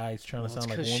was a guy trying Well, to sound it's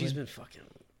like a 'cause woman. she's been fucking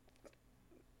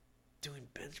doing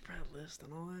bench press list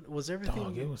and all that. Was everything?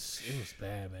 Dog, it was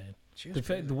bad, man. She was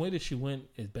The way that she went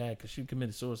is bad because she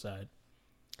committed suicide.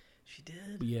 She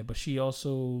did. But yeah, but she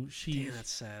also Damn,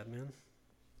 that's sad, man.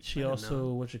 she I didn't also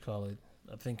know. what you call it?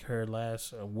 I think her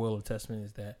last will of testament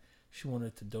is that she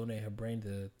wanted to donate her brain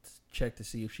to check to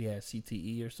see if she had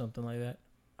CTE or something like that.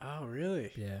 Oh,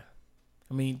 really? Yeah,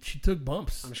 I mean she took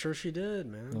bumps. I'm sure she did,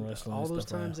 man. And wrestling All and those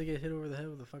stuff, times right? they get hit over the head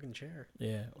with a fucking chair.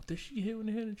 Yeah, did she get hit in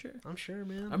the head in the chair? I'm sure,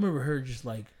 man. I remember her just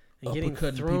like And getting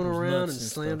uppercutting thrown people's around nuts and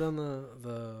and slammed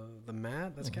stuff. on the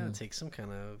mat. That's gotta Mhm. take some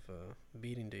kind of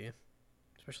beating to you,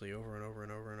 especially over and over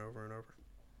and over and over and over.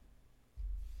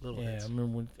 Little Yeah, I hits.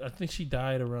 remember when I think she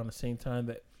died around the same time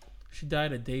that she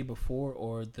died a day before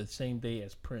or the same day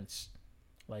as Prince.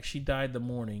 Like she died the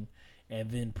morning,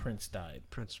 and then Prince died.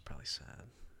 Prince is probably sad.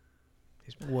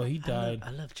 He's Well, he died.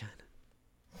 I love China.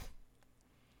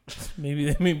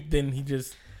 Maybe then he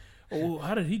just. Oh,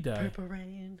 how did he die? Purple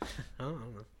rain. I don't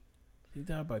know. He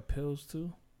died by pills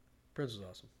too. Prince was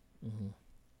awesome. Mm-hmm.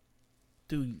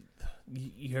 Dude,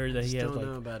 you heard that he Still has like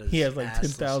know about his he has like assless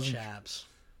 10,000 chaps.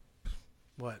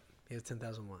 What? He has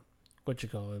 10,000 what? what you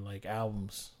call it, like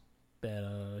albums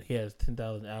that he has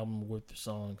 10,000 album worth of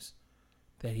songs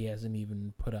that he hasn't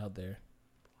even put out there.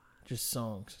 Just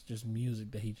songs, just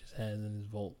music that he just has in his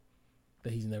vault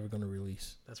that he's never going to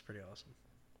release. That's pretty awesome.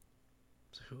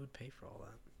 So who would pay for all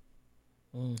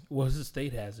that? Well, his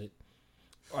estate has it.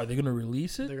 Are they going to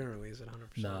release it? They're gonna release it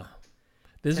 100%. Nah.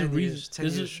 There's a 10 reason. years- 10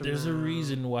 years from There's a now.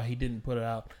 reason why he didn't put it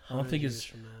out. I don't 100 think years it's.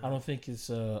 from now. I don't think it's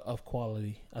of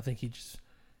quality. I think he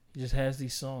just has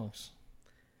these songs.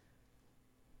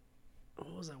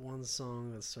 What was that one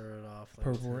song that started off like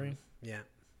Purple with him? Rain? Yeah.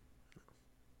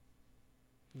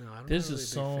 No, I'm There's not really a big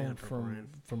fan song of Purple Rain.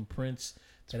 from Prince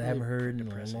It's that I haven't really heard in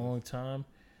depressing. a long time.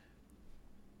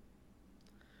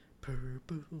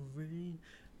 Purple rain,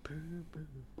 purple.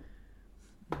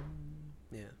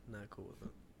 Yeah, not cool with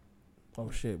it. Oh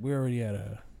shit, we're already at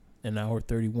an hour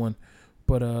 31.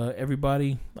 But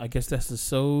everybody, I guess that's the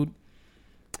sode.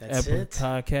 That's it.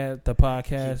 The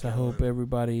podcast. Keep I hope going.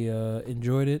 everybody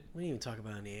enjoyed it. We didn't even talk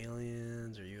about any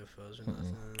aliens or UFOs or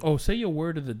nothing. Oh, say your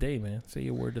word of the day, man. Say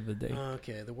your word of the day.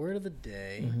 Okay, the word of the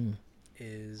day Mhm.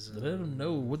 is. Let them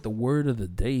know what the word of the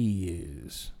day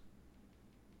is.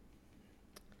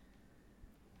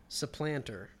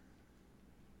 Supplanter.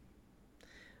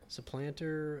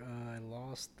 Supplanter. I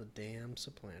lost the damn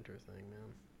supplanter thing,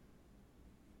 man.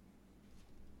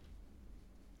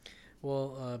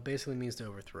 Well, basically means to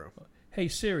overthrow, Hey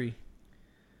Siri,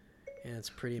 and it's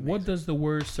pretty amazing. what does the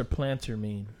word supplanter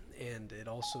mean? And it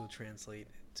also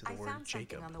translates to the I word found something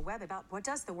Jacob. on the web about what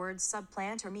does the word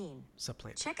supplanter mean.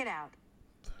 Supplanter. Check it out.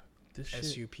 This shit.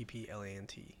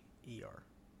 Supplanter.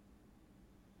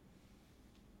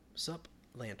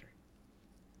 Supplanter.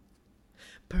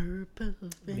 Purple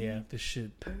rain, Yeah, this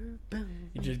shit. purple.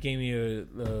 You just gave me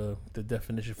the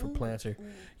definition for planter.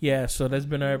 Yeah, so that's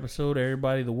been our episode,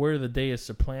 everybody. The word of the day is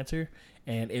supplanter,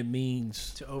 and it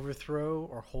means To overthrow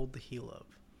or hold the heel of.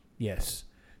 yes.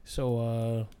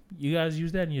 So you guys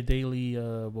use that in your daily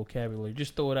vocabulary.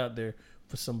 Just throw it out there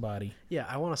for somebody. Yeah,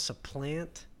 I want to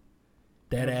supplant.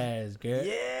 That ass, girl.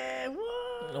 Yeah,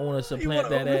 what? I wanna You supplant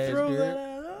wanna that ass, overthrow girl. that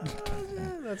ass? Oh,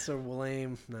 yeah, that's so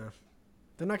lame. No.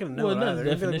 They're not going to know Well, it not either. the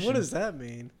They're gonna be like, what definition. does that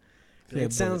mean? Yeah, It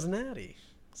but sounds natty.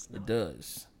 It's It not.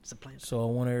 does. Supplant. So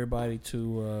I want everybody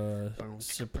to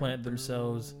supplant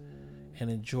themselves and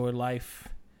enjoy life.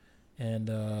 And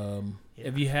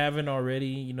if you haven't already,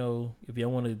 you know, if you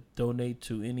want to donate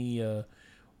to any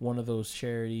one of those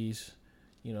charities,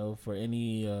 you know, for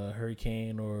any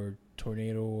hurricane or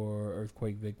tornado or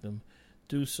earthquake victim,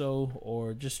 do so,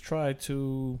 or just try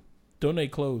to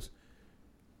donate clothes.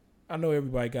 I know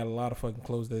everybody got a lot of fucking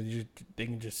clothes that they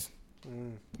can just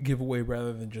give away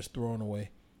rather than just throwing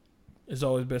away. It's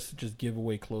always best to just give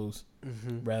away clothes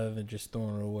rather than just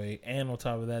throwing it away. And on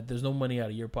top of that, there's no money out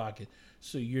of your pocket,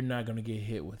 so you're not going to get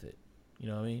hit with it. You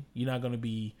know what I mean? You're not going to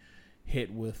be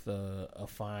hit with a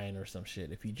fine or some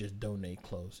shit if you just donate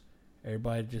clothes.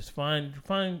 Everybody just find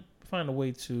a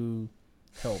way to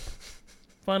help.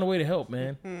 Find a way to help,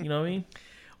 man. You know what I mean?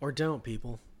 Or don't,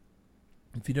 people.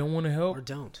 If you don't want to help, Or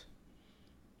don't.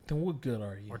 then what good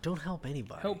are you? Or don't help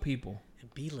anybody. Help people.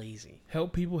 And be lazy.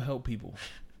 Help people, help people.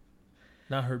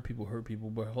 Not hurt people,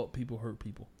 but help people, hurt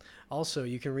people. Also,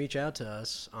 you can reach out to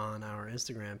us on our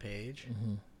Instagram page.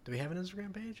 Do we have an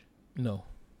Instagram page? No.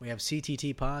 We have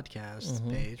CTT Podcast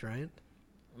page, right?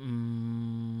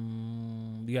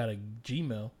 You got a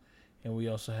Gmail. And we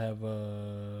also have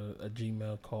a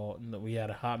Gmail called. No, we had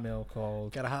a Hotmail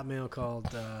called. Got a Hotmail called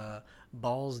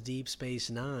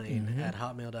ballsdeepspace9 at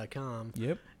hotmail.com.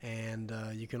 Yep. And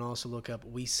you can also look up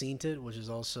We Seen It, which is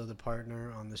also the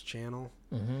partner on this channel,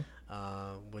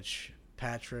 which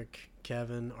Patrick,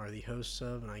 Kevin are the hosts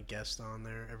of, and I guest on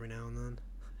there every now and then.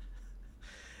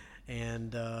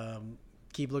 And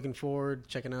keep looking forward,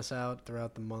 checking us out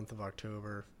throughout the month of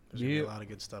October. There's going to be a lot of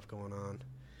good stuff going on.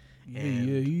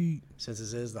 And since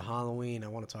this is the Halloween, I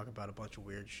want to talk about a bunch of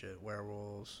weird shit.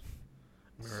 Werewolves,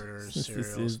 murders, serials.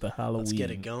 This is the Halloween. Let's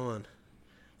get it going.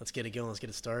 Let's get it going. Let's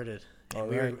get it started. All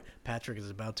And right. Patrick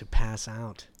is about to pass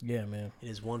out. Yeah, man. It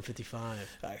is 1:55.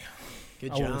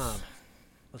 Good I job. was-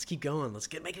 Let's keep going. Let's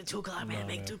make it 2 o'clock, man. Nah,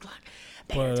 Make it man. 2 o'clock.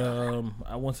 Make it 2 o'clock.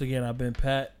 But once again, I've been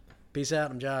Pat, Peace out.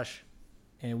 I'm Josh.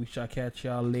 and we shall catch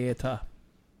y'all later.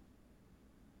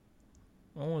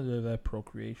 I wonder if that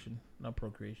not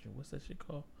procreation. What's that shit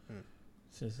called?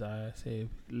 Since I say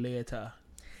later.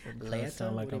 Does that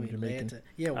sound like What do I'm you mean, Jamaican? later?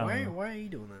 Yeah, I don't know. why are you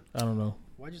doing that? I don't know,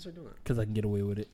 Why'd you start doing that? because I can get away with it.